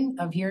meeting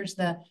of here's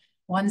the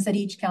ones that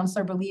each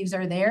counselor believes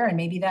are there, and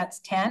maybe that's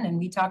 10, and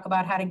we talk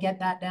about how to get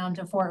that down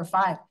to 4 or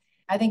 5.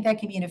 I think that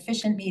can be an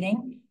efficient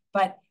meeting,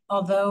 but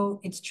although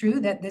it's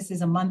true that this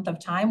is a month of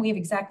time, we have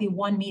exactly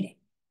 1 meeting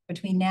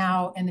between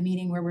now and the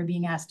meeting where we're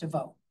being asked to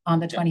vote on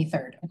the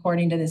 23rd,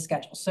 according to this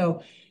schedule.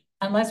 So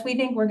unless we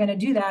think we're gonna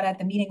do that at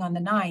the meeting on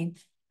the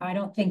 9th, I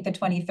don't think the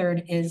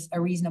 23rd is a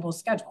reasonable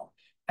schedule.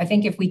 I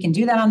think if we can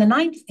do that on the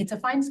 9th, it's a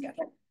fine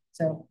schedule.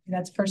 So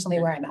that's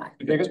personally where I'm at.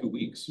 We got 2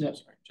 weeks. Yeah.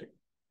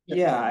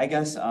 Yeah, I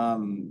guess,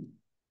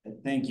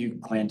 thank you,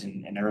 Clint,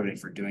 and everybody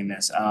for doing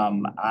this.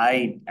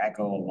 I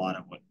echo a lot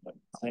of what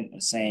Clint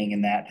was saying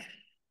in that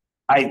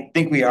I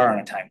think we are on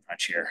a time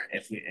crunch here.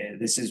 If we,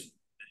 this is,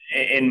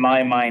 in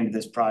my mind,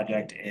 this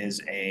project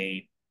is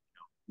a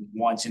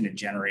once in a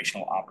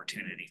generational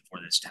opportunity for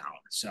this town.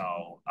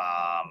 So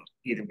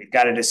either we've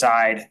got to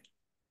decide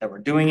that we're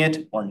doing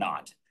it or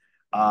not.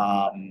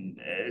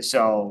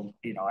 So,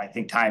 you know, I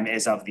think time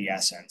is of the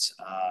essence.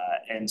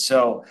 And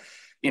so,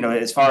 you know,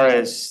 as far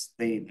as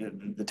the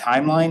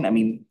timeline, I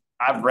mean,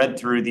 I've read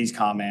through these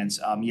comments.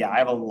 Yeah, I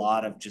have a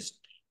lot of just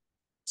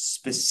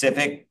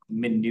specific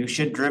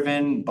minutia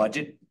driven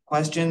budget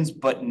questions,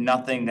 but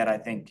nothing that I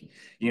think,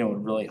 you know,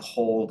 would really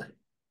hold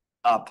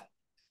up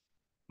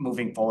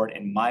moving forward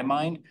in my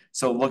mind.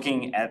 So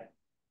looking at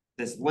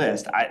this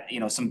list, you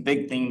know, some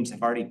big themes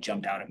have already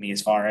jumped out at me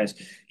as far as,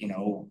 you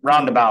know,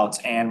 roundabouts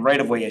and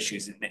right-of-way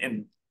issues.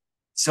 And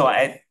so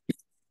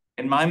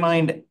in my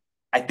mind,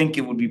 I think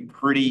it would be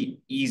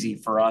pretty easy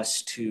for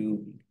us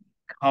to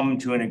come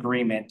to an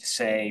agreement to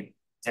say,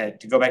 to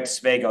go back to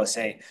Sebago,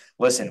 say,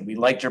 listen, we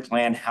liked your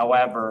plan.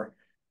 However,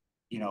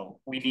 you know,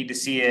 we need to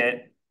see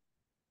it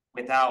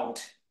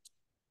without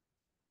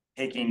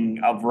taking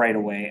of right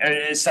away,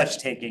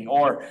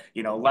 or,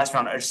 you know, less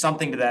round or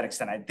something to that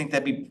extent. I think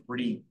that'd be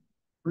pretty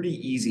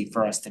easy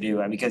for us to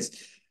do because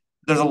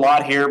there's a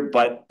lot here,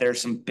 but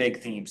there's some big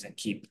themes that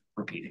keep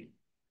repeating.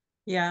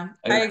 Yeah,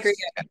 I agree.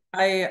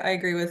 I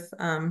agree with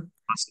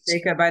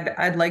Jacob.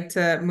 I'd like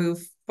to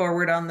move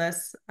forward on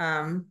this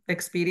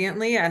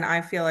expediently, and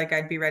I feel like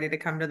I'd be ready to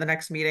come to the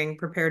next meeting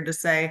prepared to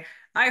say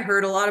I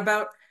heard a lot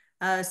about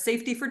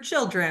safety for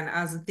children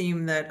as a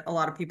theme that a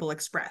lot of people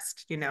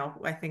expressed. You know,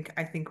 I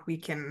think we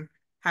can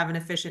have an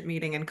efficient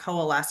meeting and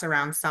coalesce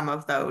around some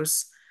of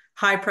those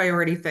high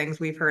priority things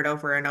we've heard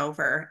over and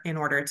over in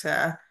order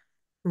to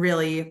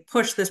really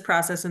push this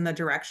process in the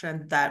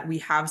direction that we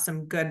have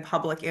some good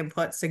public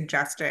input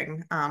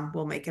suggesting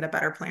will make it a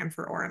better plan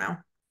for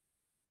Orono.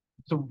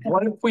 So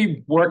what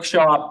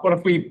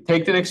if we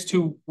take the next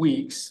 2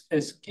 weeks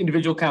as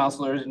individual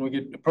counselors and we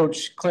could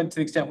approach Clint to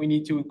the extent we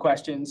need to with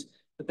questions,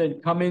 but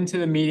then come into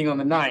the meeting on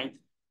the 9th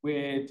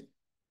with,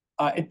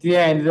 at the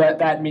end,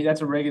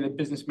 that's a regular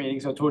business meeting.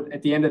 So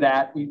at the end of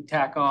that, we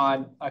tack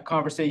on a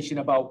conversation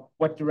about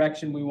what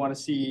direction we want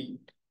to see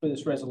for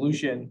this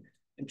resolution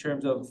in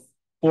terms of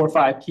 4 or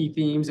 5 key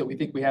themes that we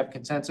think we have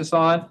consensus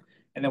on.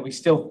 And then we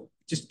still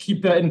just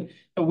keep that, and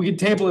we can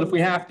table it if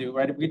we have to,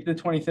 right? If we get to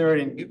the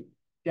 23rd and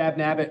dab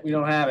nab we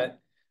don't have it.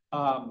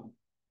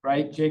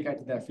 Right, Jake, I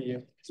did that for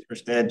you.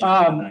 First edge.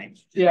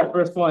 Yeah,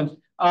 first one.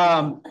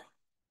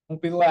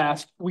 Won't be the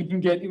last. We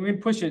can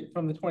push it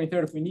from the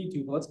 23rd if we need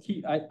to, but let's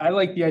keep, I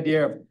like the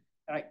idea of,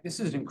 this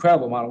is an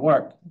incredible amount of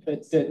work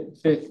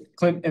that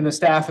Clint and the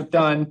staff have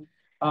done.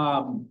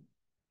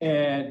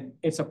 And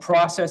it's a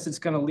process that's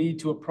going to lead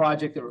to a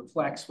project that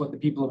reflects what the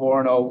people of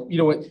Orono, you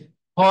know, what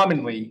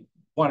commonly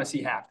want to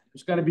see happen.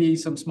 There's going to be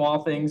some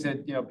small things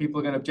that, you know, people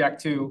are going to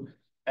object to,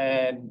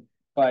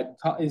 but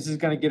this is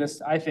going to get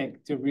us, I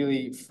think, to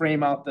really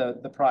frame out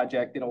the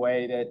project in a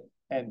way that,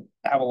 and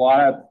have a lot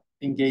of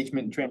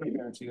engagement and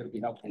transparency that would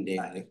be helpful.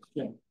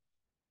 Yeah.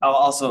 I'll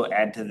also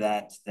add to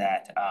that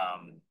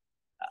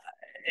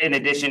in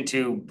addition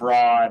to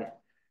broad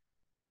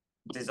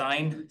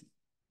design,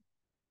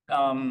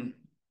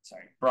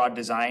 broad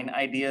design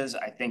ideas,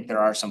 I think there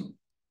are some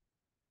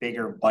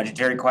bigger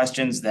budgetary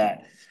questions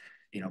that,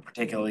 you know,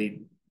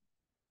 particularly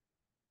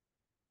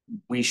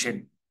we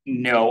should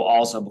know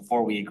also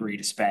before we agree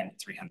to spend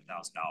 $300,000.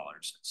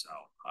 So,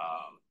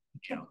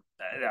 you know,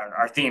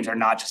 our themes are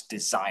not just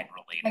design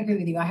related. I agree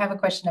with you. I have a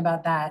question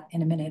about that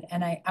in a minute.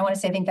 And I want to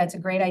say, I think that's a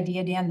great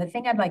idea, Dan. The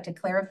thing I'd like to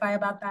clarify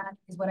about that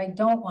is what I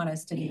don't want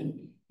us to do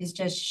is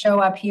just show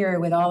up here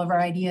with all of our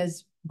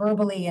ideas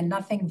verbally and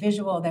nothing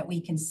visual that we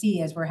can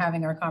see as we're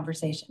having our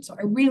conversation. So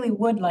I really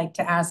would like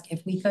to ask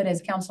if we could,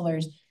 as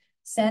counselors,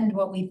 send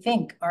what we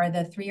think are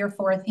the 3 or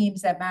 4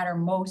 themes that matter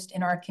most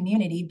in our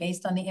community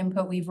based on the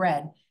input we've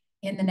read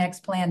in the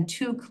next plan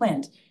to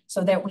Clint,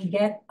 so that we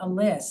get a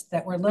list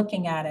that we're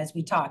looking at as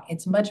we talk.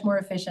 It's much more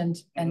efficient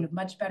and a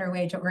much better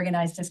way to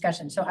organize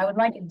discussion. So I would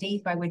like a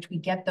date by which we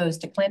get those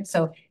to Clint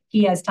so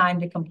he has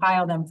time to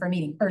compile them for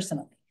meeting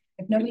personally.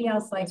 If nobody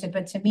else likes it,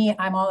 but to me,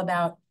 I'm all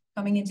about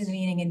coming into the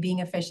meeting and being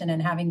efficient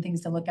and having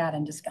things to look at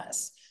and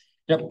discuss.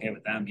 Yep. Okay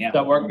with them, yeah.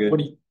 That work?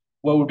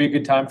 What would be a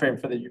good time frame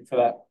for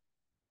that?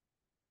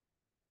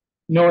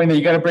 Knowing that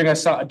you gotta bring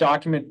us a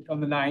document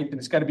on the 9th and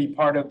it's gotta be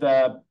part of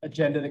the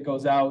agenda that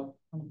goes out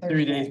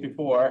 3 days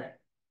before.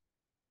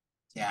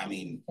 Yeah, I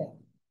mean,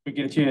 We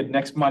get it to you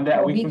next Monday,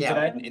 a week from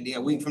yeah, today?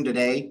 a week from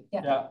today,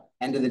 Yeah.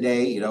 end of the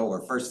day, you know,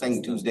 or first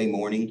thing Tuesday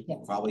morning, Yeah.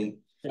 probably.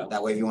 Yeah.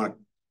 That way if you wanna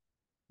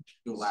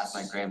do last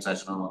night cram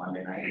session on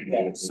Monday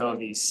night. So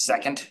the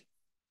 2nd.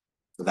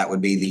 So that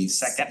would be the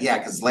Second. yeah,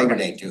 because Labor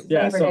Day too.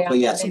 Yeah, Labor so Day So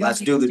yeah, on so Monday. let's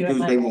Don't do the it Tuesday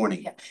Monday.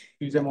 morning. Yeah.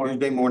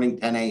 Tuesday morning.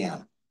 10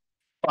 AM.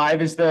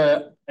 5 is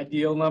the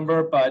ideal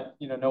number, but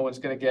you know, no one's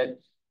gonna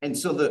get. And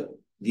so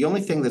the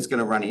only thing that's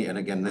gonna run here, and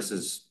again, this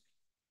is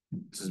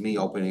me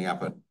opening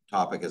up a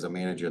topic as a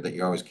manager that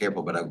you're always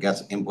careful, but I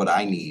guess input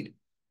I need.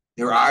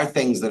 There are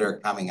things that are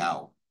coming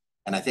out,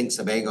 and I think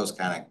Sebago's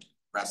kind of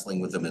wrestling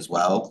with them as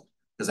well,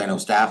 because I know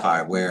staff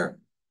are where,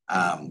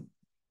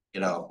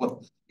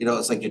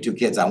 it's like your 2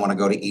 kids. I want to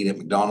go to eat at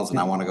McDonald's and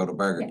I want to go to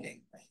Burger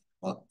King.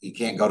 Well, you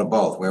can't go to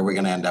both. Where are we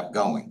going to end up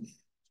going?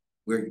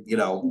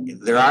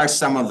 There are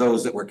some of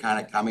those that we're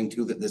kind of coming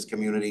to that this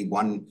community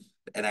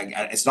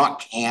it's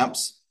not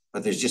camps,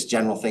 but there's just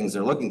general things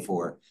they're looking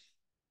for.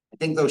 I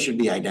think those should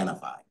be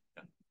identified,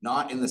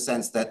 not in the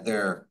sense that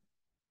they're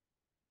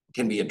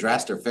can be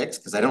addressed or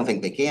fixed, because I don't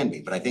think they can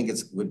be, but I think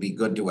would be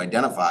good to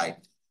identify,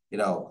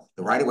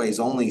 the right of way is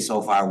only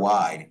so far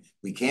wide.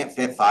 We can't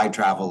fit 5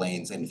 travel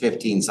lanes and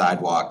 15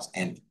 sidewalks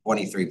and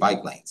 23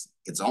 bike lanes.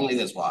 It's only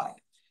this wide.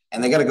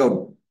 And they got to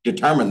go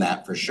determine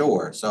that for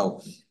sure.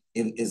 So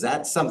is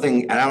that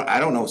something, I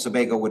don't know if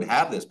Sebago would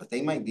have this, but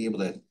they might be able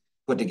to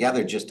put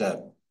together just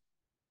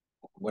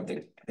what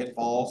the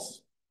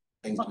pitfalls,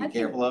 things to be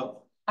careful of.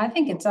 I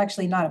think it's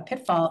actually not a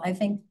pitfall. I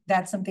think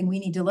that's something we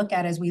need to look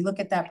at as we look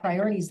at that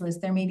priorities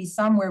list. There may be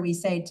some where we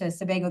say to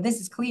Sebago,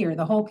 this is clear.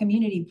 The whole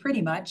community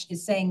pretty much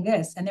is saying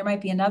this. And there might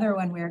be another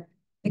one where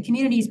the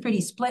community is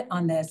pretty split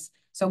on this.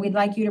 So we'd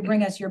like you to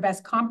bring us your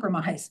best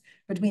compromise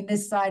between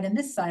this side and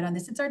this side on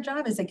this. It's our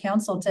job as a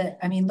council to,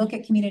 look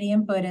at community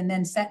input and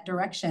then set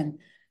direction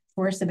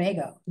for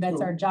Sebago.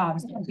 That's our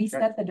job. So we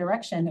set the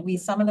direction.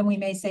 Some of them we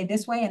may say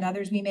this way and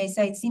others we may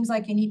say, it seems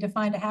like you need to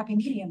find a happy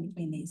medium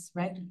between these,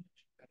 right?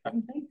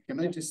 Can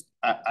I just,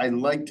 I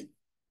liked,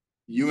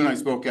 you and I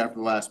spoke after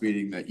the last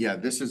meeting that, yeah,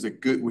 this is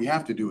we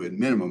have to do at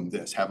minimum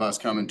this, have us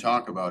come and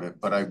talk about it,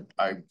 but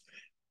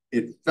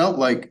it felt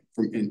like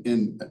from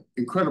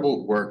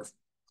incredible work,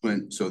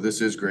 Clint, so this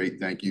is great,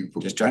 thank you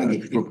for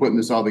putting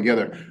this all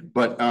together,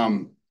 but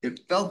it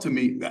felt to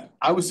me that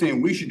I was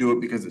saying we should do it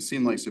because it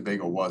seemed like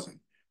Sebago wasn't.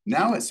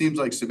 Now it seems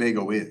like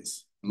Sebago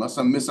is, unless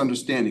I'm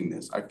misunderstanding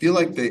this. I feel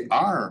like they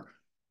are,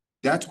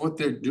 that's what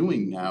they're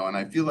doing now, and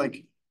I feel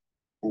like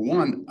for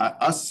one,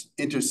 us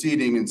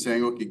interceding and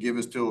saying, okay, give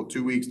us till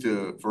 2 weeks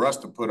for us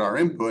to put our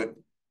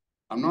input.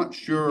 I'm not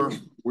sure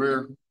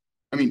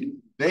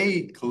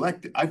they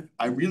collected.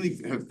 I really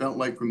have felt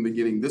like from the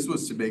beginning, this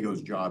was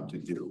Sebago's job to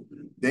do.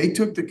 They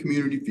took the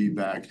community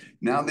feedback.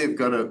 Now they've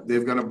got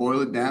to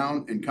boil it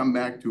down and come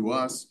back to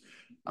us.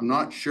 I'm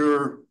not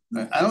sure.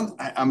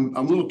 I'm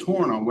a little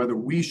torn on whether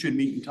we should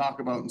meet and talk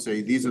about and say,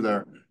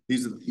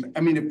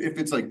 if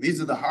it's like,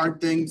 these are the hard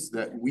things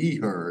that we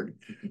heard,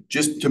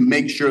 just to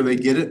make sure they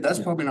get it, that's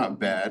probably not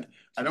bad.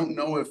 I don't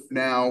know if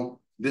now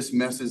this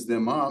messes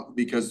them up,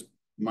 because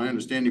my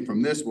understanding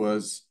from this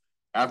was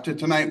after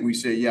tonight, we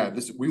say, yeah,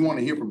 we want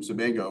to hear from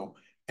Sebago.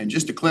 And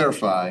just to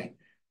clarify,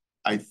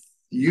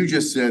 you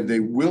just said they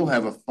will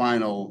have a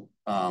final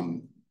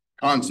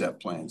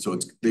concept plan. So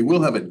they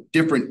will have a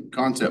different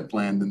concept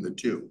plan than the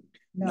 2.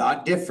 No.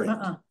 Not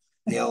different.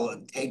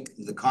 They'll take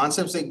the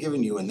concepts they've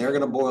given you and they're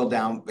going to boil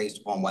down based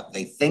upon what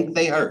they think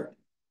they heard.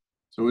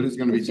 So it is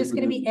going to be It's just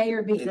going to be A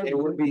or B. It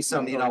would be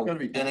some,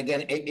 and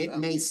again, it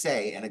may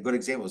say, and a good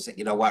example is,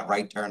 you know what,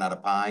 right turn out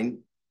of Pine.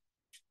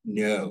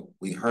 No,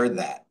 we heard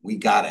that. We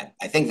got it.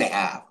 I think they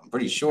have. I'm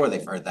pretty sure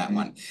they've heard that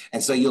one.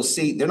 And so you'll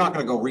see, they're not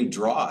going to go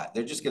redraw it.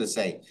 They're just going to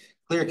say,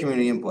 clear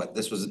community input.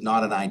 This was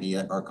not an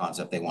idea or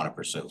concept they want to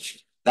pursue.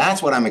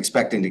 That's what I'm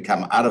expecting to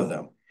come out of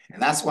them.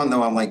 And that's one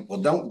though I'm like,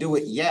 well, don't do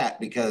it yet,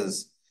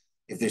 because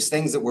if there's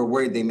things that we're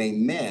worried they may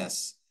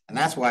miss, and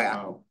that's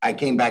why I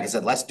came back and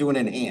said, let's do an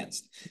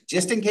enhanced.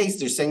 Just in case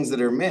there's things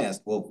that are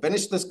missed, we'll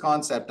finish this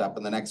concept up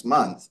in the next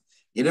month,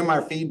 get them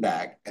our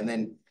feedback, and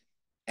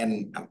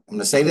I'm going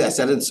to say that, I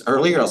said it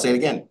earlier, I'll say it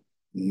again.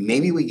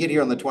 Maybe we get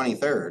here on the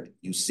 23rd,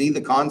 you see the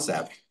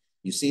concept,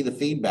 you see the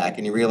feedback,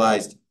 and you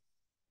realized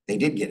they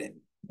did get it.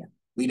 Yeah.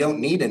 We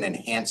don't need an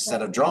enhanced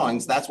set of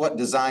drawings. That's what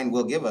design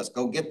will give us.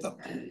 Go get them.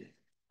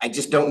 I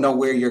just don't know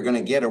where you're going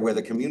to get or where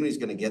the community is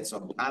going to get. So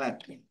I'm kind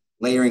of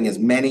layering as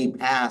many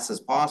paths as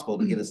possible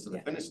to get us to the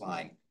finish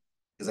line.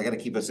 Because I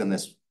gotta keep us in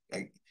this,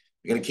 we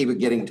gotta keep it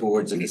getting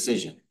towards a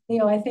decision.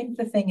 Leo, I think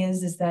the thing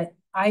is that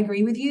I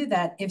agree with you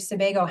that if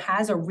Sebago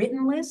has a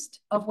written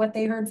list of what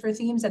they heard for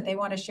themes that they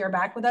want to share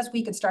back with us,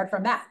 we could start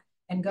from that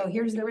and go,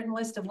 here's the written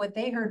list of what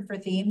they heard for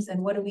themes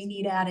and what do we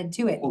need added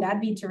to it. Well, that'd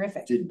be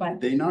terrific. Did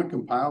But they not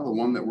compile the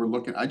one that we're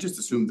looking? I just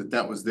assumed that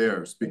that was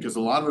theirs because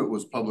a lot of it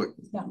was public,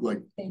 no,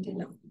 like. they did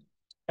not.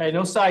 Hey,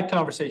 no side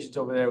conversations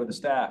over there with the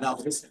staff. No,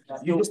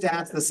 you just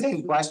asked the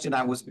same question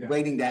I was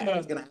waiting to, I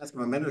was gonna ask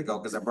him a minute ago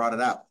because I brought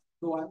it up.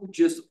 So I would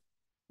just,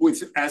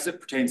 as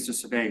it pertains to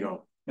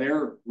Sebago,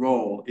 their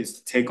role is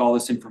to take all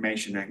this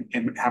information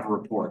and have a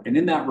report. And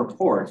in that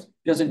report,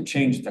 doesn't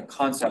change the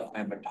concept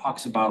plan, but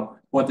talks about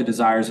what the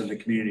desires of the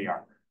community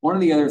are. One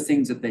of the other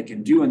things that they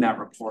can do in that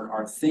report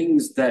are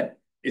things that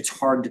it's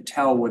hard to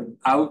tell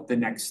without the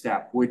next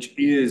step, which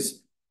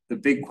is the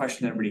big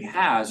question that everybody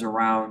has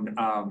around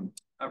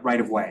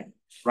right of way,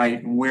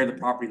 right? And where the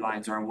property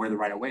lines are and where the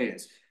right of way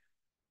is.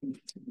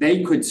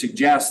 They could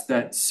suggest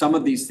that some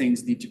of these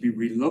things need to be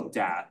relooked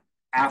at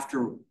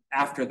after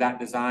that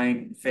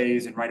design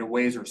phase and right of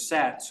ways are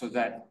set so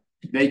that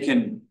they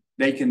can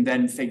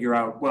then figure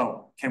out,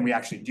 well, can we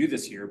actually do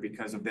this here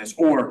because of this?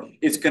 Or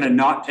it's gonna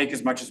not take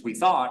as much as we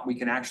thought. We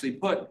can actually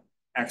put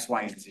X,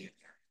 Y, and Z in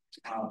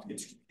there.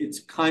 It's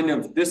kind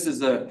of, this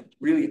is a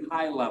really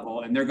high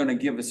level and they're gonna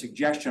give a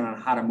suggestion on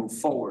how to move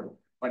forward,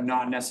 but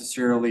not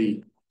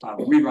necessarily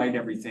rewrite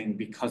everything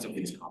because of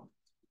these comments.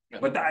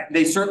 But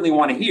they certainly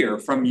want to hear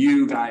from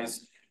you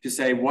guys to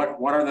say what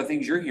are the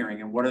things you're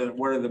hearing and what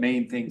are the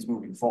main things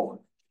moving forward.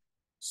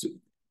 So,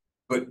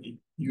 but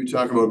you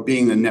talk about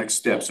being the next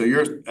step. So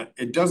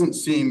it doesn't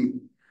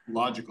seem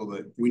logical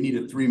that we need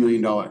a $3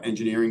 million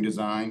engineering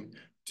design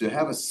to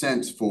have a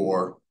sense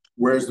for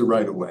where's the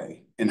right of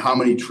way and how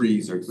many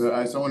trees are.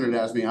 Someone had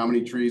asked me how many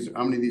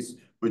of these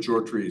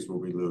mature trees will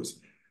we lose?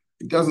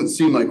 It doesn't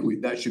seem like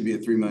that should be a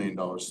 $3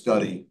 million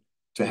study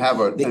to have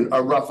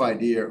a rough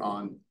idea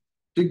on.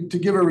 To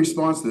give a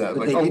response to that,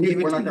 like, oh,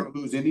 we're not gonna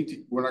lose any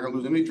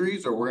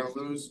trees, or we're gonna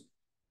lose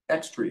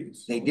X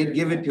trees. They did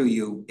give it to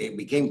you. It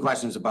became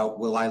questions about,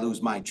 will I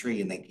lose my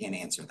tree? And they can't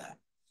answer that.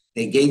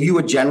 They gave you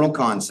a general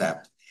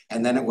concept.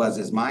 And then it was,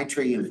 is my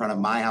tree in front of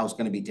my house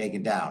gonna be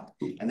taken down?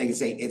 And they can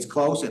say, it's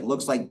close, it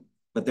looks like,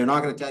 but they're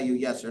not gonna tell you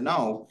yes or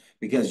no,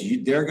 because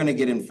they're gonna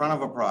get in front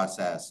of a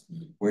process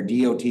where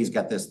DOT's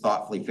got this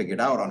thoughtfully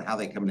figured out on how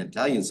they come in and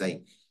tell you and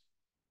say,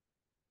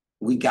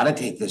 we got to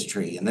take this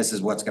tree and this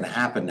is what's going to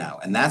happen now.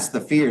 And that's the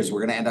fears.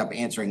 We're going to end up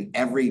answering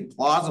every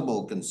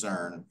plausible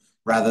concern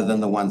rather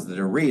than the ones that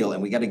are real.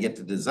 And we got to get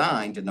to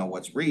design to know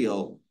what's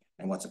real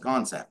and what's a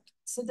concept.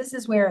 So this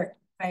is where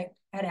I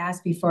had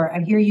asked before. I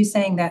hear you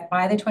saying that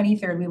by the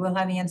 23rd, we will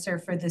have answer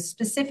for the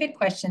specific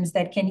questions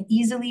that can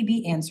easily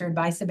be answered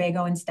by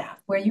Sebago and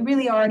staff, where you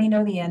really already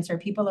know the answer.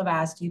 People have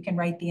asked, you can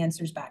write the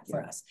answers back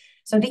for us.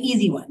 So the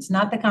easy ones,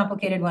 not the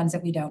complicated ones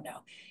that we don't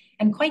know.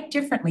 And quite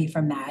differently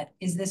from that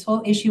is this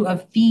whole issue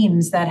of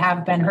themes that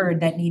have been heard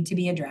that need to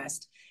be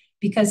addressed.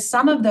 Because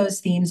some of those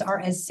themes are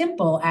as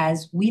simple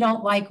as we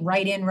don't like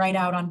right in, right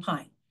out on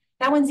Pine.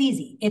 That one's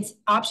easy. It's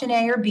option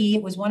A or B.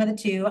 It was one of the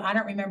two. I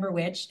don't remember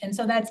which. And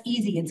so that's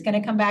easy. It's going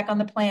to come back on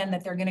the plan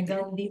that they're going to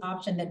go with the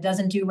option that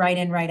doesn't do right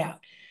in, right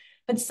out.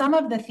 But some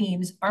of the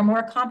themes are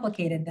more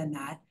complicated than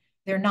that.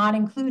 They're not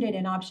included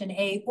in option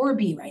A or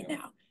B right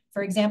now.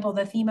 For example,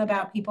 the theme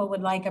about people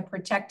would like a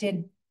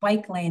protected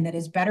bike lane that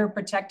is better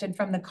protected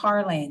from the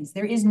car lanes.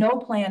 There is no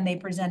plan they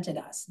presented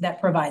us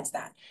that provides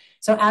that.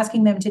 So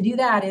asking them to do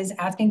that is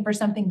asking for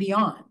something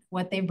beyond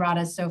what they've brought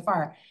us so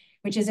far,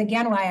 which is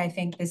again why I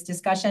think this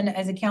discussion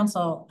as a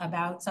council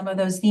about some of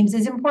those themes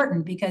is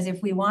important, because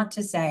if we want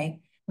to say,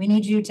 we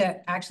need you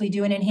to actually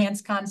do an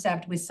enhanced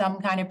concept with some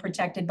kind of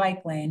protected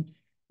bike lane,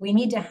 we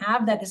need to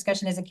have that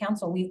discussion as a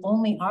council. We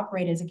only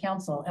operate as a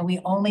council and we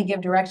only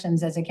give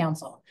directions as a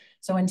council.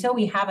 So until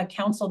we have a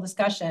council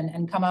discussion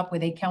and come up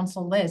with a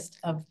council list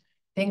of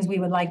things we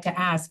would like to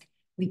ask,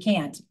 we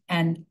can't.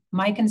 And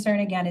my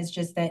concern again is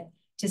just that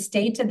to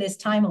stay to this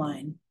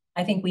timeline,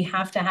 I think we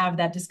have to have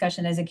that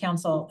discussion as a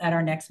council at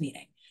our next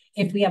meeting.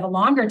 If we have a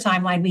longer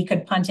timeline, we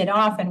could punt it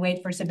off and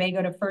wait for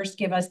Sebago to first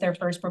give us their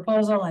first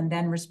proposal and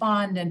then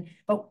respond.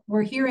 But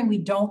we're hearing we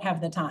don't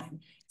have the time.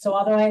 So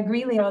although I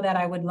agree, Leo, that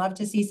I would love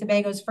to see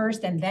Sebago's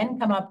first and then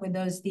come up with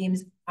those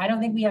themes, I don't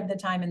think we have the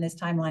time in this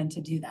timeline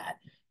to do that.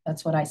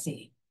 That's what I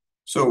see.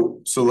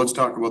 So let's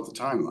talk about the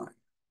timeline.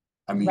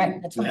 I mean,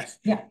 right, that's right.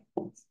 Yeah.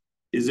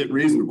 Is it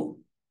reasonable?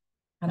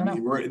 I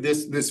don't know.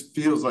 This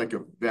feels like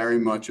a very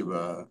much of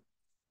a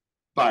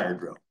fire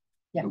drill,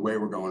 the way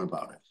we're going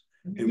about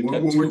it. And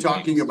when we're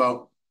talking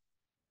about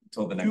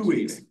until the next 2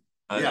 weeks. Meeting.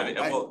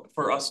 Well,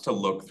 for us to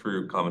look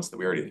through comments that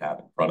we already have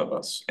in front of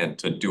us and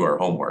to do our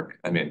homework,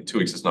 I mean, 2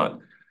 weeks is not,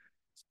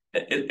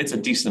 it's a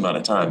decent amount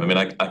of time. I mean,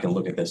 I can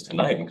look at this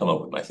tonight and come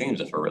up with my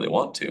themes if I really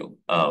want to.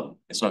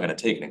 It's not going to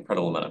take an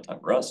incredible amount of time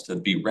for us to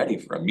be ready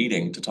for a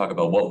meeting to talk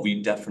about what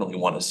we definitely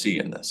want to see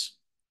in this.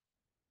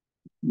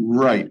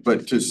 Right,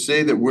 but to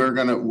say that we're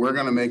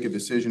gonna make a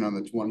decision on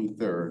the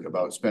 23rd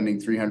about spending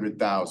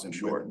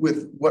 $300,000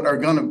 with what are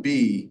gonna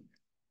be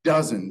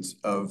dozens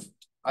of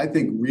I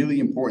think, really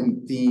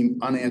important theme,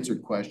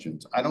 unanswered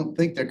questions. I don't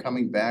think they're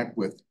coming back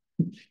with,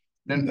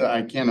 then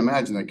I can't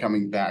imagine they're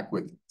coming back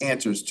with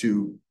answers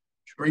to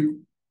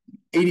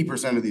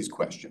 80% of these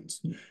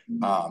questions.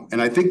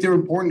 And I think they're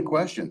important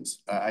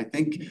questions. I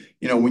think,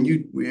 you know,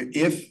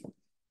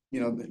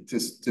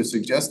 to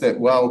suggest that,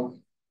 well,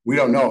 we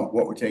don't know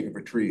what we're taking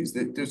for trees,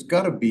 there's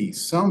gotta be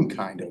some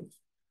kind of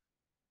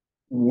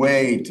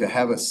way to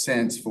have a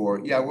sense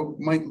for, yeah,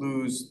 we might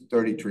lose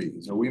 30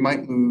 trees, or we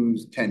might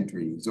lose 10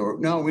 trees, or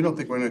no, we don't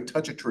think we're gonna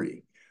touch a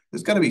tree.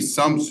 There's gotta be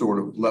some sort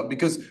of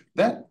because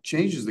that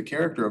changes the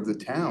character of the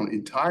town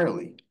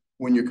entirely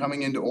when you're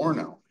coming into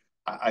Orono.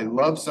 I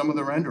love some of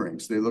the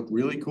renderings. They look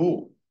really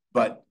cool,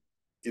 but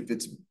if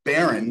it's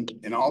barren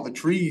and all the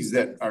trees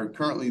that are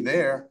currently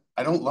there,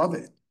 I don't love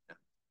it,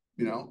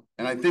 you know?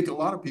 And I think a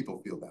lot of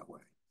people feel that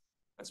way.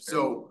 That's fair.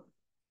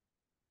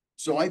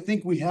 So I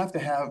think we have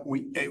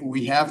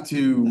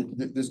to,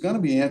 there's gonna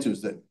be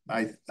answers that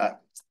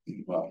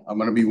well, I'm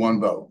gonna be one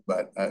vote,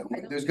 but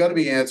there's gotta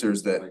be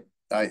answers that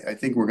I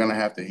think we're gonna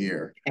have to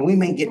hear. And we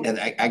may get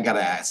to, I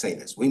gotta say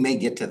this, we may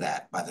get to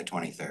that by the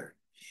 23rd.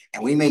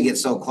 And we may get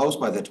so close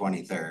by the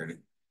 23rd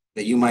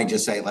that you might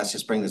just say, let's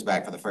just bring this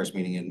back for the first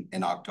meeting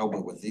in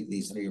October with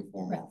these 3 or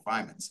 4 more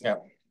refinements. Yeah.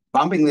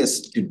 Bumping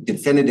this to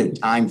definitive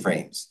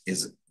timeframes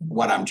is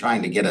what I'm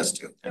trying to get us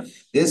to. Yeah.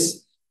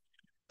 This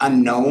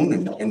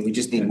unknown, and we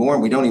just need more,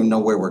 and we don't even know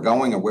where we're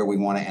going or where we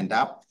want to end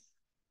up.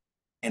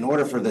 In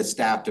order for the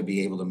staff to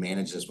be able to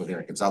manage this with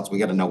their consultants, we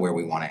got to know where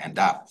we want to end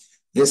up.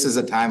 This is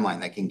a timeline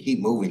that can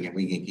keep moving and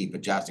we can keep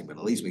adjusting, but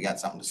at least we got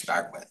something to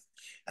start with.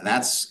 And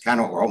that's kind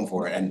of what we're hoping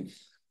for. And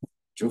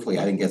truthfully,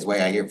 I think that's the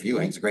way I hear from you. I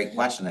think it's a great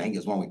question. I think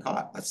it's one we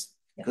caught.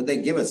 Could they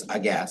give us a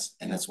guess?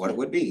 And that's what it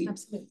would be.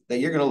 Absolutely. That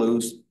you're going to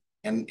lose.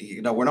 And,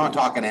 you know, we're not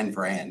talking end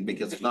for end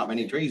because there's not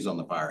many trees on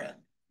the far end.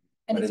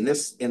 And but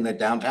in the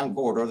downtown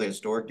corridor, the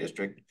historic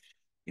district,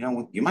 you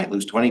know, you might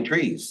lose 20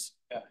 trees.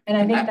 Yeah. And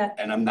I think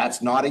and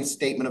that's not a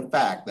statement of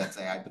fact. That's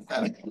a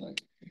hypothetical.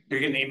 You're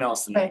getting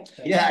emails tonight.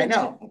 Yeah, I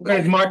know.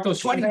 Okay, mark those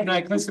streets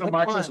tonight. Listen to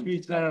mark those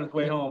streets tonight on his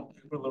way home.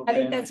 I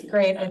think that's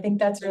great. I think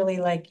that's really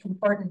like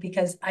important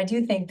because I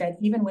do think that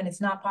even when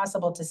it's not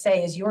possible to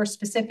say, is your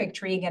specific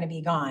tree going to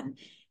be gone?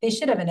 They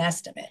should have an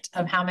estimate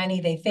of how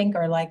many they think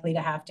are likely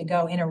to have to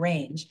go in a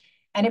range.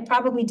 And it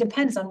probably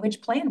depends on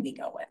which plan we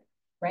go with,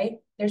 right?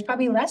 There's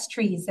probably less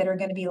trees that are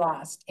going to be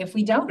lost if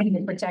we don't need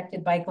a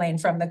protected bike lane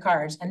from the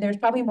cars. And there's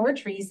probably more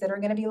trees that are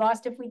going to be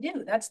lost if we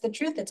do. That's the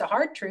truth. It's a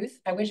hard truth.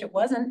 I wish it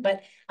wasn't,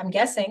 but I'm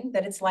guessing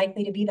that it's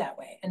likely to be that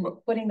way. And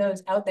putting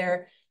those out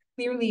there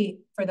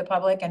clearly for the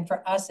public and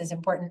for us is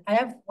important. I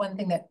have one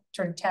thing that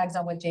sort of tags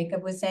on what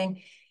Jacob was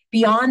saying.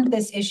 Beyond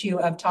this issue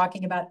of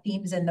talking about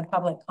themes in the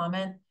public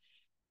comment,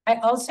 I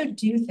also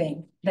do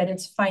think that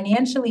it's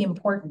financially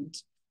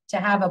important to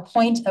have a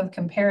point of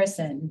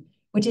comparison,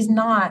 which is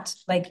not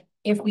like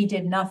if we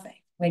did nothing,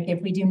 like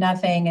if we do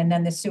nothing and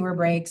then the sewer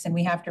breaks and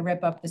we have to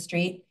rip up the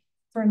street.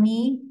 For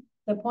me,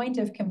 the point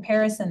of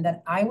comparison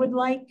that I would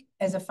like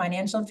as a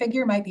financial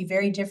figure might be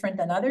very different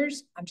than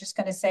others. I'm just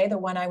going to say the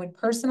one I would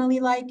personally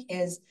like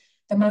is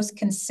the most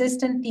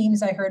consistent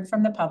themes I heard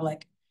from the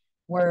public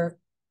were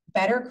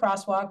better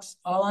crosswalks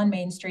all on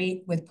Main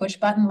Street with push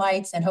button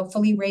lights and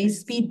hopefully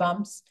raised speed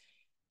bumps.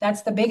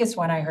 That's the biggest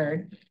one I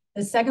heard.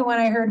 The second one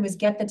I heard was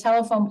get the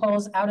telephone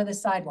poles out of the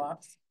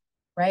sidewalks,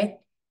 right?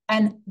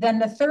 And then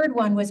the third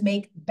one was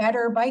make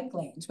better bike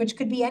lanes, which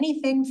could be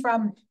anything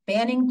from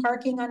banning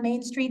parking on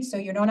Main Street so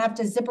you don't have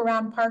to zip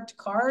around parked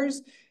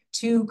cars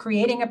to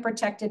creating a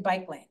protected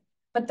bike lane.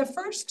 But the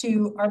first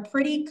two are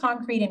pretty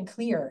concrete and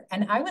clear.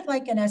 And I would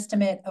like an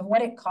estimate of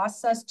what it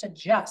costs us to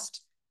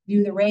just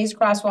do the raised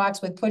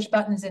crosswalks with push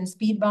buttons and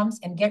speed bumps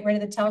and get rid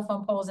of the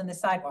telephone poles in the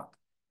sidewalk.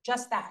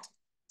 Just that.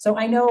 So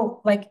I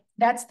know like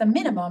that's the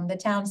minimum the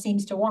town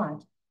seems to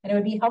want. And it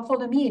would be helpful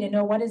to me to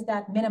know what is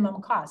that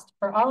minimum cost.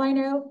 For all I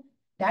know,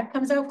 that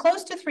comes out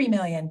close to 3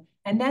 million.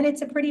 And then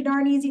it's a pretty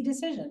darn easy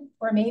decision.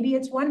 Or maybe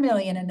it's 1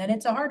 million and then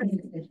it's a harder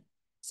decision.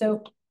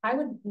 So I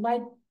would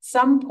like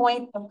some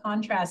point of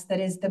contrast that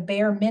is the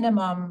bare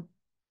minimum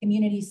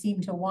communities seem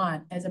to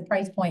want as a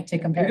price point to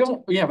compare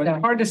to. Yeah, but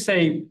it's hard to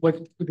say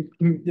what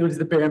is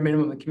the bare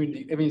minimum of the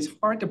community. I mean, it's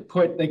hard to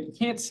put, like, you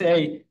can't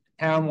say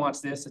town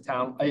wants this, the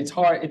town, it's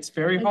hard, it's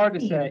very hard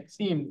to say,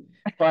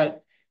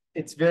 but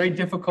it's very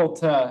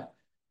difficult to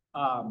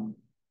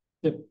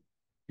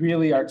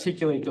really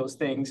articulate those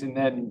things. And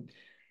then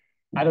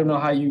I don't know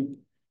how you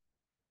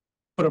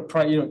put a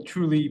price,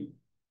 truly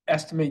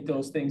estimate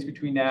those things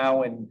between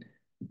now and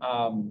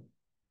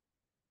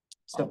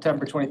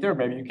September 23rd.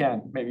 Maybe you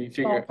can, maybe you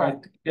figure it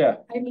out. Yeah.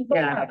 I mean,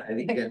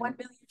 ballpark, like 1 million,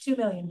 2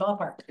 million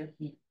ballpark.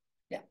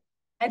 Yeah.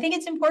 I think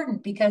it's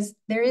important because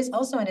there is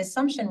also an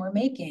assumption we're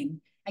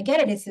making. I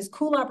get it. It's this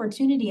cool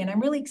opportunity and I'm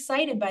really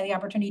excited by the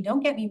opportunity.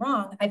 Don't get me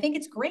wrong. I think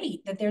it's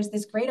great that there's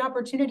this great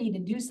opportunity to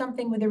do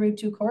something with the Route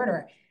 2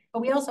 corridor,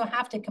 but we also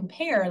have to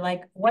compare,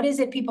 like, what is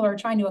it people are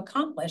trying to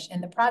accomplish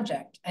in the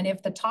project? And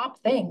if the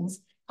top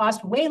things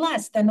cost way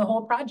less than the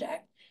whole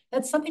project,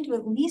 that's something to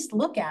at least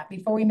look at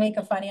before we make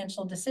a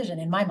financial decision,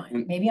 in my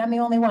mind. Maybe I'm the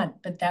only one,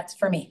 but that's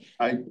for me.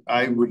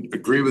 I would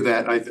agree with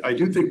that. I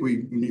do think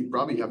we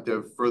probably have to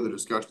have further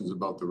discussions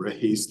about the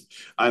raised.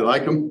 I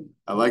like them.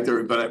 I like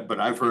their, but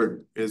I've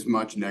heard as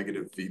much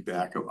negative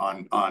feedback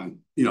on,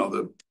 you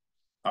know,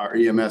 our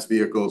EMS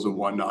vehicles and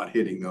whatnot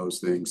hitting those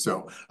things.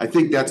 So I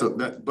think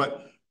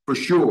but for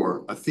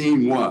sure, a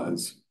theme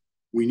was,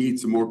 we need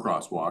some more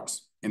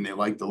crosswalks, and they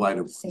like the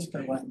lighter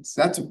Safer ones.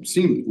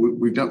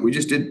 we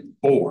just did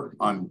 4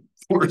 on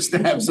Forest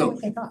Ave, so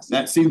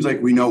that seems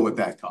like we know what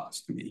that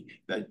costs to me.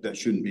 That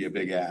shouldn't be a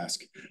big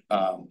ask.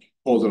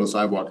 Holes on a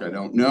sidewalk, I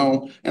don't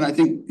know. And I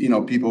think, you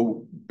know,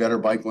 people, better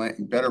bike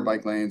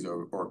lanes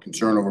or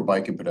concern over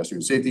bike and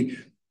pedestrian safety.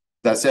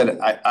 That said,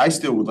 I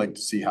still would like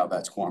to see how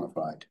that's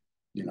quantified.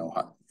 You know,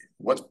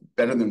 what's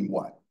better than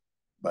what,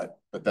 but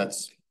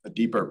that's a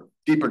deeper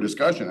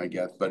discussion, I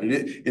guess, but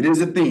it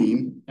is a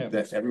theme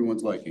that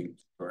everyone's liking,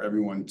 or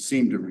everyone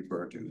seemed to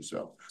refer to,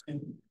 so.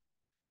 And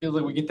feel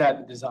like we get that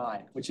in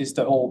design, which is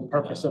the whole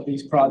purpose of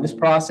this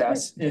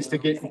process, is to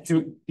get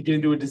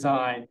into a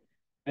design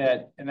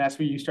and that's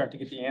where you start to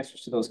get the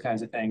answers to those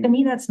kinds of things. To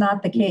me, that's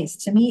not the case.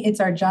 To me,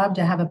 it's our job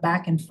to have a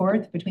back and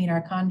forth between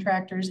our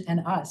contractors and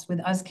us, with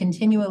us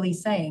continually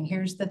saying,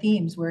 here's the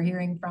themes we're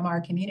hearing from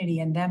our community,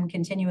 and them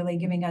continually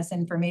giving us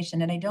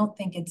information. And I don't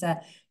think it's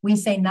we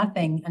say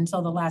nothing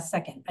until the last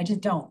second. I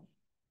just don't.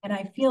 And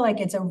I feel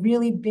like it's a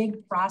really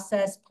big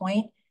process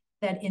point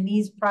that in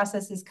these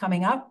processes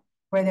coming up,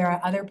 where there are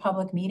other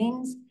public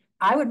meetings,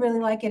 I would really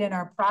like it in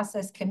our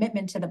process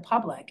commitment to the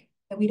public,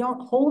 that we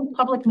don't hold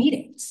public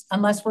meetings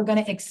unless we're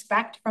going to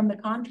expect from the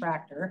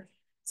contractor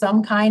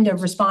some kind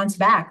of response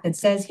back that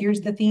says, here's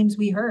the themes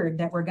we heard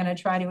that we're going to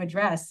try to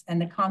address. And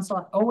the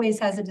council always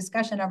has a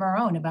discussion of our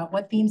own about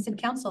what themes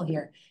did council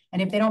hear.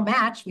 And if they don't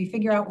match, we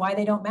figure out why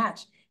they don't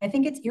match. I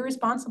think it's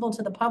irresponsible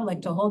to the public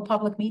to hold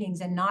public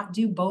meetings and not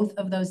do both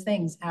of those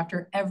things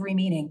after every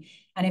meeting.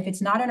 And if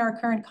it's not in our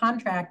current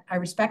contract, I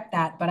respect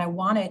that, but I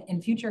want it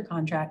in future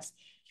contracts.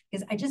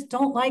 Because I just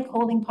don't like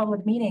holding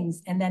public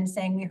meetings and then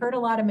saying, we heard a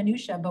lot of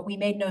minutia, but we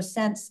made no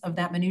sense of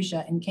that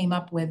minutia and came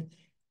up with,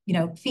 you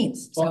know,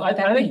 themes. Well, So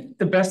I think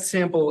the best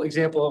example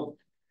of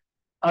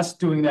us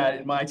doing that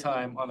in my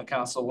time on the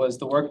council was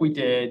the work we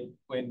did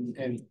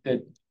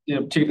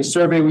particular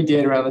survey we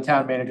did around the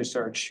town manager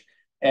search,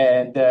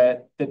 and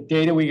the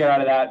data we got out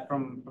of that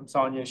from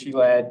Sonia, she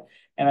led.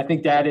 And I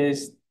think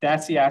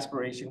that's the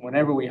aspiration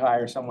whenever we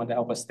hire someone to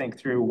help us think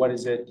through what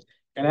is it.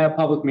 You're gonna have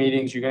public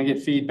meetings, you're gonna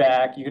get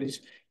feedback, you're gonna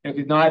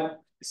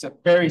it's a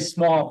very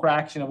small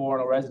fraction of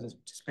Orono residents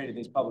participated in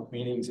these public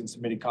meetings and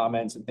submitted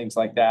comments and things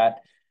like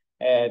that.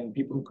 And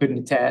people who couldn't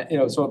attend,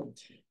 so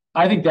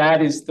I think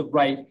that is the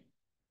right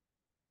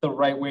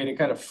way to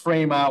kind of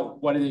frame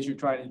out what it is you're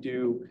trying to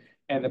do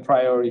and the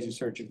priorities you're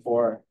searching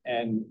for.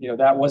 And,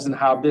 that wasn't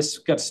how this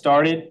got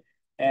started.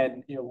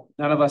 And,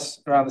 none of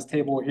us around this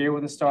table were here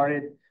when it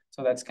started.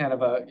 So that's kind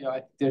of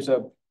I do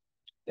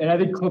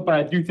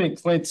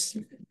think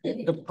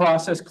the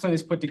process Clint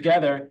has put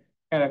together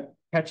kind of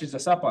catches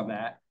us up on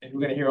that. And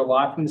we're going to hear a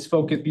lot from these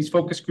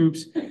focus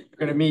groups. We're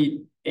going to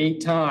meet 8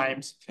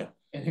 times, and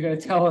they're going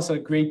to tell us a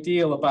great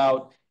deal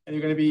about, and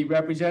they're going to be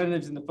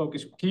representatives in the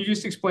focus. Can you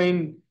just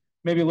explain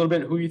maybe a little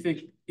bit who you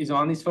think is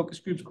on these focus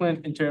groups,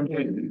 Clint, in terms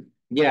of?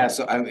 Yeah,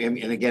 so I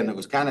mean, and again, it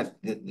was kind of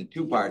the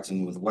 2 parts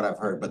and with what I've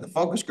heard, but the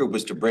focus group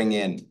was to bring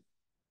in,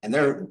 and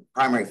their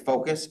primary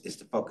focus is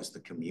to focus the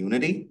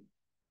community,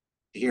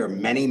 to hear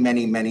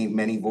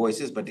many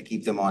voices, but to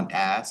keep them on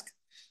task.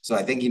 So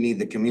I think you need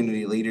the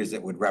community leaders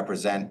that would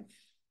represent,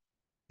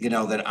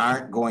 that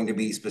aren't going to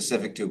be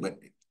specific to, but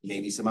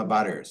maybe some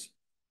abutters,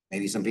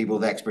 maybe some people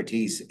with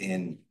expertise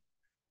in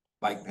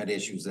bike ped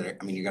issues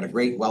you got a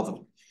great wealth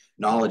of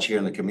knowledge here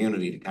in the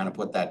community to kind of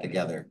put that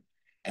together.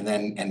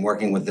 And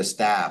working with the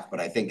staff, but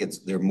I think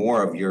they're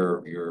more of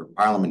your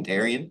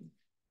parliamentarian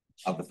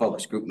of the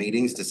focus group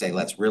meetings to say,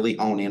 let's really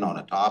hone in on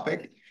a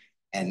topic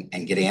and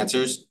get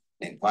answers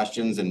and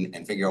questions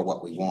and figure out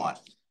what we want.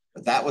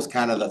 But that was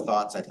kind of the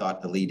thoughts I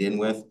thought to lead in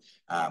with.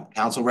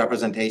 Council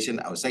representation,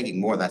 I was thinking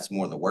that's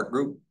more the work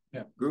group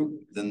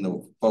than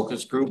the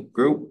focus group,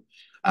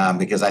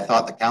 because I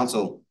thought the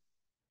council,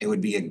 it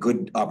would be a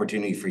good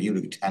opportunity for you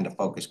to attend a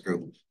focus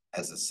group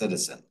as a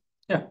citizen.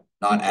 Yeah.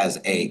 Not as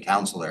a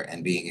counselor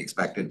and being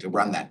expected to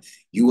run that.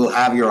 You will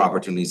have your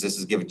opportunities. This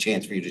is give a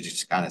chance for you to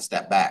just kind of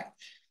step back.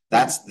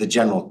 That's the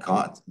general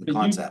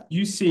concept.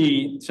 You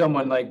see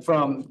someone like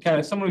from kind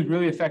of someone who's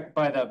really affected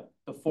by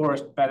the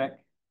forest kind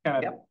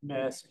of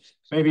miss.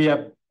 Maybe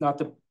I'll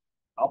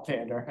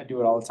pander. I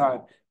do it all the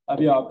time.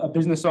 A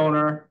business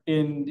owner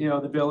in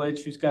the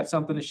village who's got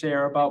something to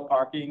share about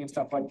parking and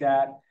stuff like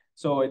that.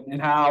 So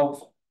and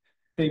how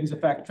things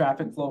affect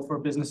traffic flow for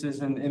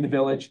businesses in the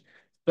village.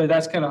 But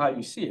that's kind of how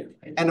you see it.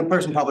 And a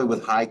person probably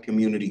with high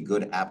community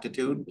good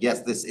aptitude.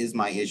 Yes, this is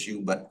my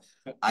issue, but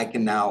I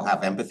can now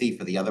have empathy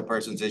for the other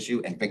person's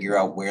issue and figure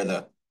out where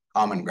the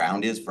common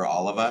ground is for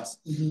all of us.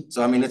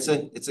 So I mean, it's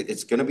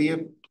going to be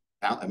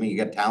I mean, you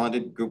got a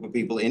talented group of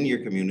people in your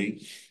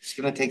community. It's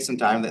gonna take some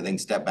time that they can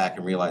step back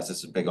and realize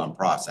this is big on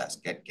process.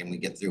 Can we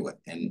get through it?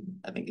 And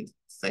I think it's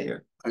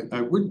fair.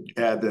 I would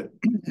add that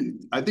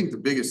I think the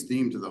biggest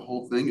theme to the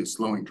whole thing is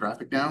slowing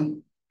traffic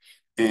down.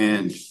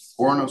 And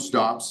Orono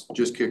stops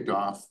just kicked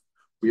off.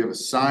 We have a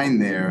sign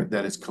there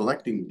that is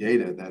collecting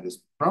data that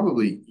is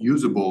probably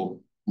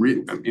usable.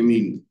 I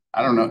mean,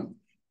 I don't know.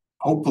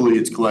 Hopefully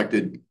it's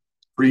collected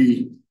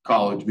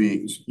pre-college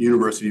being,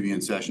 university being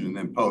in session, and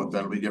then post,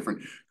 that'll be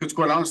different. Because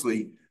quite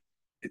honestly,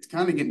 it's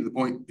kind of getting to the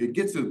point, it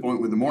gets to the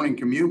point with the morning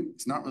commute,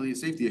 it's not really a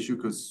safety issue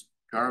because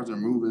cars are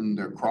moving,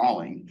 they're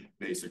crawling,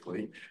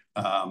 basically.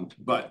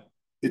 But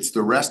it's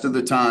the rest of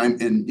the time.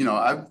 And, you know,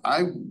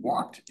 I've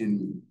walked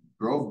and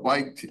drove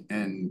biked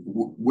and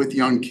with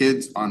young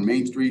kids on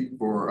Main Street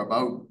for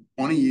about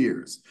 20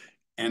 years.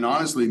 And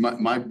honestly,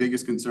 my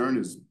biggest concern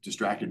is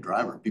distracted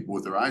driver, people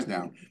with their eyes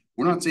down.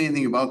 We're not saying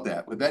anything about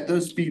that, but that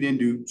does feed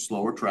into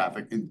slower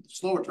traffic, and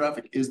slower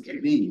traffic is the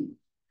theme.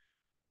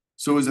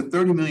 So is a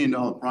 $30 million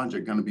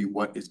project going to be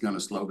what is going to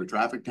slow the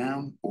traffic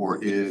down,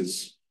 or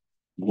is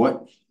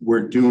what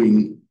we're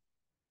doing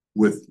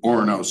with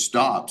Orono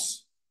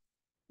stops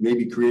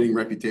maybe creating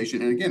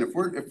reputation? And again, if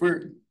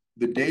we're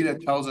the data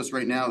tells us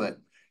right now that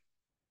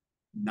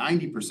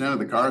 90% of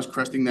the cars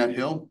cresting that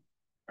hill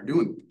are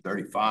doing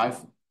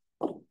 35,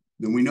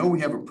 then we know we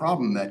have a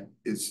problem that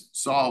is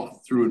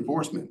solved through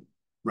enforcement,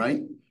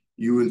 right?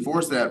 You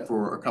enforce that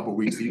for a couple of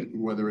weeks,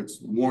 whether it's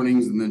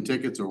warnings and then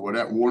tickets or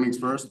whatever, warnings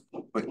first,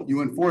 but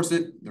you enforce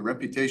it, the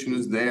reputation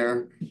is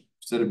there.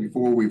 Said it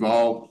before, we've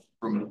all,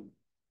 from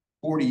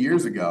 40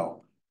 years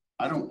ago,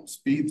 I don't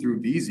speed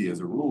through VZ as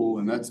a rule,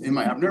 and that's in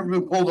my, I've never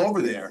been pulled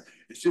over there.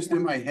 It's just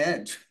in my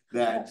head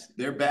that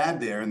they're bad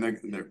there, and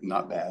they're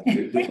not bad.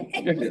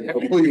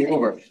 They'll pull you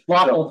over.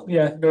 Lawful,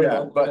 yeah.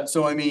 Yeah, but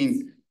so I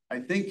mean, I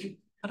think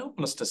I don't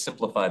want us to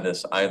simplify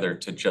this either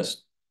to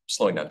just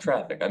slowing down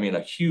traffic. I mean,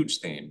 a huge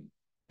theme,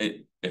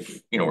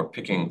 if you know, we're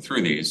picking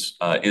through these,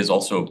 is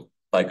also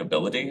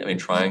bikeability. I mean,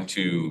 trying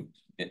to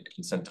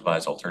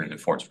incentivize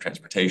alternative forms of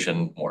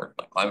transportation, more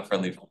like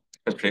climate-friendly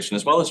transportation,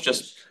 as well as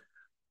just,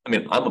 I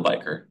mean, I'm a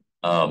biker,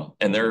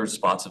 and there are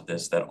spots of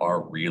this that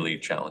are really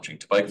challenging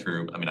to bike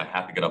through. I mean, I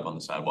have to get up on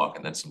the sidewalk,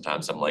 and then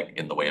sometimes I'm like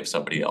in the way of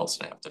somebody else,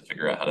 and I have to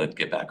figure out how to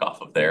get back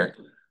off of there.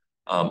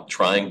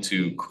 Trying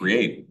to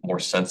create more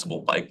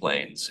sensible bike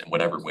lanes in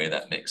whatever way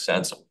that makes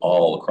sense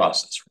all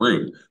across this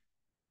route.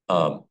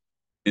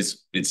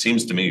 It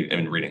seems to me, I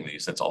mean, reading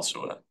these, that's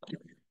also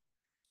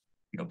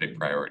a big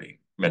priority.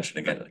 Mentioned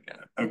again and again.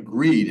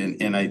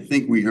 Agreed, and I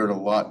think we heard a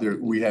lot there.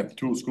 We have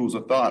two schools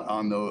of thought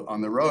on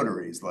the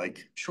rotaries.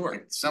 Like,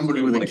 sure,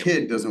 somebody with a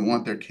kid doesn't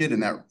want their kid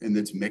in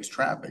its mixed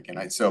traffic, and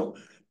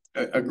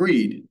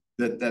agreed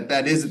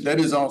that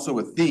is also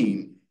a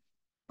theme.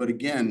 But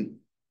again,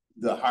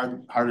 the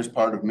hardest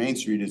part of Main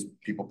Street is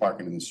people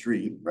parking in the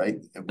street,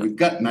 right? We've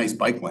got nice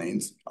bike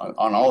lanes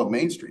on all of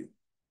Main Street.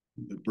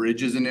 The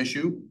bridge is an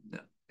issue,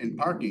 and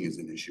parking is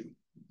an issue.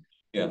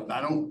 Yeah,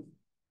 I'm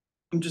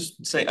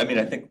just saying. I mean,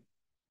 I think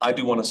I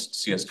do want to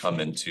see us come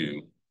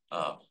into.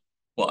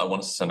 Well, I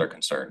want us to send our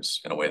concerns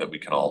in a way that we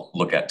can all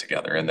look at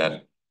together, and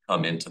then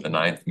come into the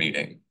 9th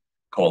meeting,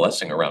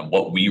 coalescing around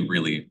what we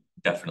really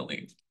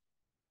definitely,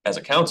 as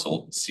a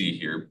council, see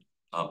here.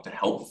 To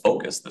help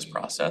focus this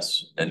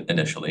process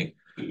initially,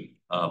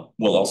 while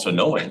also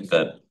knowing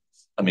that,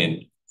 I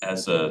mean,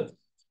 as a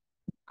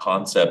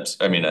concept,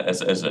 I mean,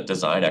 as a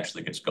design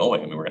actually gets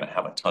going, I mean, we're going to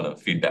have a ton of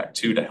feedback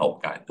too to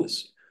help guide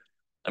this.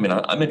 I mean,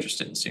 I'm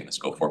interested in seeing this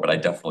go forward, but I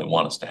definitely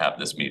want us to have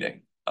this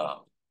meeting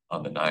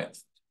on the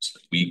 9th so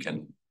that we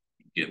can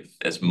give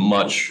as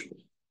much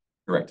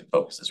directed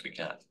focus as we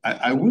can.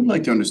 I would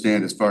like to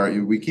understand, as far as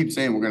we keep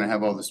saying we're going to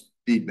have all this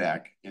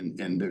feedback,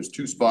 and there's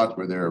 2 spots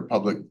where there are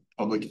public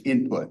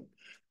input.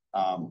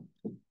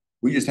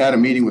 We just had a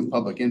meeting with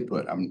public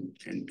input.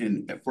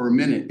 And for a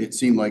minute, it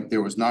seemed like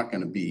there was not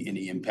going to be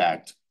any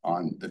impact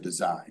on the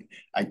design.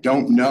 I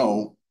don't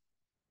know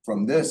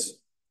from this,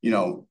 you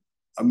know,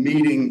 a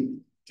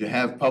meeting to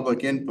have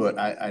public input.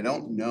 I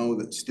don't know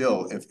that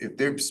still,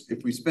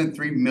 if we spent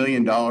 $3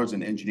 million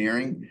in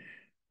engineering,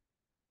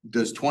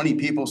 does 20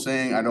 people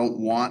saying I don't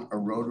want a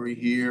rotary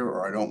here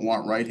or I don't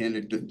want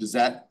right-handed, does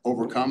that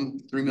overcome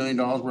 $3 million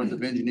worth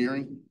of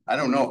engineering? I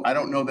don't know. I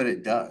don't know that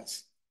it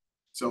does.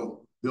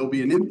 So there'll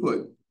be an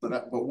input,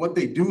 but what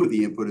they do with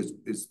the input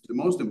is the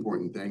most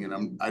important thing,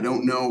 and I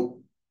don't know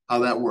how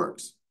that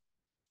works.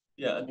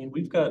 Yeah, I mean,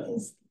 we've got.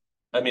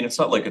 I mean, it's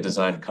not like a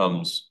design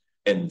comes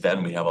and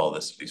then we have all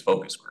these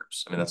focus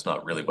groups. I mean, that's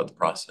not really what the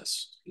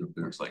process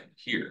looks like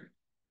here.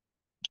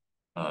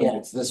 Yeah,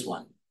 it's this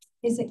one.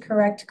 Is it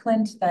correct,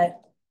 Clint,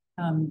 that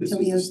this is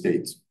the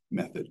state's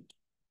method?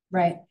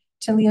 Right.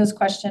 To Leo's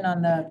question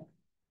on the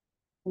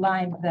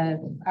line,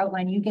 the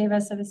outline you gave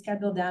us of the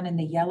schedule down in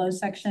the yellow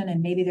section,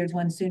 and maybe there's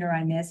one sooner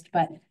I missed,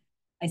 but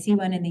I see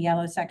one in the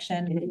yellow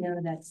section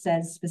that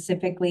says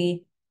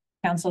specifically,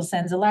 council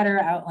sends a letter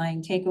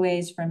outlining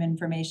takeaways from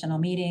informational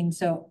meetings.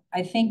 So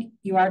I think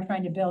you are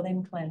trying to build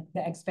in, Clint,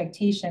 the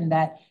expectation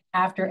that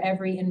after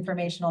every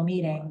informational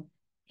meeting,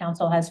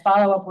 council has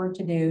follow-up work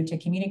to do to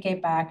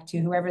communicate back to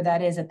whoever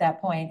that is at that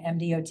point,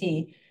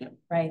 MDOT,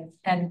 right?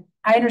 And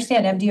I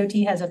understand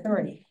MDOT has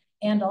authority.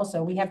 And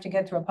also we have to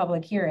get through a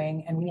public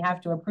hearing and we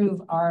have to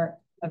approve our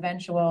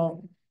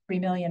eventual 3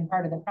 million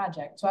part of the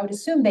project. So I would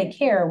assume they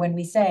care when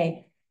we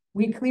say,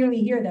 we clearly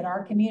hear that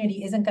our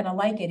community isn't gonna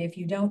like it if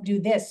you don't do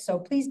this. So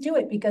please do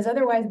it, because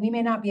otherwise we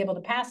may not be able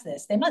to pass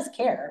this. They must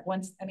care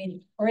once, I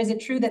mean, or is it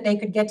true that they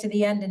could get to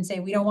the end and say,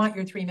 we don't want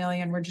your 3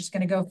 million, we're just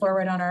gonna go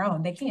forward on our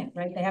own? They can't,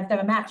 right? They have to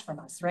have a match from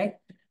us, right?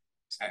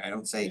 I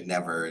don't say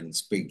never and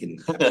speak in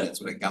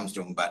confidence when it comes to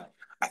them, but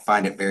I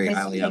find it very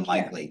highly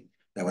unlikely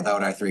that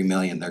without our 3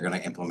 million, they're gonna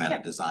implement a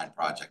design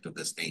project of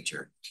this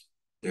nature.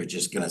 They're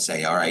just gonna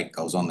say, all right,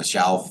 goes on the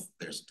shelf.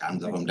 There's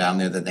tons of them down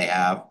there that they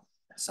have.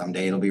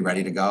 Someday it'll be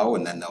ready to go,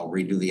 and then they'll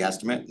redo the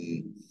estimate,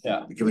 and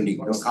the community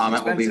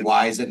comment will be,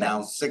 why is it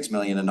now 6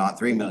 million and not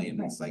 3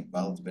 million? It's like,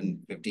 well, it's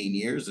been 15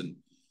 years and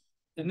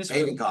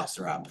paving costs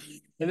are up.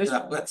 And this,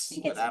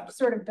 it's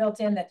sort of built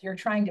in that you're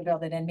trying to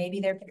build it in.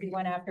 Maybe there could be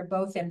one after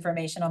both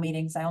informational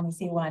meetings. I only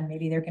see one.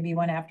 Maybe there can be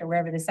one after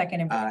wherever the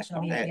second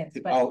informational meeting is.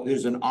 But oh,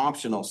 there's an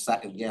optional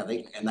second. Yeah,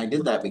 and I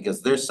did that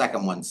because their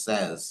second one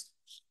says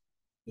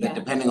that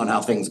depending on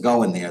how things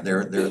go in there,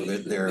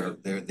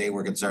 they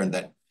were concerned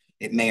that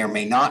it may or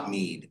may not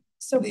need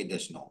the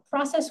additional.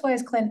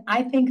 Process-wise, Clint,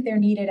 I think they're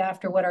needed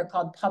after what are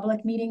called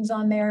public meetings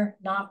on there,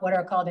 not what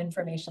are called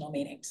informational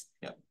meetings.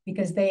 Yeah.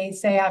 Because they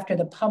say after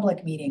the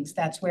public meetings,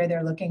 that's where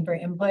they're looking for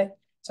input.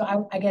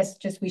 So I guess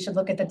just we should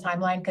look at the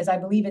timeline, because I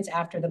believe it's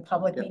after the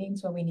public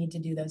meetings when we need to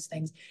do those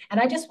things. And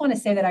I just want to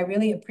say that I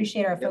really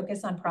appreciate our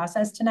focus on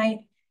process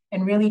tonight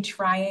and really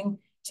trying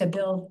to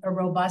build a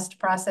robust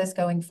process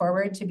going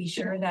forward to be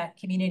sure that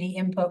community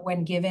input,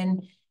 when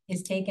given,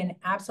 is taken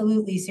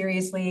absolutely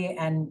seriously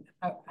and,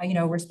 you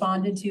know,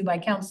 responded to by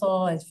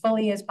council as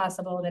fully as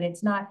possible, that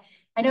it's not,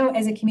 I know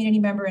as a community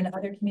member in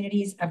other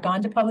communities, I've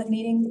gone to public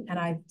meetings and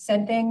I've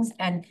said things,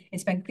 and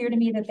it's been clear to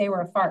me that they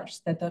were a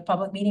farce, that the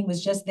public meeting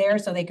was just there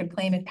so they could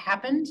claim it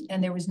happened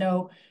and there was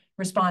no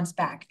response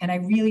back. And I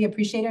really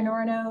appreciate in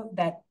Orono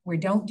that we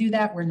don't do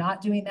that. We're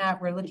not doing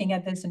that. We're looking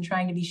at this and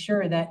trying to be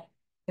sure that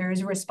there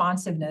is a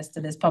responsiveness to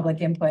this public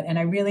input. And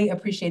I really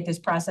appreciate this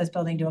process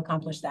building to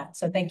accomplish that.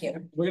 So thank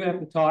you. We're gonna have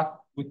to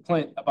talk with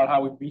Clint about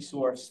how we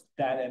resource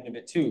that end of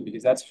it too,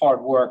 because that's hard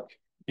work,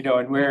 you know,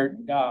 and we're,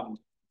 in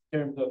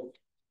terms of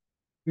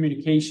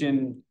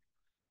communication,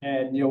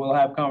 and, you know, we'll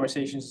have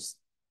conversations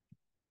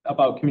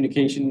about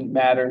communication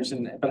matters,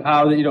 and, but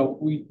how, you know,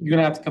 you're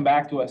gonna have to come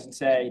back to us and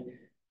say,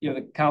 you know,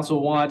 the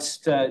council wants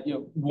to, you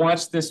know,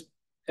 wants this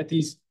at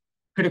these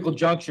critical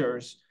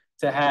junctures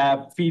to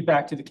have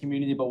feedback to the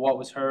community about what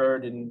was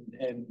heard, and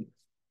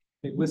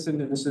listen,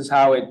 and this is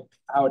how it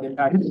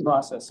impacted the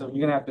process. So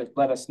you're gonna have to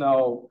let us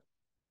know.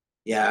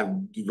 Yeah,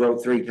 you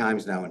wrote 3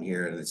 times now in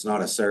here, and it's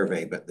not a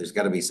survey, but there's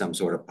got to be some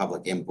sort of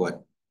public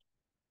input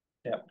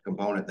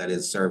component that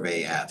is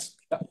survey asked.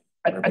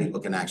 Where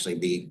people can actually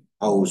be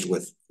posed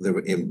with the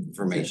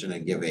information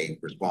and give a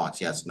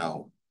response, yes,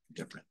 no,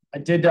 different. I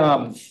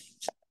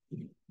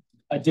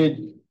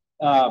did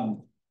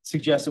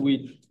suggest that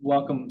we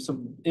welcome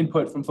some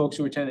input from folks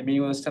who attended the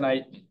meeting with us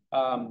tonight.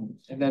 And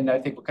then I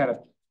think we'll kind of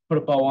put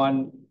a bow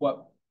on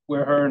what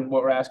we're heard and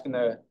what we're asking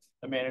the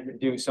manager to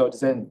do. So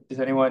does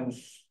anyone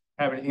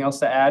have anything else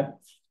to add?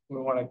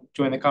 We want to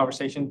join the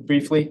conversation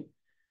briefly.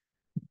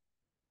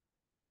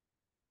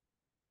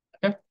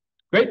 Okay,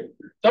 great.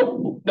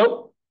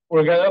 Nope.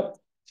 We're good.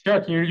 Sure,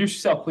 can you introduce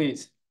yourself,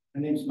 please?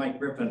 My name's Mike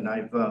Griffin.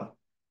 I've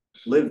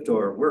lived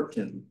or worked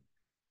in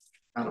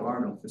town of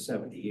Orono for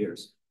 70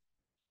 years.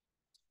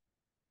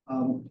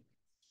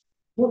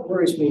 What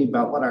worries me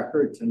about what I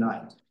heard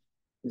tonight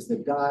is the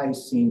die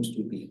seems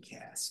to be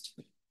cast.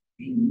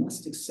 We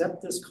must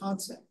accept this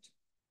concept,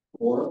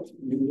 or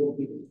we will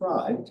be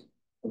deprived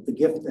of the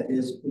gift that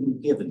is being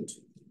given to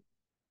you.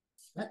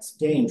 That's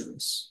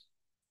dangerous.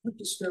 What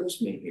disturbs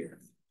me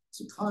here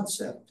is a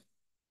concept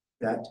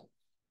that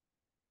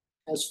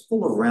is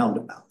full of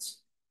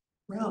roundabouts.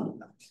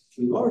 Roundabouts.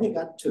 We've already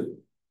got 2.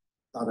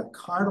 Got a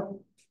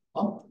carnal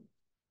pump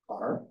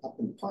car up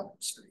in Park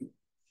Street.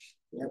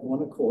 We have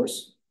one, of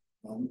course,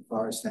 on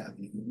Forest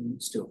Avenue in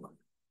Stillwater.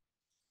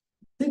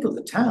 Think of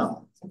the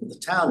town. Think of the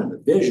town and the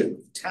vision of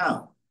the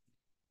town.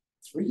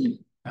 3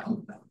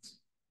 roundabouts.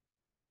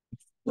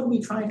 What are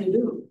we trying to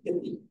do?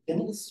 Get the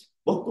Guinness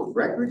Book of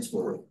Records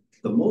for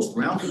the most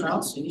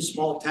roundabouts any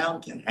small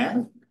town can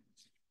have?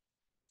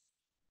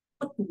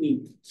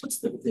 What's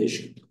the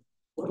vision?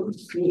 What are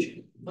the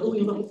vision? What are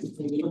we looking at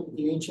when we look at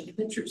the ancient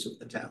pictures of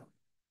the town?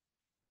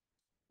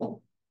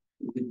 Well,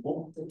 we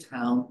want the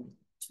town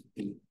to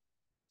be.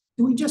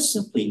 Do we just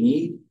simply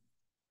need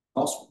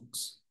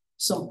crosswalks,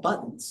 some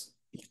buttons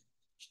to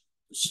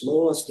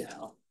slow us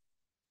down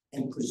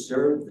and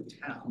preserve the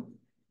town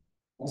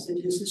as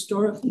it is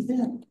historically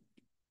been?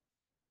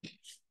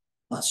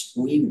 Must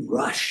we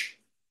rush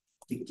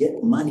to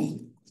get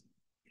money,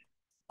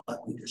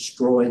 but we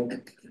destroy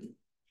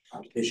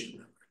our vision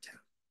of our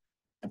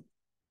town?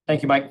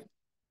 Thank you, Mike.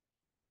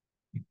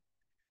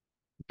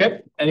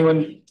 Okay,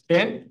 anyone,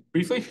 Dan,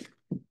 briefly?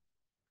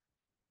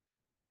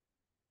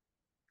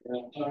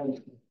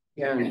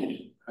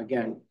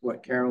 Again,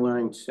 what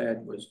Caroline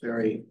said was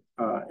very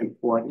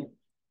important.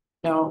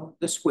 Now,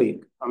 this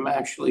week, I'm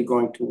actually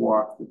going to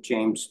walk with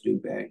James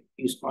Dubé.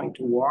 He's going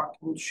to walk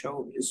and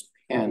show his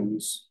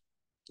pens,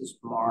 his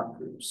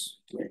markers,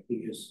 where he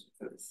is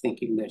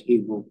thinking that he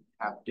will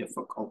have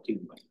difficulty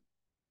with.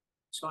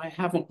 So I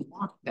haven't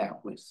walked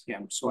that with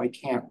him, so I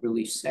can't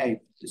really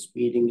say this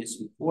meeting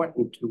is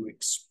important to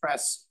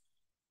express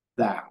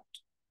that.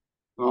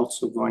 I'm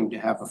also going to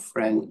have a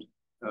friend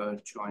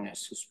join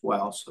us as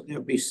well, so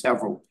there'll be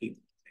several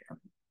people there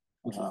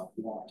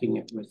walking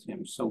it with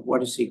him. So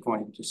what is he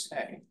going to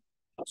say?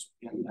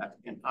 And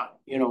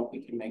you know,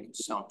 we can make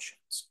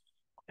assumptions.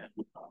 And,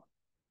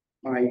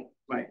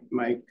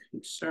 my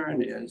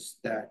concern is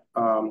that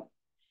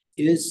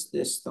is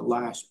this the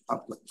last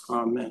public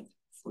comment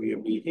for your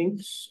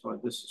meetings, or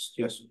this is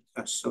just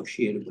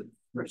associated with the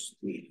first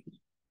meeting?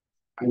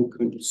 I'm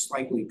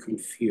slightly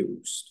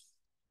confused.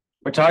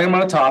 We're talking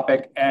about a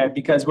topic, and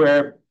because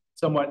we're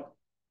somewhat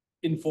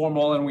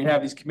informal and we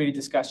have these committee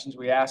discussions,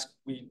 we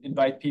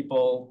invite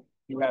people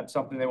who have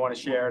something they want to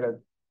share to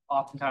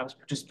oftentimes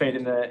participate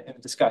in the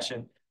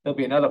discussion. There'll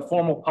be another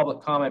formal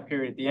public comment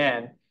period at the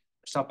end,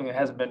 something that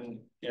hasn't been,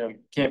 you know,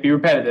 can't be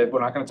repetitive.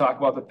 We're not going to talk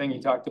about the thing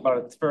you talked about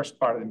at the first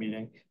part of the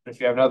meeting. But if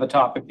you have another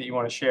topic that you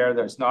want to share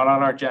that's not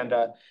on our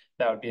agenda,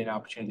 that would be an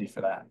opportunity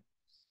for that.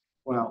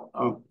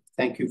 Well,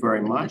 thank you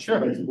very much. Sure.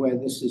 But where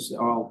this is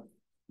all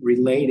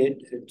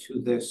related to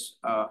this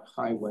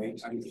highway,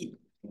 I mean,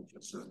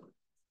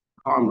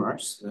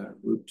 commerce,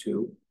 Route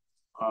 2.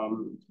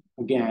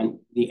 Again,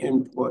 the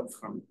input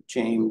from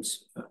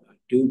James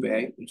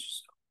Dubé, which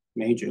is a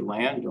major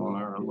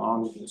landowner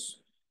along this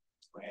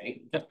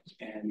way. Yep.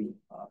 And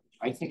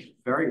I think it's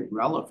very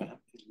relevant.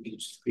 It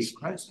needs to be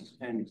present,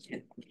 and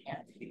it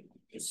can't be.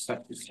 It's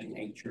such as the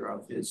nature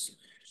of his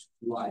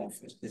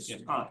life at this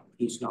time.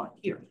 He's not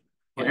here.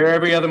 We're here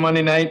every other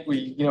Monday night.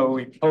 We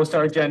post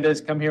our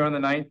agendas, come here on the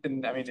 9th.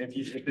 And I mean,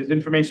 if there's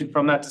information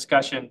from that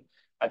discussion,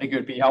 I think it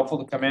would be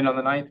helpful to come in on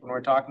the 9th when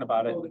we're talking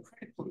about it. Well, the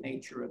critical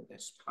nature of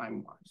this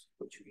time-wise,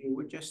 which we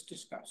were just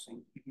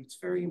discussing, it's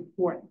very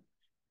important.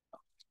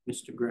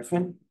 Mr.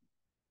 Griffin,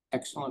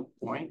 excellent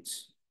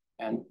points.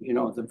 And, you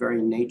know, the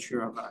very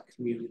nature of our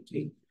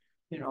community,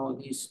 you know,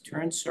 these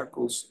turn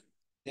circles,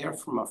 they're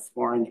from a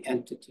foreign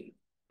entity.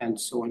 And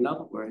so, in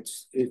other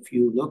words, if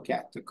you look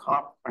at the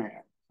comp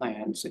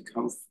plans that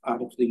come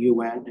out of the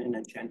UN and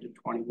Agenda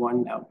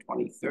 21, now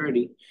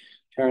 2030,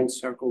 turn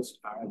circles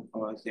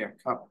are their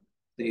cup.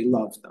 They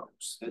love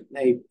those.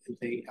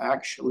 They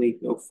actually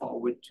go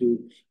forward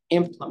to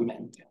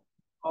implement it.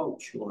 Oh,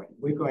 sure,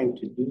 we're going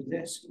to do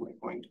this. We're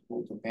going to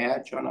hold a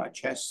badge on our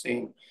chest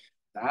saying,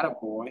 that a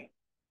boy,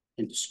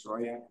 and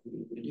destroy our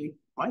community.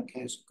 Mike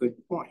has a good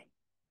point.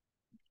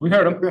 We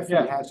heard him.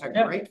 Griffin has a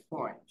great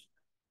point.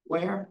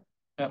 Where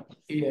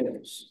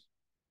is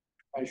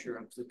treasure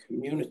of the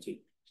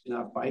community? In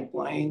our bike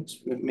lanes,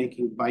 we're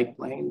making bike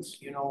lanes,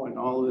 you know, and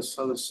all this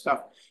other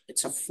stuff.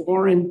 It's a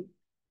foreign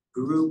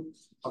group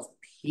of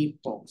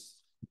people.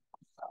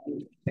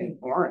 I think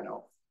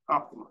Orono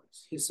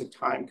compromise. Here's a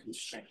time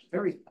constraint.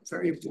 Very,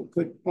 very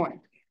good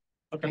point.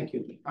 Okay. Thank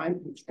you. The time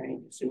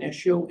constraint is an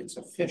issue. It's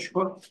a fish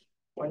hook.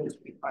 What is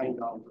behind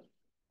all of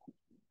it?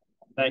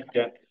 Thank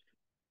you, Jen.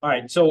 All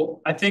right.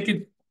 So I think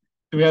do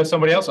we have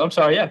somebody else? I'm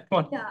sorry. Yeah,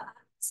 come on. Yeah,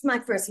 it's my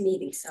first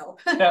meeting, so.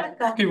 Yeah.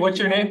 Okay, what's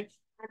your name?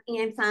 I'm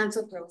Ann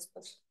Fonzo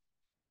Rosebush.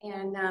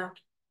 And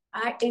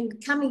in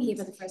coming here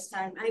for the first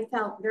time, I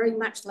felt very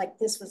much like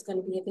this was going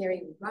to be a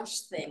very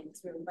rushed thing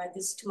through by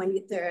this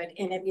 23rd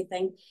and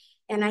everything.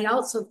 And I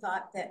also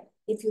thought that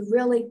if you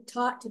really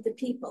talk to the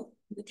people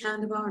in the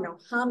town of Orono,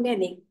 how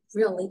many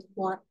really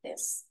want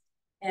this?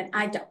 And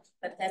I don't,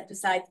 but that's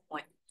beside the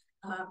point.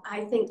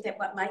 I think that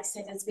what Mike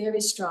said is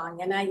very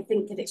strong, and I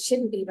think that it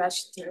shouldn't be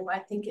rushed through. I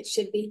think it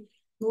should be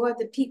more of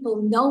the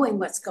people knowing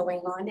what's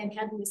going on and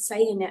having a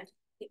say in it.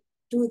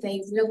 Do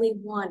they really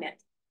want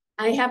it?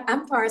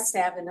 I'm Forest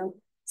Avenue,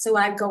 so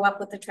I go up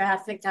with the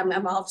traffic.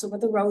 I'm also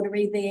with the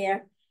Rotary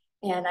there,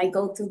 and I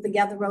go through the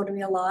other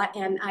Rotary a lot.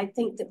 And I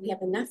think that we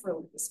have enough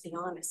Rotaries, to be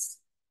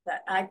honest.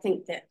 But I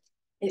think that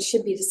it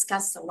should be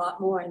discussed a lot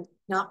more and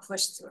not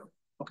pushed through.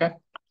 Okay,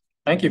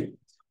 thank you.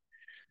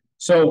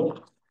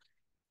 So,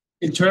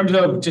 in terms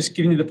of just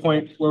getting to the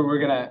point where we're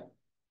gonna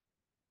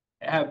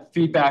have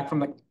feedback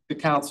from the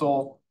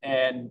council,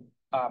 and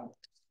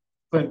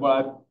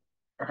what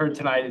I heard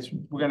tonight is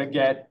we're gonna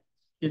get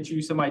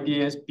you some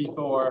ideas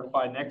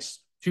by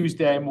next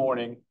Tuesday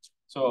morning,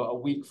 so a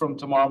week from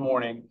tomorrow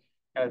morning.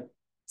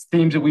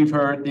 Themes that we've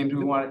heard, themes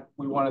we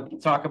want to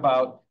talk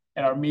about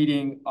at our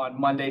meeting on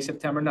Monday,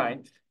 September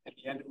 9th. At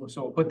the end,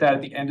 so we'll put that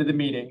at the end of the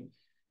meeting,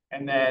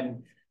 and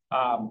then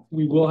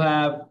we will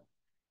have.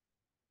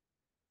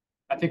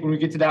 I think when we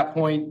get to that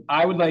point,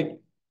 I would like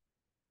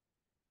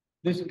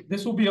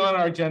this will be on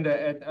our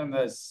agenda on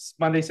the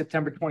Monday,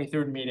 September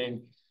 23rd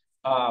meeting.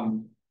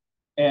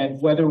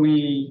 And whether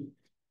we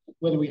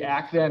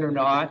act then or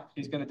not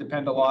is going to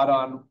depend a lot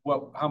on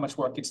how much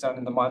work gets done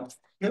in the month.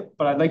 Yep.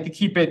 But I'd like to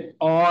keep it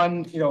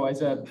on, you know,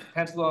 as a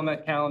pencil on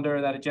that calendar,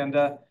 that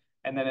agenda,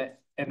 and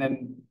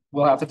then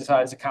we'll have to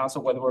decide as a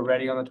council whether we're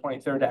ready on the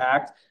 23rd to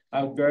act.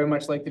 I would very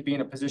much like to be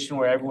in a position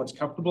where everyone's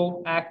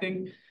comfortable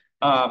acting.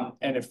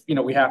 And if, you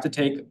know, we have to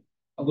take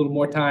a little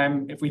more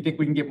time, if we think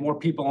we can get more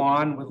people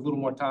on with a little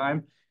more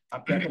time,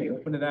 I'm definitely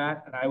open to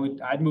that. And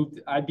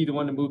I'd be the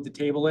one to move to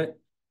table it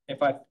if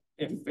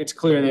it's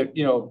clear that,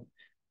 you know,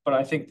 but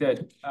I think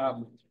that,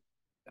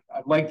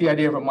 I like the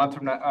idea of a month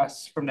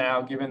from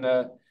now, given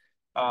the,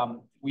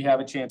 we have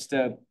a chance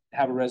to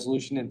have a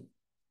resolution in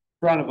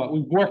front of us. We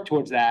work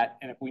towards that.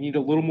 And if we need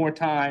a little more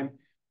time,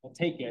 we'll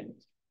take it.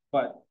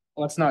 But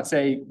let's not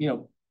say, you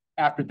know,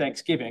 after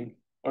Thanksgiving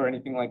or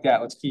anything like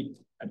that. Let's keep,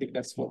 I think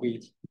that's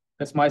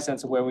my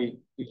sense of where we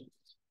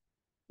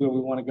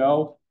want to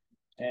go.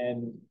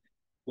 And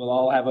we'll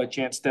all have a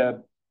chance to,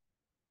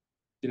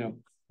 you know,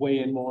 weigh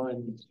in more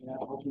and, you know,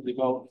 hopefully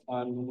vote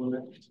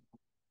on.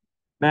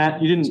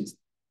 Matt,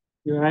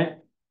 you all right?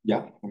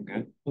 Yeah, I'm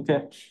good.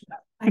 Okay.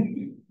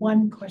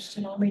 One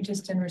question only,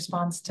 just in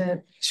response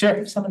to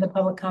Sure. some of the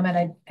public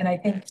comment. And I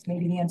think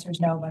maybe the answer is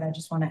no, but I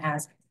just want to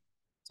ask.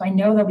 So I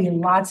know there'll be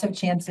lots of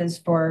chances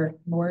for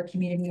more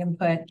community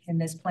input in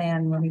this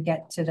plan when we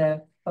get to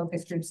the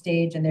focus group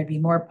stage, and there'd be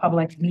more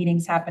public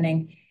meetings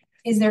happening.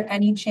 Is there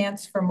any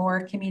chance for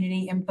more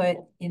community input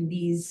in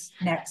these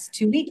next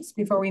 2 weeks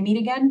before we meet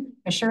again?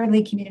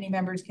 Assuredly, community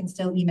members can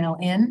still email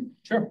in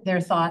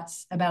their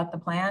thoughts about the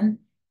plan.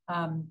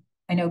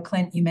 I know,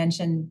 Clint, you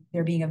mentioned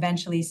there being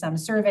eventually some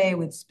survey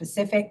with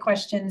specific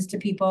questions to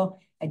people.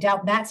 I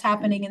doubt that's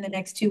happening in the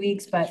next 2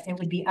 weeks, but it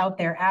would be out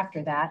there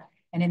after that.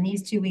 And in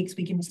these 2 weeks,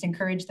 we can just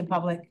encourage the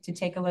public to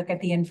take a look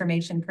at the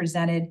information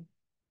presented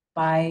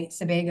by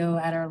Sebago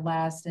at our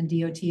last and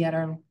DOT at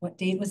our, what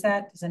date was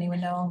that? Does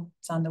anyone know?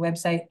 It's on the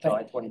website.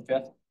 July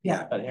 25th.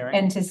 Yeah. Hearing.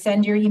 And to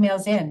send your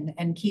emails in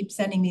and keep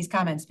sending these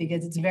comments,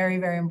 because it's very,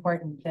 very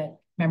important that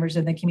members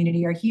of the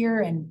community are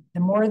here, and the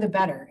more the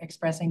better,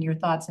 expressing your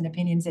thoughts and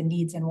opinions and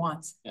needs and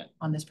wants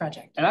on this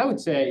project. And I would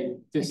say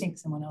I think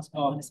someone else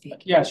might want to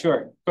speak. Yeah,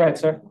 sure. Go ahead,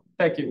 sir.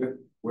 Thank you.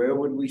 Where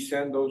would we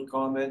send those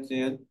comments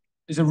in?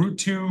 Is a Route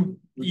 2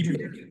 email.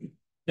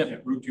 Yeah,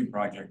 Route 2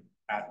 project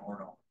at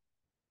Orono.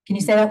 Can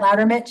you say that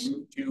louder, Mitch?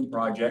 Route 2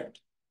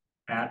 project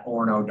at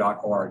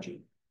orono.org.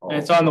 And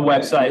it's on the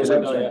website.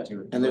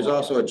 And there's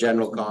also a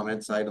general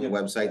comment site on the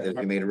website that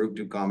if you made a Route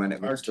 2 comment.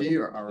 RT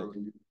or ROUT?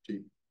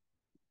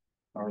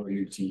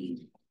 ROUT.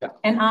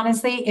 And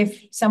honestly,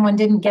 if someone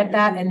didn't get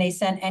that and they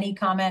sent any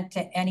comment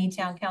to any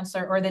town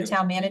councilor or the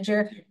town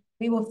manager,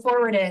 we will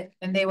forward it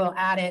and they will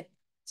add it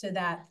to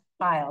that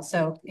file.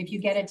 So if you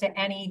get it to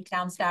any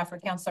town staff or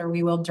councilor,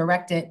 we will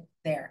direct it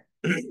there.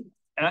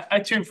 And I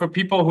too, for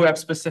people who have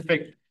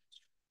specific,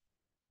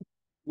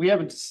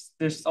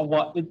 there's a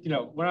lot, you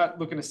know, we're not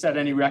looking to set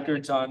any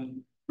records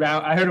on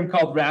I heard them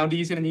called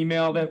roundies in an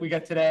email that we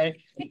got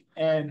today.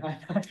 And I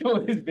thought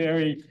it was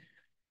very,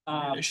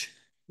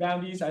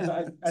 roundies.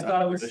 I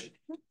thought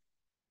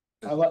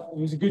it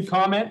was a good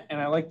comment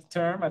and I like the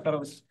term. I thought it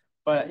was,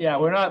 but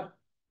yeah,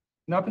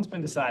 nothing's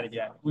been decided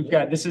yet. We've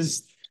got,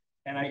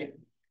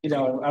 you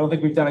know, I don't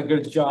think we've done a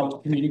good job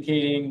of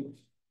communicating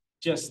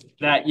just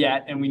that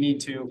yet, and we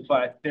need to,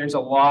 but there's a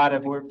lot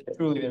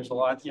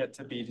yet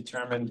to be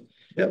determined.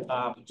 Yep.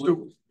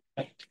 So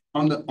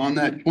on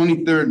that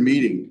 23rd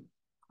meeting,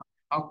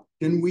 how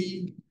can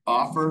we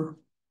offer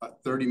a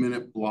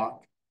 30-minute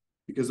block?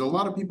 Because a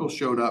lot of people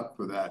showed up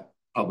for that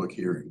public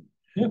hearing.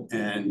 Yep.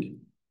 And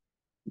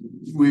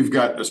we've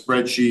got a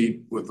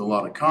spreadsheet with a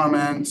lot of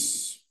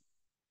comments.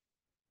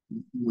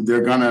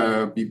 They're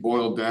gonna be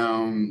boiled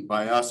down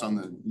by us on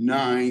the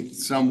 9th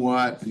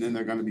somewhat, and then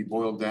they're gonna be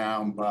boiled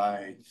down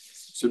by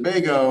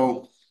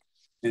Sebago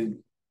and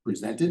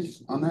presented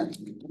on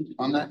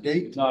that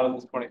date. Not on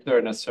the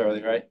 23rd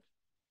necessarily, right?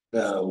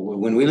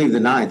 When we leave the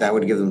 9th, I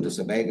would give them to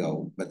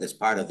Sebago, but it's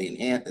part of the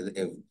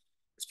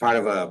it's part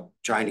of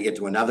trying to get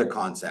to another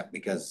concept,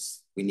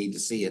 because we need to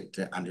see it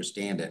to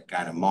understand it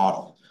kind of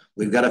model.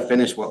 We've got to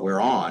finish what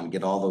we're on,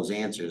 get all those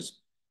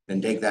answers,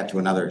 then take that to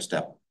another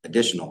step.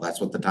 Additional,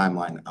 that's what the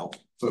timeline out.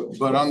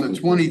 But on the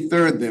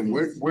 23rd, then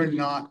we're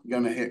not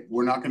gonna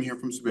hear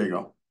from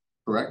Sebago,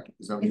 correct?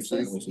 Is that what you're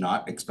saying? I was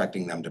not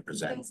expecting them to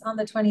present. It's on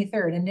the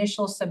 23rd.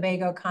 Initial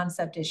Sebago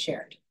concept is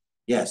shared.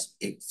 Yes,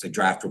 it's a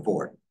draft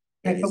report.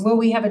 Right, but will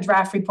we have a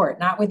draft report,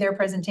 not with their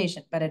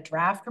presentation, but a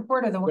draft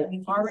report, or the one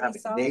we already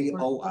saw? They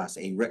owe us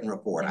a written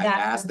report. I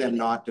asked them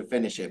not to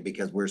finish it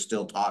because we're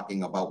still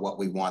talking about what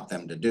we want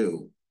them to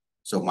do.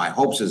 So my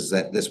hopes is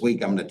that this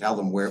week I'm going to tell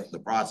them where the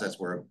process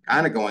we're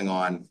kind of going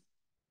on,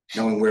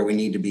 knowing where we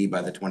need to be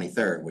by the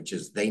 23rd, which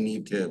is they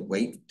need to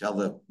wait till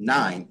the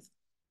 9th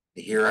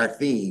to hear our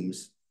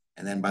themes.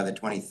 And then by the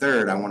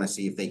 23rd, I want to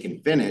see if they can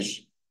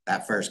finish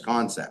that first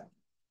concept.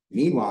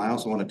 Meanwhile, I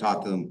also want to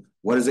talk to them,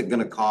 what is it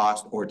going to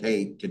cost or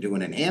take to do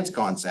an enhanced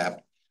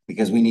concept?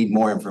 Because we need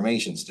more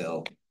information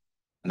still.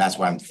 And that's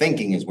what I'm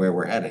thinking is where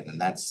we're headed. And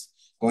that's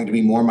going to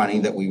be more money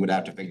that we would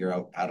have to figure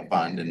out how to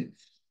fund. And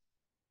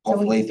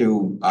hopefully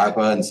through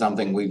ARPA and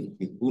something,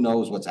 who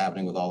knows what's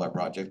hoping with all our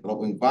projects, but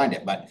we can find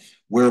it. But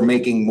we're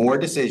making more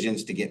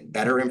decisions to get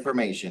better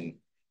information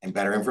and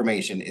better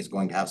information is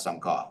going to have some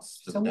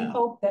costs. So we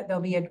hope that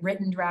there'll be a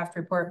written draft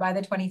report by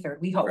the 23rd.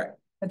 We hope,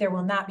 but there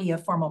will not be a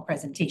formal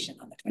presentation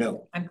on the 23rd.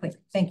 No. I'm clear.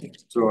 Thank you.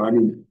 So I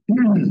mean,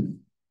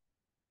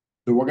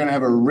 so we're gonna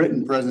have a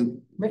written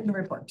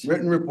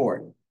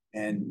report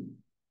and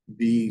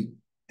be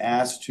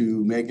asked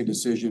to make a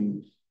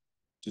decision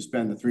to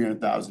spend the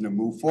 300,000 and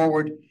move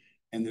forward.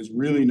 And there's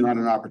really not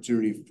an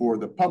opportunity for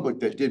the public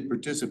that did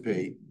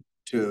participate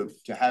to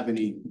have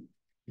any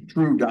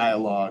true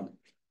dialogue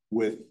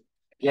with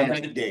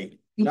the date.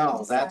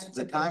 No, that's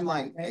the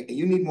timeline.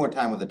 You need more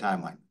time with the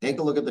timeline. Take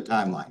a look at the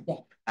timeline. Yeah.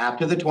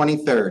 After the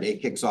 23rd,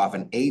 it kicks off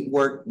an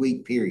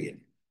 8-work-week period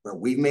where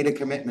we've made a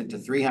commitment to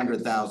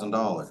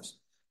 $300,000,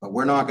 but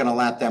we're not gonna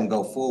let them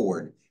go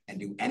forward and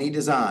do any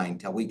design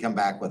till we come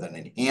back with an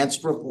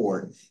enhanced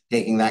report,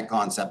 taking that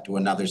concept to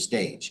another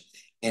stage.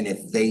 And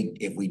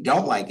if we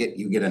don't like it,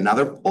 you get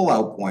another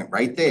pullout point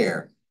right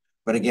there.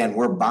 But again,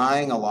 we're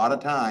buying a lot of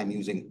time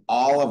using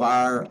all of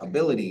our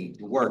ability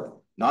to work,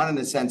 not in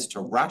a sense to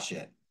rush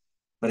it,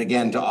 but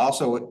again, to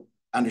also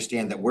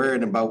understand that we're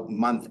in about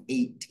month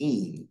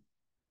 18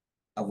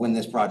 of when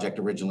this project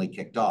originally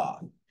kicked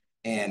off.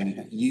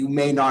 And you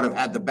may not have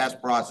had the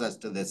best process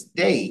to this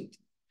date,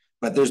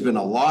 but there's been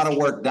a lot of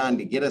work done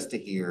to get us to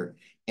here.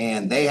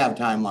 And they have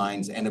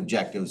timelines and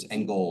objectives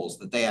and goals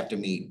that they have to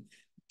meet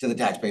to the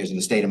taxpayers in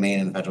the state of Maine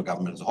and the federal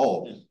government as a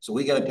whole. So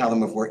we got to tell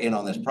them if we're in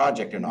on this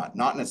project or not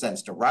in a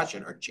sense to rush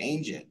it or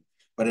change it,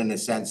 but in a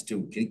sense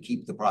to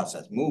keep the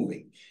process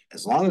moving.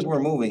 As long as we're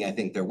moving, I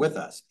think they're with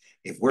us.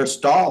 If we're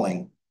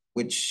stalling,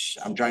 which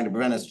I'm trying to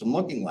prevent us from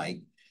looking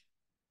like.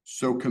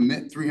 So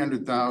commit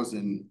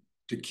 300,000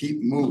 to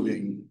keep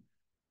moving.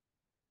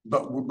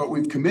 But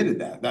we've committed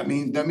that. That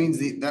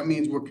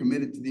means we're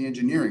committed to the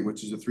engineering,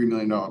 which is a $3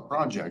 million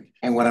project.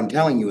 And what I'm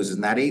telling you is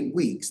in that 8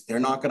 weeks, they're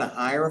not going to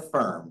hire a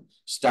firm,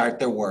 start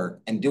their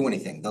work and do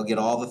anything. They'll get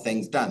all the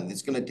things done.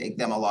 It's going to take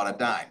them a lot of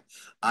time.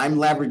 I'm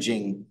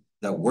leveraging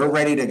that we're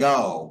ready to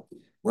go.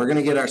 We're going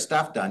to get our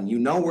stuff done. You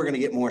know, we're going to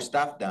get more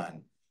stuff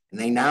done. And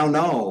they now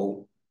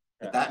know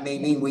that may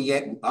mean we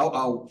get,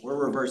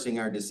 we're reversing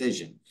our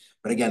decision.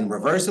 But again,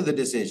 reverse of the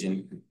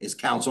decision is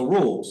council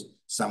rules.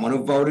 Someone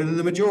who voted in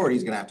the majority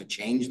is going to have to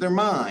change their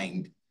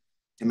mind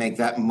to make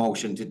that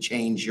motion to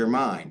change your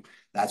mind.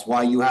 That's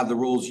why you have the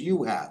rules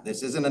you have.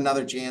 This isn't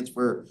another chance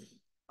for,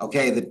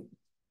 okay, the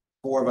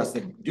 4 of us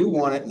that do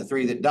want it and the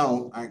 3 that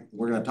don't,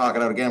 we're going to talk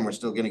it out again. We're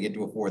still going to get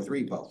to a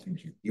 4-3 vote.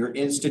 You're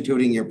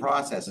instituting your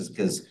processes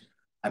because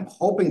I'm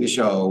hoping to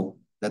show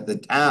that the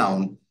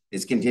town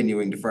is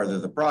continuing to further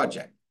the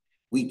project.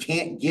 We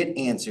can't get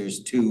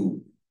answers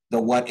to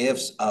the what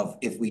ifs of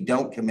if we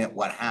don't commit,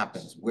 what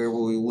happens? Where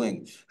will we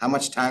win? How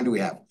much time do we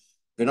have?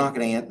 They're not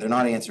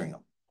answering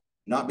them.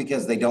 Not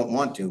because they don't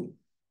want to.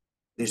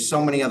 There's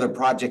so many other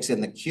projects in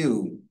the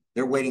queue.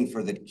 They're waiting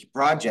for the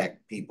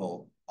project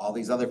people, all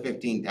these other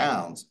 15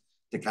 towns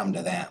to come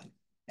to them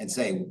and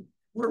say,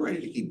 we're ready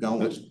to keep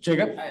going.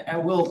 Jacob? I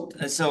will,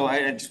 so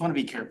I just want to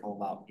be careful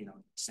about,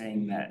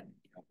 saying that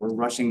we're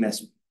rushing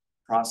this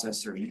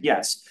process through.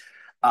 Yes,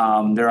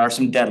 there are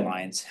some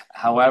deadlines.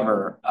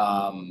 However,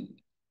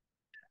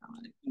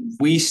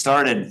 we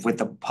started with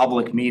the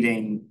public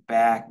meeting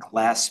back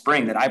last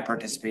spring that I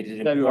participated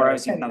in before I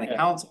was even on the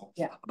council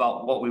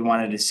about what we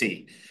wanted to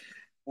see.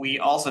 We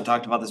also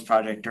talked about this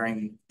project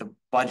during the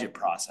budget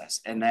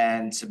process, and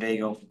then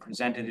Sebago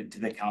presented it to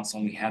the council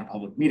and we had a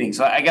public meeting.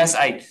 So I guess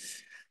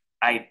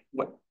I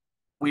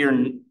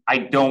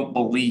don't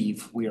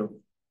believe we are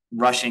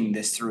rushing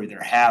this through.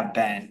 There have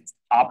been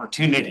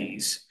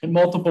opportunities and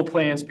multiple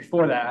plans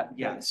before that.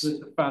 Yes.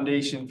 The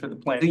foundation for the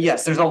plan. So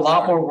yes, there's a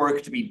lot more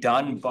work to be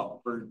done, but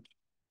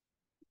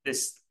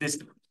this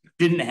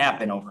didn't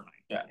happen overnight.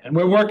 Yeah, and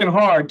we're working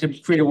hard to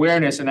create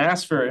awareness and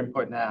ask for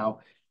input now.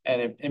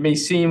 And it may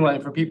seem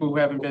like for people who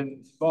haven't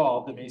been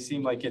involved, it may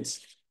seem like it's.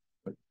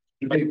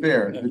 To be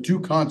fair, the 2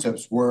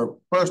 concepts were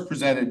first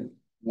presented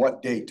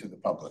what date to the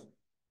public?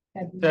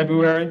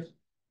 February.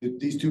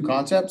 These 2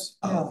 concepts?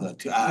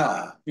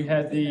 We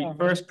had the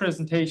first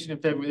presentation in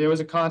February. There was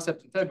a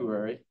concept in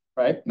February,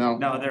 right? No,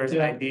 there was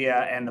an idea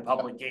and the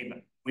public gave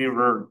it.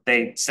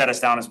 They set us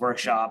down as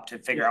workshop to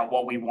figure out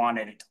what we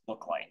wanted it to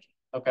look like.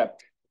 Okay.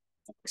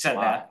 Said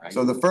that.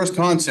 So the first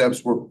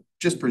concepts were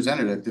just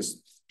presented at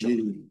this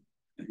meeting.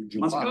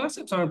 These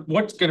concepts are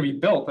what's going to be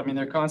built. I mean,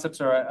 their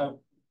concepts are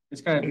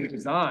it's kind of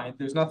designed.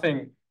 There's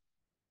nothing,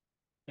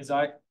 as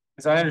I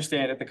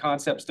understand it, the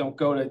concepts don't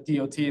go to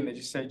DOT and they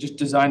just say, just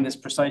design this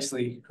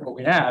precisely what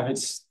we have.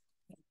 It's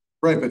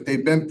right, but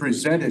they've been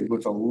presented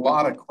with a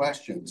lot of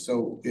questions.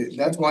 So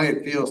that's why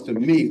it feels to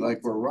me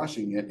like we're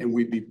rushing it and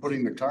we'd be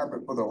putting the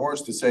carpet for the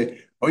horse to say,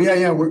 oh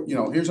yeah, we're,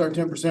 here's our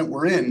 10%,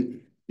 we're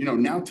in,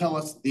 now tell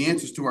us the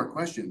answers to our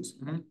questions.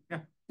 Mm-hmm. Yeah.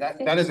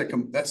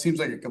 That seems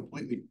like a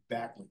completely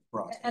backward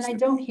process. And I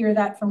don't hear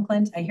that from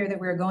Clint. I hear that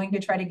we're going to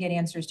try to get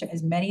answers to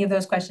as many of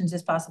those questions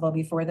as possible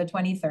before the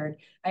 23rd.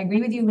 I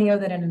agree with you, Leo,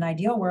 that in an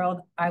ideal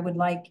world, I would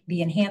like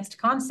the enhanced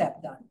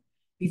concept done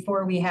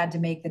before we had to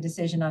make the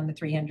decision on the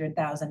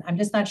 300,000. I'm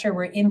just not sure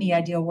we're in the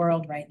ideal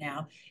world right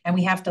now. And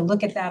we have to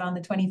look at that on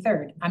the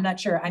 23rd. I'm not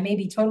sure. I may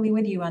be totally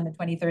with you on the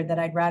 23rd that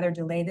I'd rather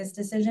delay this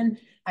decision.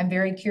 I'm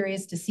very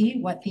curious to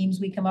see what themes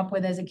we come up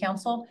with as a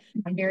council.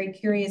 I'm very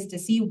curious to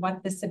see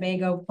what the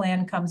Sebago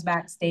plan comes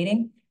back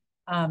stating.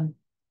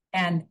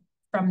 And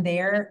from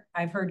there,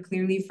 I've heard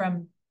clearly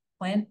from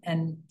Clint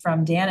and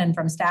from Dan and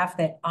from staff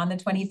that on the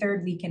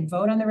 23rd, we can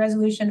vote on the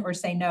resolution or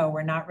say, no,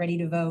 we're not ready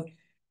to vote.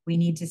 We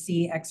need to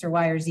see X or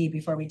Y or Z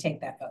before we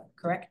take that vote,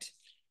 correct?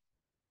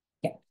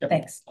 Yeah, Yep.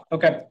 Thanks.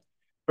 Okay,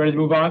 ready to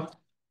move on?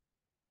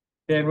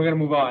 Dan, we're gonna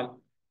move on.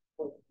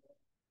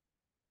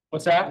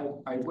 What's that?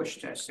 I wish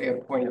to say a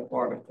point of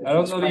order. I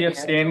don't know that you have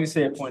standing to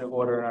say a point of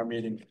order in our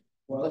meeting.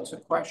 Well, it's a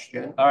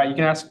question. All right, you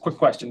can ask a quick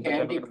question.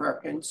 Andy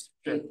Perkins,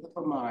 1/8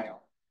 of a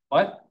mile.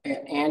 What?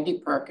 Andy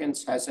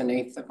Perkins has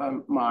 1/8 of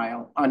a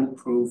mile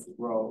unproved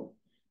road.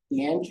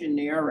 The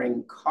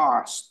engineering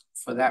cost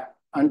for that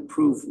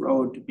unproved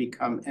road to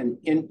become an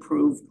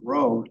improved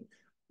road,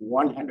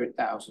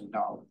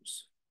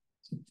 $100,000.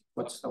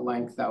 What's the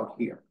length out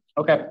here?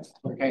 Okay.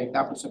 Okay,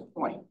 that was a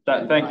point.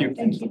 Thank you.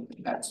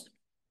 That's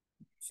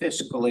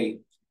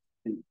fiscally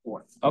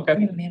important. Okay.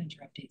 We have a manager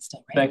update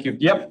still, right? Thank you.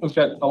 Yep, we've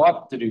got a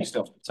lot to do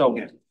still. So,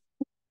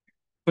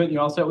 Clint, you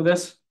all set with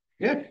this?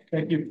 Yeah.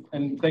 Thank you,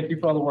 and thank you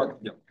for all the work.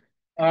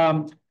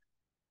 Yep.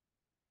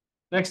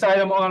 Next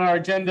item on our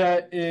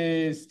agenda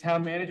is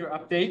town manager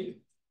update.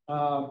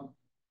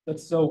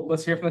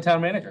 Let's hear from the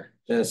town manager.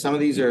 Some of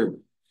these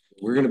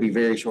we're gonna be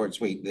very short and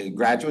sweet. The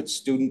Graduate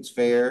Students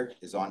Fair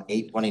is on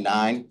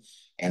 8/29,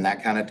 and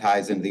that kind of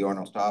ties into the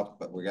Orono Stops,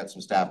 but we got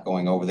some staff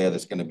going over there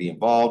that's gonna be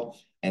involved,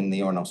 and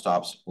the Orono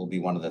Stops will be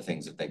one of the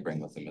things that they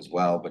bring with them as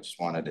well, but just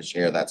wanted to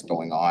share that's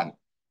going on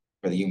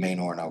for the UMaine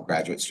Orono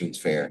Graduate Students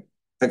Fair.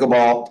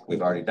 Pickleball,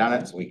 we've already done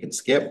it, so we can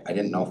skip. I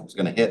didn't know if it was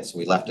gonna hit, so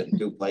we left it in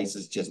 2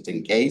 places just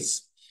in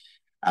case.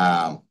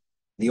 The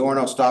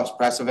Orono Stops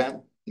press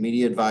event,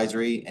 media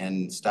advisory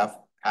and stuff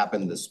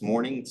happened this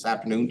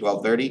afternoon,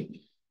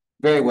 12:30.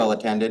 Very well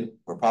attended.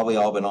 We're probably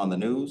all been on the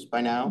news by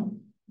now.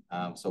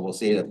 So we'll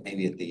see it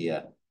maybe at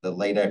the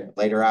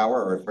later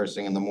hour or first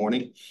thing in the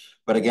morning.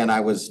 But again, I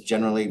was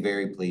generally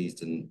very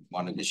pleased and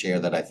wanted to share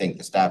that I think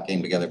the staff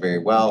came together very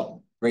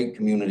well. Great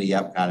community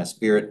up kind of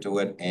spirit to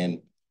it.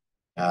 And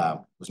it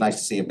was nice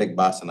to see a big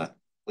bus and a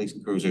police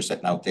cruiser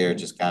sitting out there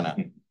just kind of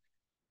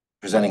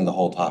presenting the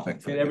whole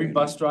topic. We had every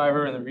bus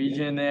driver in the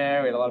region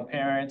there. We had a lot of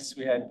parents.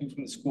 We had people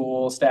from the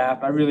school, staff.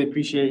 I really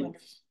appreciate it.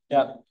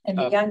 Yeah. And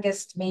the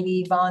youngest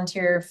maybe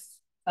volunteer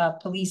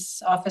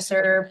police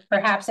officer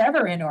perhaps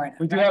ever in Orono.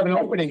 We do have an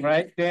opening,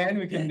 right, Dan?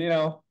 We can,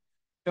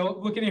 don't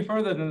look any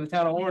further than the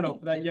town of Orono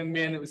for that young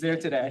man that was there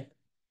today.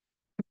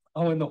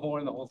 Oh, in the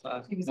horn the whole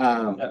time.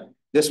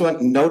 This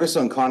one, notice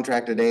on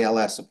contracted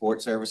ALS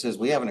support services.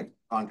 We have a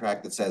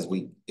contract that says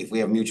if we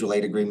have mutual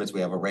aid agreements,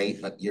 we have a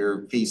rate, but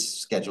your fee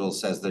schedule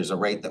says there's a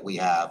rate that we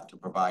have to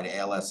provide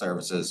ALS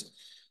services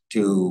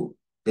to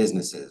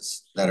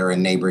businesses that are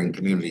in neighboring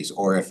communities,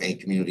 or if a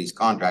community is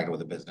contracted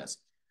with a business.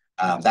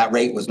 That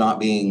rate was not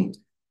being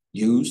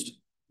used.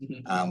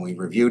 We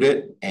reviewed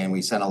it and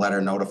we sent a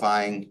letter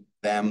notifying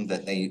them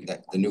that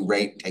the new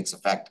rate takes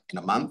effect in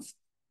a month.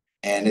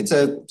 And it's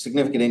a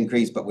significant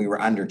increase, but we were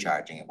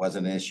undercharging. It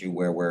wasn't an issue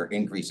where we're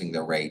increasing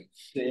the rate.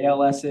 The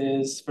ALS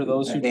is for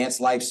those who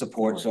advanced life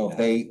support. So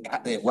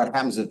if what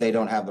happens if they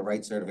don't have the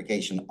right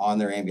certification on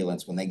their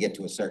ambulance, when they get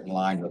to a certain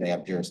line where they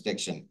have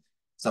jurisdiction,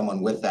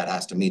 someone with that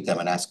has to meet them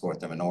and escort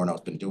them. And Orono's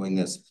been doing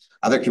this.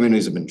 Other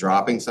communities have been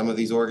dropping some of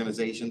these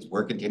organizations.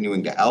 We're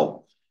continuing to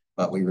help,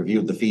 but we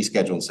reviewed the fee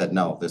schedule and said,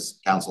 no,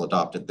 this council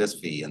adopted this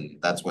fee and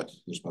that's what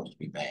you're supposed to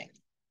be paying.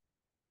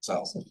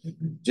 So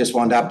just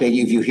wanted to update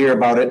you. If you hear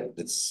about it,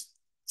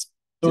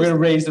 we're going to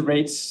raise the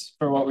rates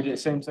for what we did.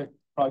 Same thing,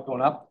 probably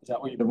going up. Is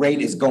that what the rate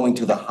is going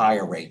to the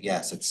higher rate?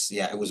 Yes,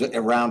 it was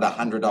around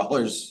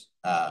 $100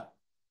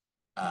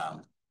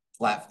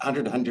 flat,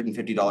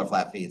 $150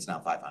 flat fee. It's now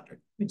 $500.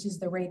 Which is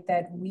the rate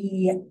that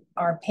we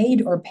are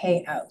paid or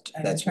pay out.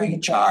 That's what we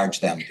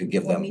charge them to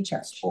give them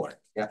support.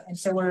 Yeah. And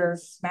so we're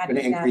going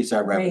to increase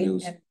our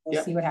revenues. And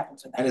we'll see what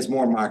happens with that. And it's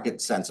more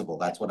market sensible.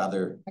 That's what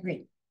other.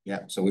 Agreed.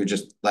 Yeah, so we're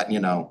just letting you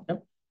know.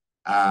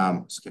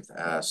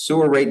 Yep.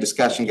 Sewer rate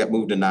discussion got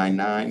moved to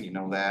 9/9, you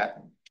know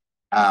that.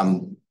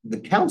 The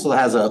council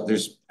has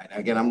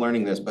again, I'm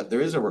learning this, but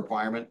there is a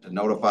requirement to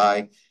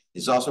notify.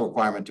 There's also a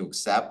requirement to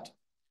accept,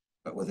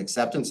 but with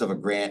acceptance of a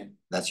grant,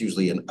 that's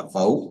usually a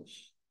vote.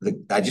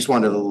 I just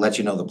wanted to let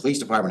you know the police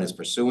department is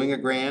pursuing a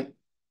grant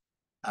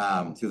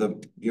through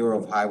the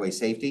Bureau of Highway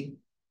Safety.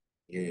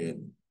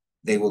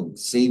 They will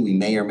see, we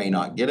may or may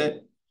not get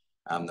it.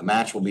 The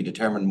match will be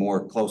determined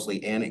more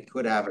closely, and it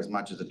could have as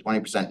much as a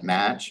 20%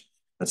 match,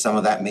 but some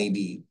of that may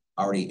be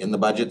already in the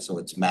budget, so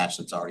it's match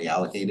that's already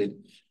allocated,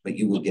 but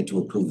you will get to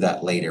approve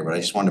that later. But I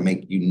just want to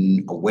make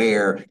you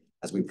aware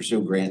as we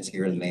pursue grants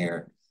here and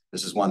there.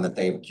 This is one that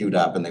they've queued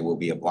up and they will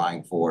be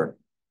applying for.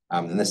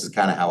 And this is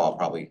kind of how I'll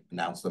probably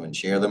announce them and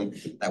share them.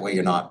 That way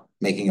you're not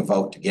making a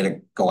vote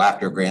to go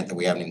after a grant that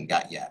we haven't even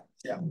got yet.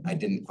 Yeah. I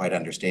didn't quite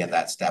understand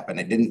that step, and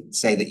it didn't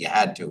say that you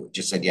had to, it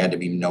just said you had to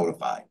be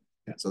notified.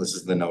 So this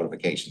is the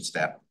notification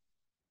step.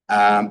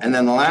 And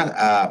then the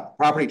last,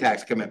 property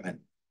tax commitment.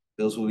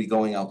 Bills will be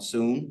going out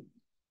soon.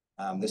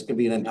 This could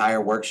be an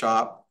entire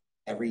workshop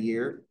every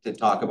year to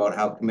talk about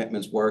how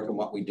commitments work and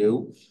what we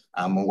do.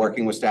 We're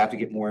working with staff to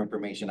get more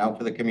information out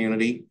to the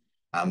community.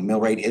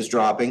 Mill rate is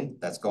dropping.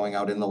 That's going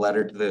out in the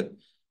letter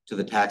to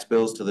the tax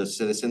bills to the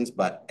citizens.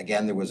 But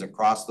again, there was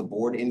across the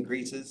board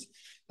increases,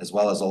 as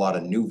well as a lot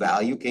of new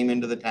value came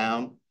into the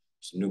town.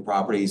 Some new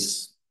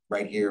properties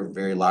right here,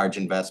 very large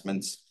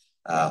investments,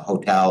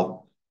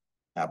 hotel,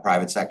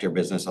 private sector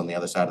business on the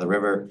other side of the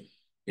river.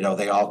 You know,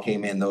 they all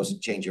came in, those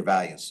change your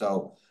values.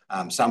 So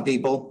some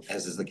people,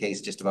 as is the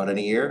case just about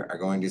any year, are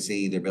going to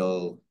see their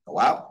bill go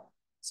up.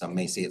 Some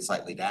may see it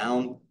slightly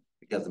down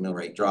because the mill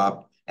rate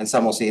dropped, and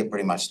some will see it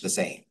pretty much the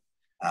same.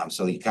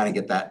 So you kind of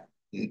get that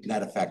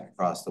net effect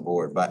across the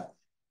board. But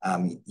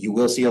you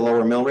will see a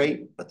lower mill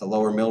rate, but the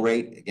lower mill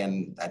rate,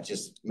 again, that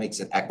just makes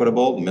it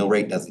equitable. The mill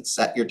rate doesn't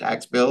set your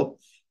tax bill.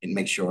 It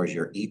makes sure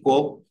you're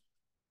equal.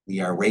 We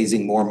are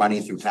raising more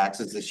money through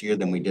taxes this year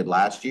than we did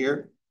last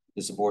year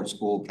to support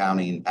school,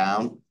 county, and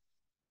town.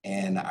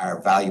 And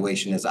our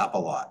valuation is up a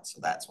lot. So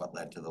that's what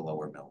led to the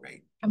lower mill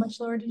rate. How much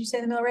lower did you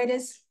say the mill rate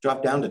is?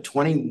 Dropped down to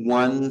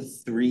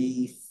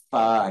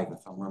 21,350, if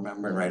I'm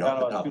remembering right off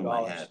the top of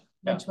my head.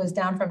 Which was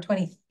down from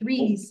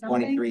 23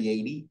 something?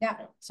 2380. Yeah,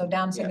 so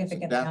down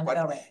significantly on the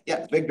mill rate.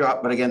 Yeah, big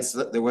drop, but again,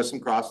 there was some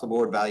cross the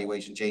board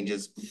valuation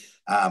changes.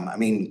 I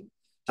mean,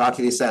 talk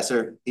to the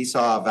assessor, he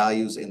saw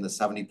values in the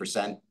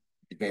 70%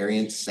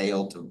 variance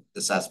sale to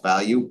assessed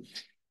value.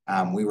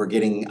 We were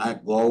getting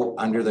low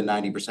under the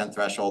 90%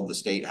 threshold the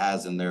state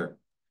has in their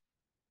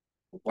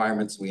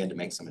requirements. We had to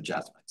make some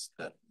adjustments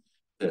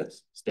to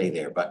stay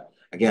there. But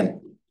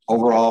again,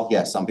 overall,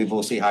 yes, some people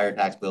will see higher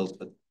tax bills,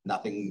 but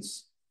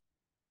nothing's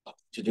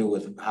to do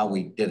with how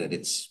we did it.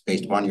 It's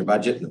based upon your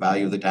budget and the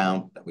value of the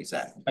town that we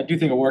set. I do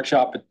think a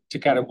workshop to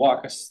kind of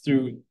walk us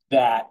through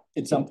that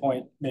at some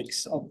point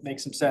makes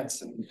some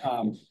sense. And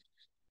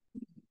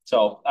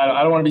so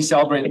I don't want to be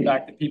celebrating the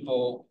fact that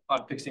people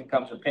on fixed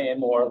incomes are paying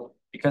more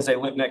because they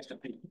live next to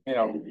people,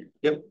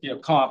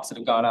 comps that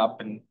have gone up.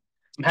 And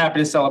I'm happy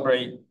to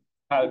celebrate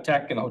how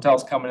tech and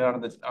hotels coming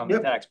on the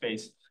tax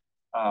base.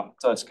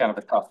 So it's kind of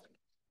a tough.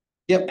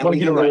 Yep, and we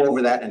can go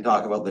over that and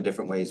talk about the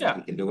different ways that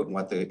we can do it and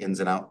what the ins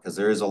and outs, because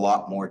there is a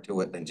lot more to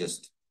it than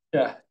just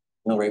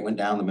mill rate went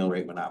down, the mill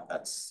rate went up.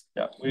 That's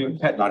we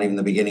had not even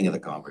the beginning of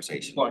the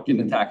conversation. Not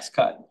getting the tax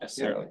cut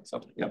necessarily.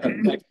 So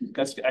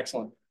that's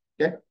excellent.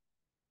 Okay,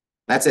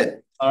 that's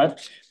it. All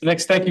right. The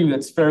next, thank you.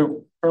 That's very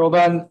well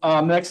done.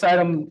 Next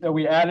item that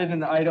we added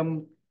an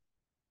item.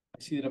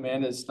 I see that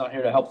Amanda's not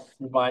here to help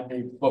remind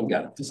me what we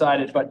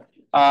decided, but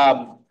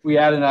we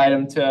added an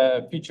item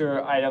to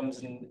future items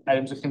and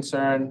items of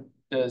concern.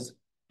 Does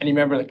any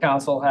member of the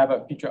council have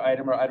a future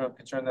item or item of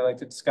concern they'd like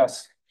to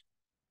discuss?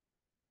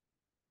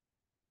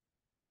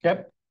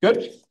 Okay,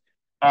 good.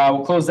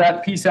 We'll close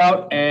that piece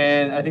out.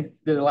 And I think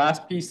the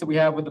last piece that we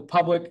have with the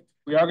public,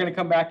 we are going to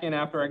come back in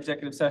after our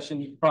executive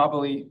session,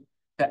 probably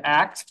to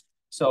act.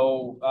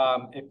 So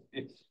if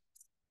it's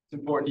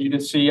important to you to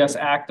see us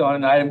act on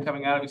an item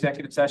coming out of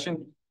executive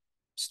session,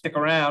 stick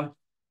around.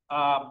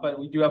 But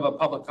we do have a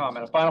public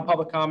comment, a final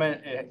public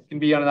comment. It can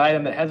be on an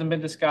item that hasn't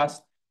been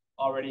discussed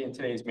already in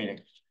today's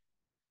meeting.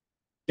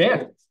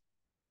 Dan.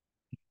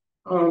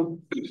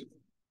 And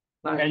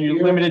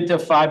you're limited to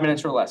 5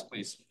 minutes or less,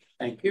 please.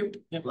 Thank you.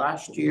 Yep.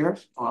 Last year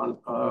on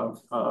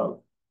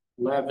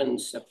 11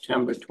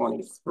 September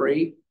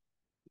 23,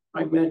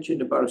 I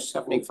mentioned about a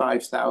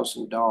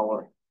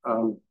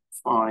 $75,000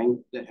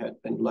 fine that had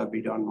been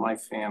levied on my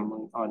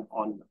family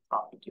on the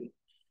property.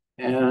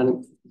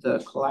 And the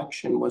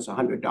collection was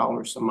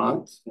 $100 a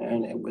month,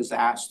 and it was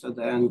asked of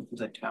then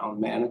the town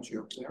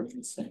manager where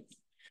he said,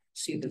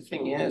 see, the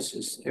thing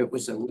is it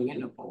was a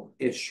lienable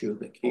issue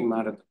that came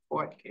out of the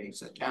court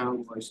case. The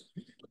town was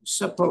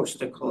supposed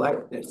to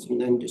collect this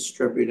and then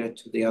distribute it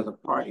to the other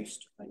parties.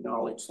 To my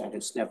knowledge, that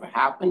has never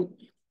happened.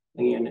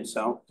 Lien is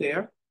out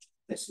there.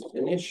 This is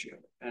an issue,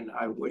 and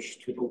I wish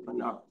to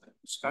open up a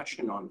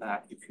discussion on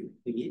that, if you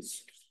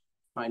please,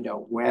 find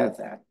out where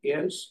that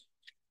is.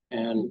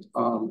 And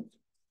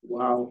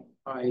while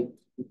I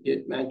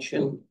did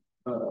mention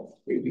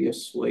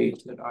previously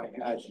that I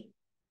had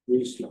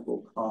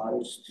reasonable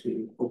cause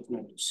to open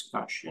a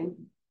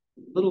discussion,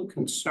 I'm a little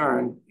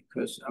concerned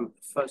because I'm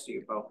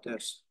fuzzy about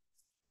this.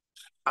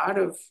 Out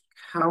of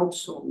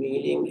council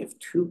meeting, if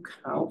two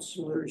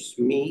councilors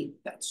meet,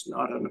 that's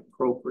not an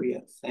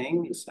appropriate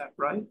thing. Is that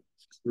right?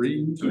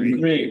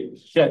 Three.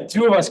 Yeah,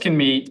 two of us can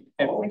meet,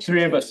 and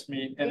three of us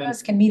meet, and then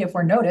us can meet if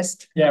we're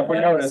noticed. Yeah, if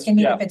we're noticed. Can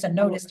meet if it's a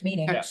noticed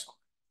meeting.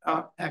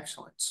 Excellent.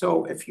 Excellent.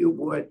 So if you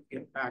would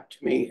get back to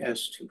me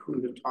as to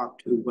who to talk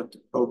to, what the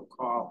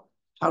protocol,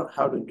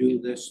 how to do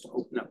this to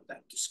open up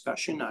that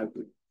discussion, I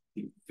would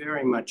be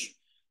very much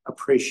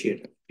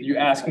appreciative. Are you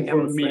asking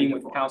for a meeting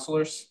with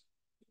councilors?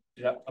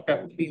 Yeah.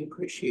 Okay. Would be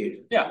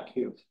appreciated. Yeah. Thank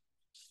you.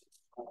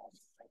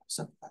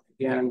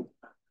 Again,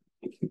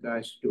 think you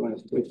guys are doing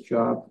a good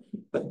job,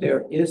 but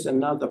there is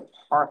another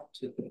part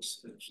to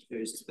this.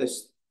 There's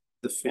this,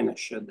 the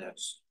finish of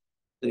this.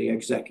 The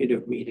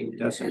executive meeting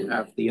doesn't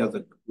have the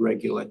other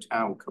regular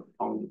town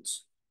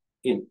components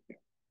in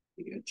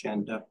the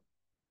agenda.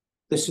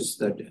 This is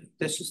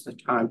the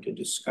time to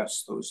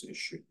discuss those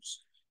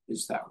issues.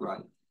 Is that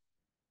right?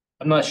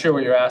 I'm not sure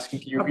what you're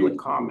asking. Can you Public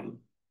comment.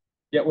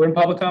 Yeah, we're in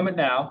public comment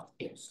now.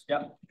 Yes.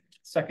 Yep,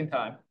 second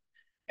time.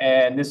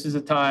 And this is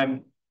a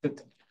time to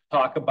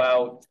talk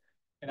about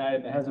an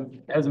item that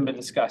hasn't been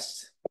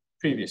discussed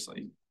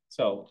previously.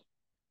 So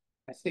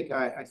I think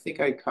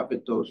I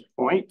covered those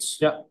points.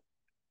 Yep.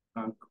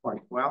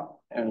 Quite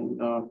well, and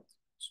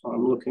so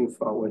I'm looking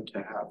forward to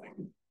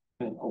having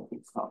an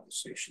open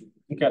conversation.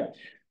 Okay.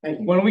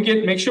 Thank you. When we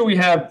make sure we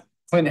have,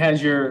 Clinton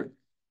has your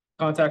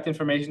contact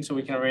information so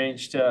we can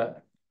arrange to,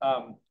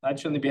 I'd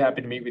certainly be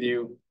happy to meet with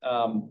you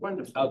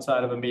Wonderful.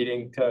 outside of a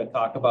meeting to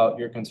talk about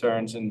your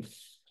concerns and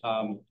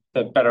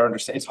to better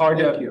understand. It's hard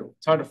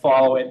to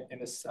follow it in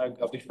this.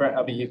 I'll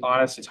be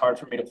honest. It's hard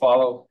for me to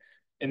follow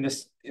in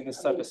this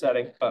type of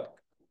setting, but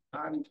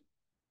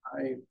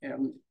I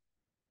am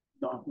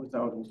not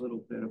without a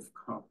little bit of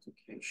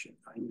complication.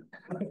 I know.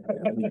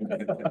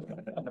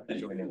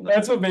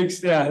 That's what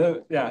makes, yeah,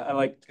 I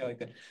like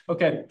that.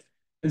 Okay.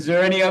 Is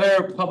there any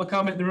other public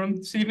comment in the room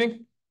this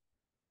evening?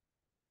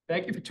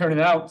 Thank you for turning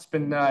out. It's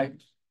been,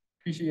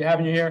 appreciate you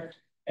having you here.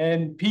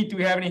 And Pete, do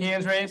we have any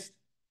hands raised?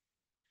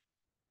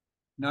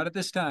 Not at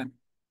this time.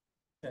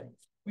 Okay.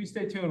 Please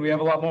stay tuned. We have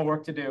a lot more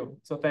work to do.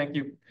 So thank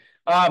you.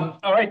 All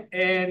right.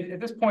 And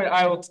at this point,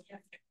 I will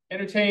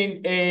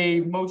entertain a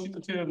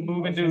motion to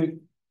move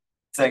into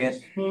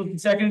Second.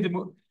 Second to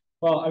move.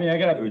 Well, I mean, I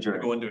gotta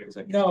Go into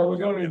executive. No, we're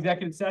going to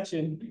executive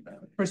session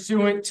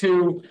pursuant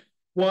to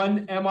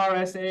 1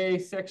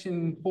 MRSA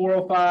section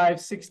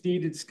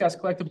 405-6D to discuss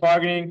collective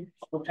bargaining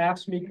with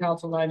AFSCME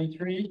Council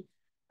 93.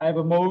 I have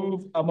a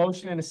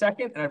motion in a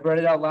second, and I've read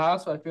it out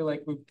loud, so I feel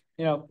like we've,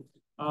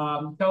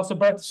 Councilor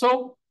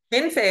Berthasol.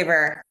 In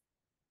favor.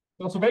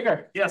 Councilor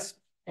Baker. Yes.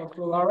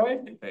 Councilor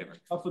Larray. In favor.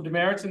 Councilor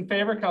Demerits in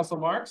favor. Councilor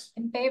Marks.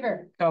 In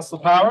favor.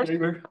 Councilor Powers.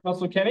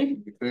 Councilor Kenny.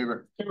 In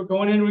favor. Okay, we're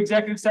going into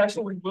executive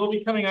session. We will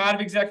be coming out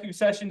of executive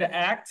session to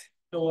act.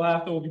 So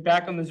we'll be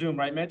back on the Zoom,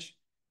 right, Mitch?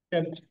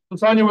 Okay.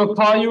 Sonia, we'll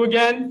call you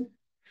again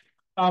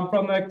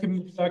from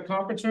the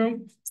conference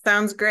room.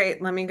 Sounds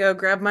great. Let me go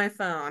grab my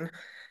phone.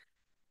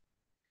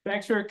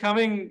 Thanks for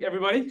coming,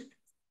 everybody.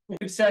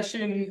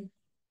 Session.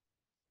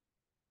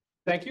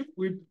 Thank you.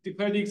 We've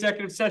declared the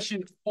executive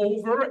session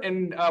over,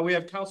 and we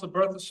have Councilor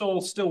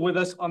Berthasol still with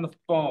us on the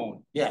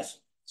phone. Yes.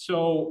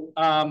 So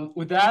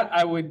with that,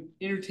 I would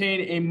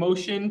entertain a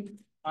motion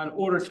on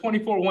order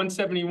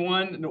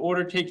 24-171 and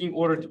order taking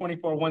order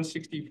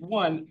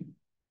 24-161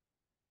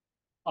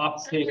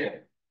 off the table.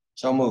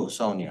 So move,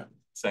 Sonia.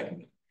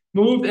 Second.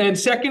 Moved and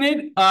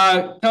seconded.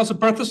 Councilor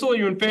Berthasol, are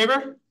you in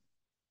favor?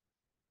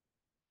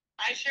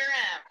 I sure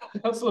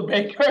am. Councilor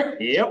Baker?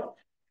 Yep.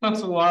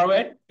 Councilor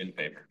Larway? In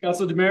favor.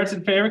 Councilor Demerits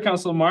in favor.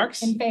 Councilor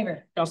Marks? In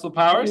favor. Councilor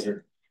Powers?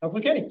 Favor.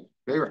 Councilor Kenny?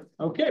 Favor.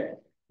 Okay.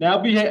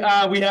 Now we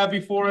have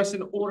before us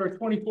an order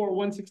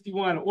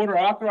 24-161, order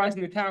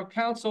authorizing the town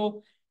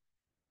council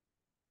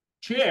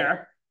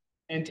chair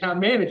and town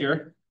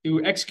manager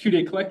to execute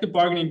a collective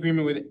bargaining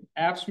agreement with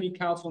AFSCME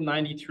Council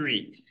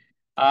 93.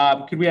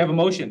 Could we have a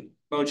motion?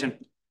 Motion.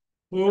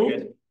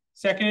 Moved.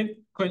 Seconded.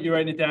 Clint, you're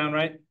writing it down,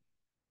 right?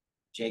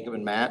 Jacob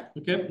and Matt.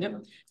 Okay.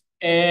 Yep.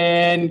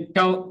 And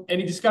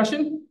any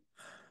discussion?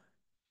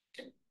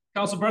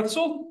 Councilor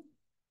Berthasol?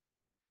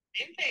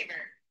 In favor.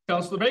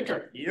 Councilor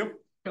Baker? Yep.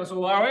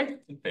 Councilor Larway?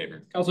 In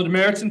favor. Councilor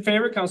Demerits in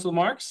favor. Councilor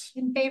Marks?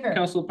 In favor.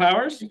 Councilor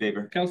Powers? In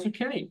favor. Councilor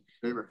Kenny?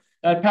 Favor.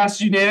 That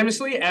passes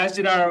unanimously, as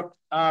did our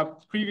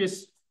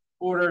previous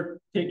order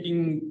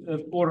taking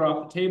the order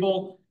off the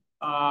table.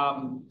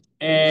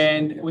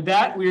 And with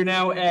that, we are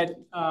now at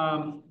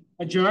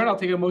adjourn. I'll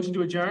take a motion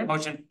to adjourn.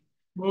 Motion.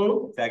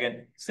 Move.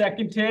 Second.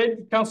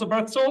 Seconded. Councilor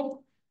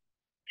Berthasol?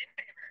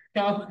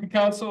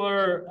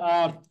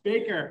 Councilor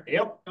Baker?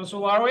 Yep.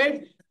 Councilor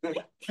Larway?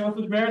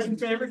 Councilor Demerits in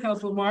favor.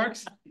 Councilor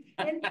Marks?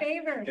 In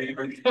favor.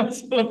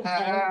 Councilor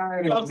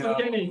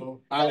Kenny?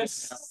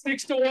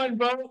 6-1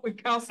 vote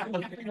with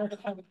Councilor.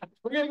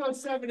 We're gonna go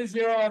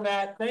 7-0 on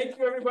that. Thank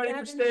you, everybody,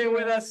 for staying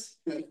with us.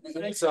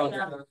 Thanks.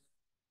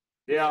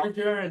 Yeah.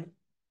 Adjourn.